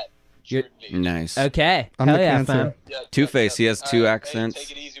the chat. Nice. Okay. I'm Hell the yeah, Cancer. fam. Two-Face, he has 2 accents.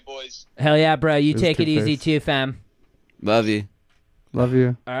 Take it easy, boys. Hell yeah, bro. You It's take it easy Two-Face. too, fam. Love you. Love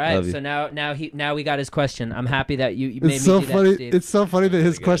you. All right, Love you. so now we got his question. I'm happy that you made me It's so do funny. that, Steve. It's so funny that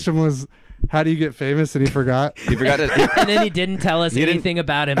his question was, "How do you get famous?" and he forgot. He forgot to. And then he didn't tell us He didn't- anything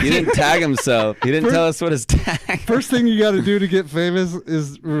about him. He didn't tag himself. He didn't tell us what his tag. First thing you got to do to get famous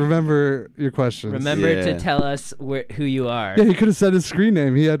is remember your questions. Remember to Yeah. tell us who you are. Yeah, he could have said his screen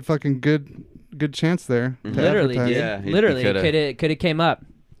name. He had fucking good chance there. to Literally, advertise. dude. Yeah, he Literally, coulda. could have came up.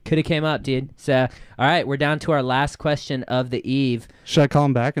 Could have came up, dude. So, all right, we're down to our last question of the eve. Should I call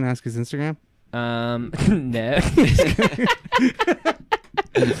him back and ask his Instagram? No.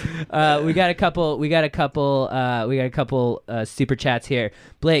 We got a couple super chats here.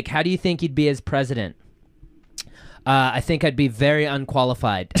 Blake, how do you think you'd be as president? I think I'd be very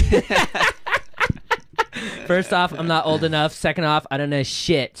unqualified. First off, I'm not old enough. Second off, I don't know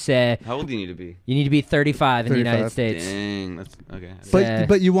shit. So How old do you need to be? you need to be 35 in the United 35. States. Dang, that's okay.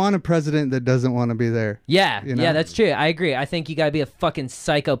 But you want a president that doesn't want to be there. Yeah, You know? yeah, that's true. I agree. I think you gotta be a fucking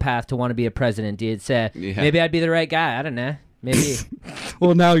psychopath to want to be a president, dude. So Yeah. maybe I'd be the right guy. I don't know. Maybe.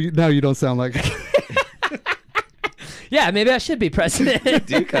 Well, now you don't sound like. Yeah, maybe I should be president. You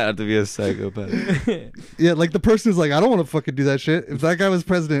do kind of have to be a psychopath. Yeah, like the person who's like, I don't want to fucking do that shit. If that guy was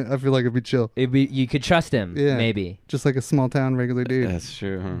president, I feel like it'd be chill. You could trust him. Yeah, Maybe. just like a small town regular dude. That's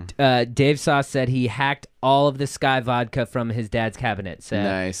true, huh? Dave Sauce said he hacked all of the Sky vodka from his dad's cabinet. So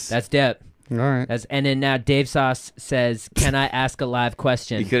Nice. That's dope. All right. And then now Dave Sauce says, "Can I ask a live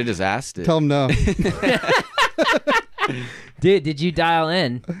question?" You could have just asked it. Tell him no. Dude, did you dial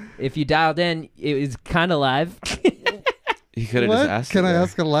in? If you dialed in, it was kind of live. You could have What? just asked Can it I there.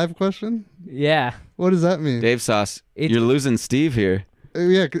 ask a live question? Yeah. What does that mean? Dave Sauce, you're losing Steve here.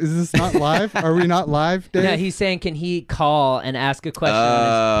 Yeah, is this not live? Are we not live, Dave? No, he's saying, can he call and ask a question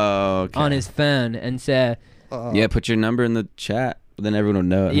Oh, okay. on his phone and say, Yeah, put your number in the chat. Then everyone will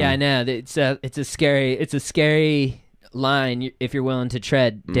know it. "Yeah, huh? I know. It's a scary line if you're willing to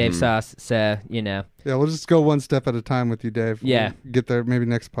tread, Dave Mhm. Sauce." So Yeah, we'll just go one step at a time with you, Dave. Yeah. We'll get there maybe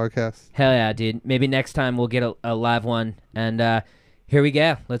next podcast. hell yeah, dude. Maybe next time we'll get a live one. And here we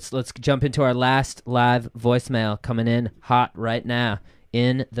go. Let's jump into our last live voicemail coming in hot right now.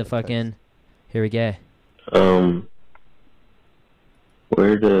 In the fucking. Here we go.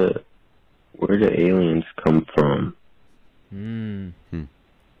 Where do aliens come from? Mm.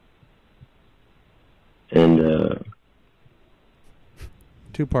 And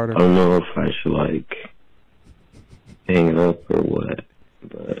Two-parter. I don't know if I should like hang up or what,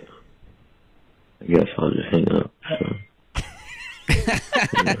 but I guess I'll just hang up. So.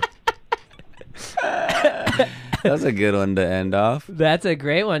 That's a good one to end off. That's a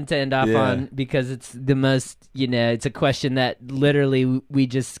great one to end off Yeah. on because it's the most, it's a question that literally we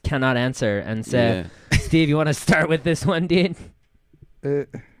just cannot answer. And so, Yeah. Steve, you want to start with this one, dude?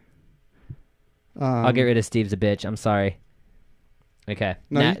 I'll get rid of Steve's a bitch. I'm sorry. Okay.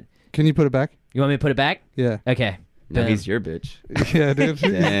 No, Now- can you put it back? you want me to put it back? Yeah. Okay. No, Boom. he's your bitch. Yeah, dude.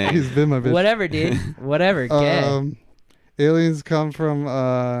 Dang. He's been my bitch. Whatever, dude. Whatever. Okay. Aliens come from,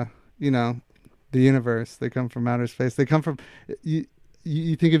 the universe. They come from outer space. They come from, you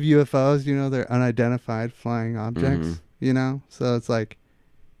think of UFOs, they're unidentified flying objects, So it's like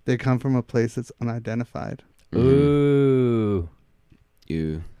they come from a place that's unidentified. Ooh.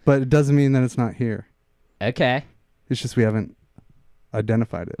 You. But it doesn't mean that it's not here. Okay. It's just we haven't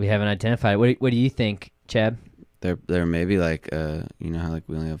identified it. We haven't identified. What do you think, Cheb? There may be like how like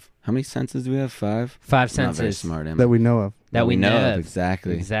we only have how many senses do we have? 5? 5 I'm not very senses. smart, am I? That we know of. That we know of.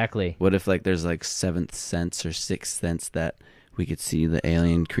 exactly. Exactly. What if like there's like 7th sense or 6th sense that we could see the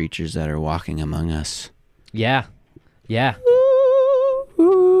alien creatures that are walking among us? Yeah. Yeah.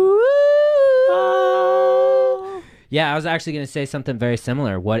 Yeah, I was actually going to say something very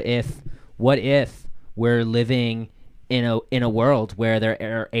similar. What if we're living in a world where there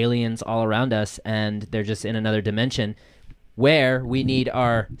are aliens all around us and they're just in another dimension? where we need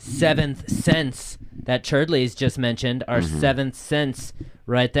our seventh sense that Churdley's just mentioned, our seventh sense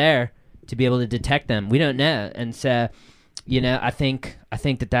right there to be able to detect them. We don't know, and so I think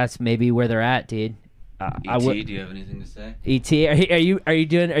that's maybe where they're at, dude. E.T., do you have anything to say? E.T., are you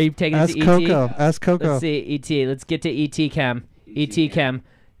taking Ask it to E.T.? Coco. Ask Coco. Let's see, E.T. Let's get to E.T. Cam. E.T. Cam.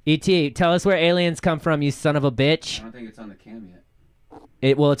 E.T., tell us where aliens come from, you son of a bitch. I don't think it's on the cam yet.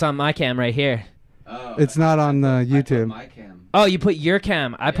 It's on my cam right here. Oh, It's not on YouTube. my cam. Oh, you put your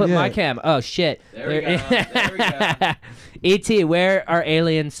cam. I put my cam. Oh, shit. There we go. There we go. E.T., where are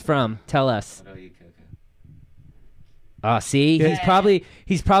aliens from? Tell us. What about you, Coco? Oh, see?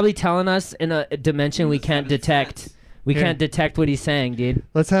 He's probably telling us in a dimension we can't detect. We can't detect what he's saying, dude.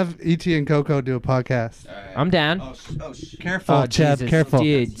 Let's have E.T. and Coco do a podcast. I'm down. Careful, Oh, Cheb. Jesus. Careful.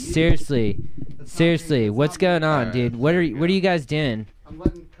 Dude, seriously. What's going on, dude? What are you guys doing? I'm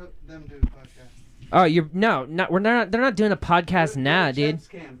letting them do a podcast. Oh, they're not doing a podcast now, dude.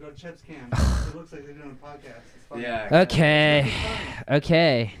 Go to Cheb's cam. It looks like they're doing a podcast. It's funny. Yeah.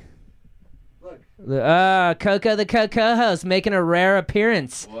 Okay. Coco the co-host making a rare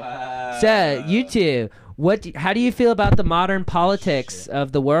appearance. Wow. So, you two, how do you feel about the modern politics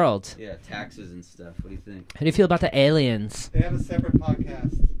of the world? Yeah, taxes and stuff. What do you think? How do you feel about the aliens? They have a separate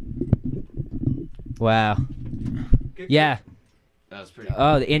podcast. Wow. Yeah. That was pretty cool.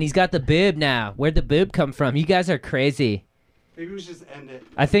 Oh, and he's got the boob now. Where'd the boob come from? You guys are crazy. Maybe we should just end it.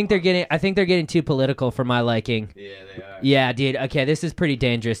 I think they're getting too political for my liking. Yeah, they are. Yeah, dude. Okay, this is pretty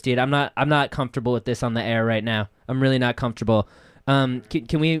dangerous, dude. I'm not comfortable with this on the air right now. I'm really not comfortable.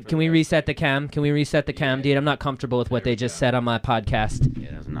 Can we reset the cam? Can we reset the cam, dude? I'm not comfortable with what they just said on my podcast.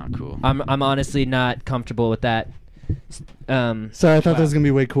 Yeah, that's not cool. I'm honestly not comfortable with that. Sorry, I thought that was gonna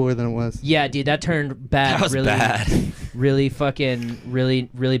be way cooler than it was. Yeah, dude, that turned bad. That was really bad. Really fucking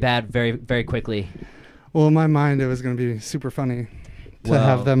really bad very very quickly. Well, in my mind, it was gonna be super funny to Well-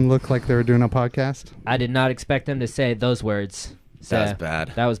 have them look like they were doing a podcast. I did not expect them to say those words. So, That's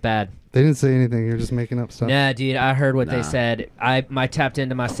bad. That was bad. They didn't say anything. You're just making up stuff. Nah, dude, I heard what they Nah. said. I tapped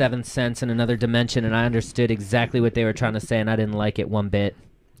into my seventh sense in another dimension, and I understood exactly what they were trying to say, and I didn't like it one bit.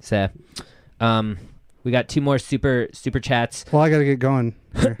 So, we got 2 more super chats. Well, I gotta get going.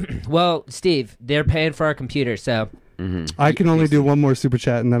 Here. Well, Steve, they're paying for our computer, so. I can only do one more super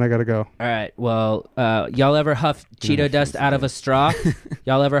chat, and then I gotta go. All right. Well, y'all ever huff Cheeto dust out of a straw?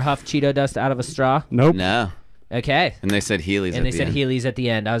 Y'all ever huff Cheeto dust out of a straw? Nope. No. Okay. And they said Heelys. And they said Heelys at the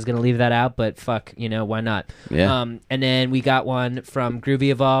end. I was gonna leave that out, but fuck, why not? Yeah. And then we got one from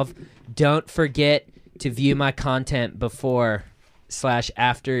Groovy Evolve. Don't forget to view my content before/after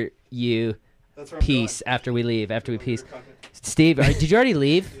you peace. After we leave. After we peace. Steve, did you already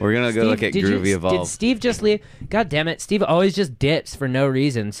leave? We're gonna go look at Groovy Evolve. Did Steve just leave? God damn it! Steve always just dips for no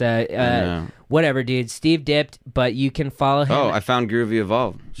reason. So whatever, dude. Steve dipped, but you can follow him. Oh, I found Groovy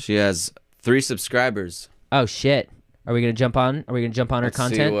Evolve. She has 3 subscribers. Oh shit! Are we gonna jump on? Are we gonna jump on her Let's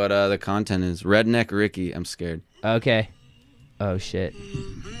content? see what the content is. Redneck Ricky. I'm scared. Okay. Oh shit.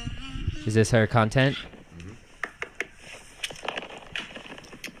 Is this her content?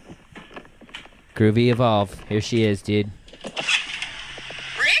 Groovy Evolve. Here she is, dude.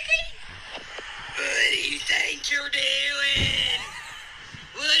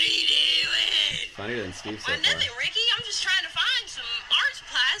 Funnier than Steve so Why, far. nothing, Ricky. I'm just trying to find some art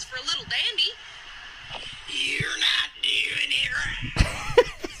supplies for a little dandy. You're not doing it right.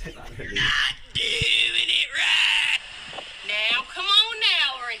 You're not doing it right. Now, come on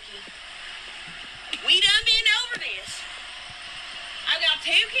now, Ricky. We done been over this. I've got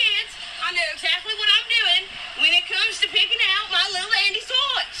 2 kids. I know exactly what I'm doing when it comes to picking out my little dandy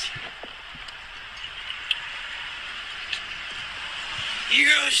toys. You're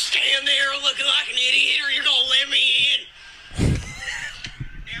gonna stand there looking like an idiot, or you're gonna let me in.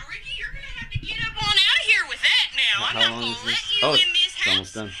 Now, Ricky, you're gonna have to get up on out of here with that now. I'm not gonna let you in this It's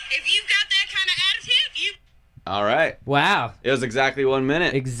almost house. done. If you've got that kind of attitude, you. All right. Wow. It was exactly 1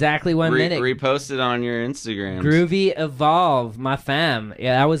 minute. Exactly 1 minute. Reposted on your Instagram. Groovy Evolve, my fam.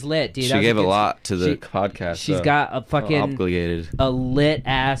 Yeah, that was lit, dude. She That was gave a good- lot to the podcast. She's so got a fucking obligated. a lit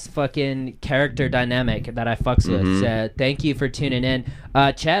ass fucking character dynamic that I fucks with. Mhm. So thank you for tuning in,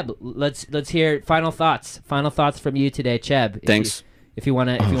 Cheb. Let's hear final thoughts. Final thoughts from you today, Cheb. Thanks. If you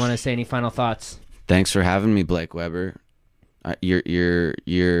wanna say any final thoughts. Thanks for having me, Blake Weber. You're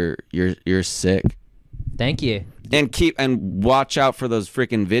sick. Thank you. And watch out for those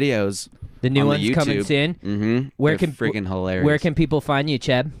freaking videos. The new on one's coming YouTube. soon? Mm-hmm. Where They're can freaking hilarious? Where can people find you,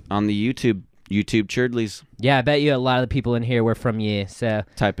 Cheb? On the YouTube YouTube Churdleys. Yeah, I bet you a lot of the people in here were from you. So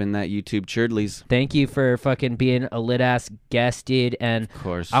type in that YouTube Churdleys. Thank you for fucking being a lit ass guest, dude. And of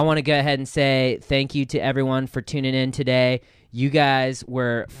course, I want to go ahead and say thank you to everyone for tuning in today. You guys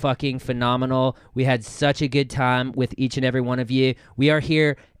were fucking phenomenal. We had such a good time with each and every one of you. We are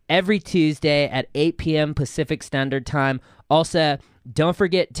here every Tuesday at 8 p.m. Pacific Standard Time. Also, don't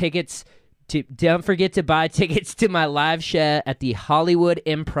forget to buy tickets to my live show at the Hollywood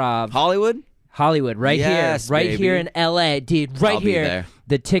Improv. Hollywood, right Yes, here. Right baby. here in LA. Dude, right I'll be here. there.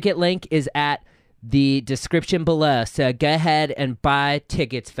 The ticket link is at the description below. So go ahead and buy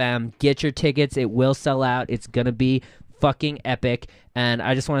tickets, fam. Get your tickets. It will sell out. It's going to be fucking epic. And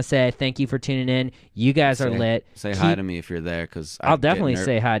I just want to say thank you for tuning in. You guys are lit. Say hi to me if you're there, because I'll definitely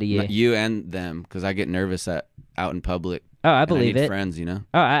say hi to you. You and them, because I get nervous out in public. Oh, I and believe need it. Friends, you know.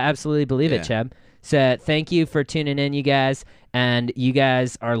 Oh, I absolutely believe it, Yeah. Cheb. So thank you for tuning in, you guys. And you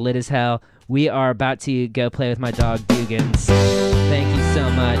guys are lit as hell. We are about to go play with my dog, Dugans. Thank you so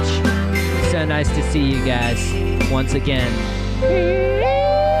much. So nice to see you guys once again.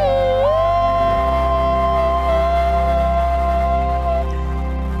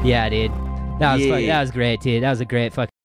 Yeah, dude. That was great, dude. That was a great fucking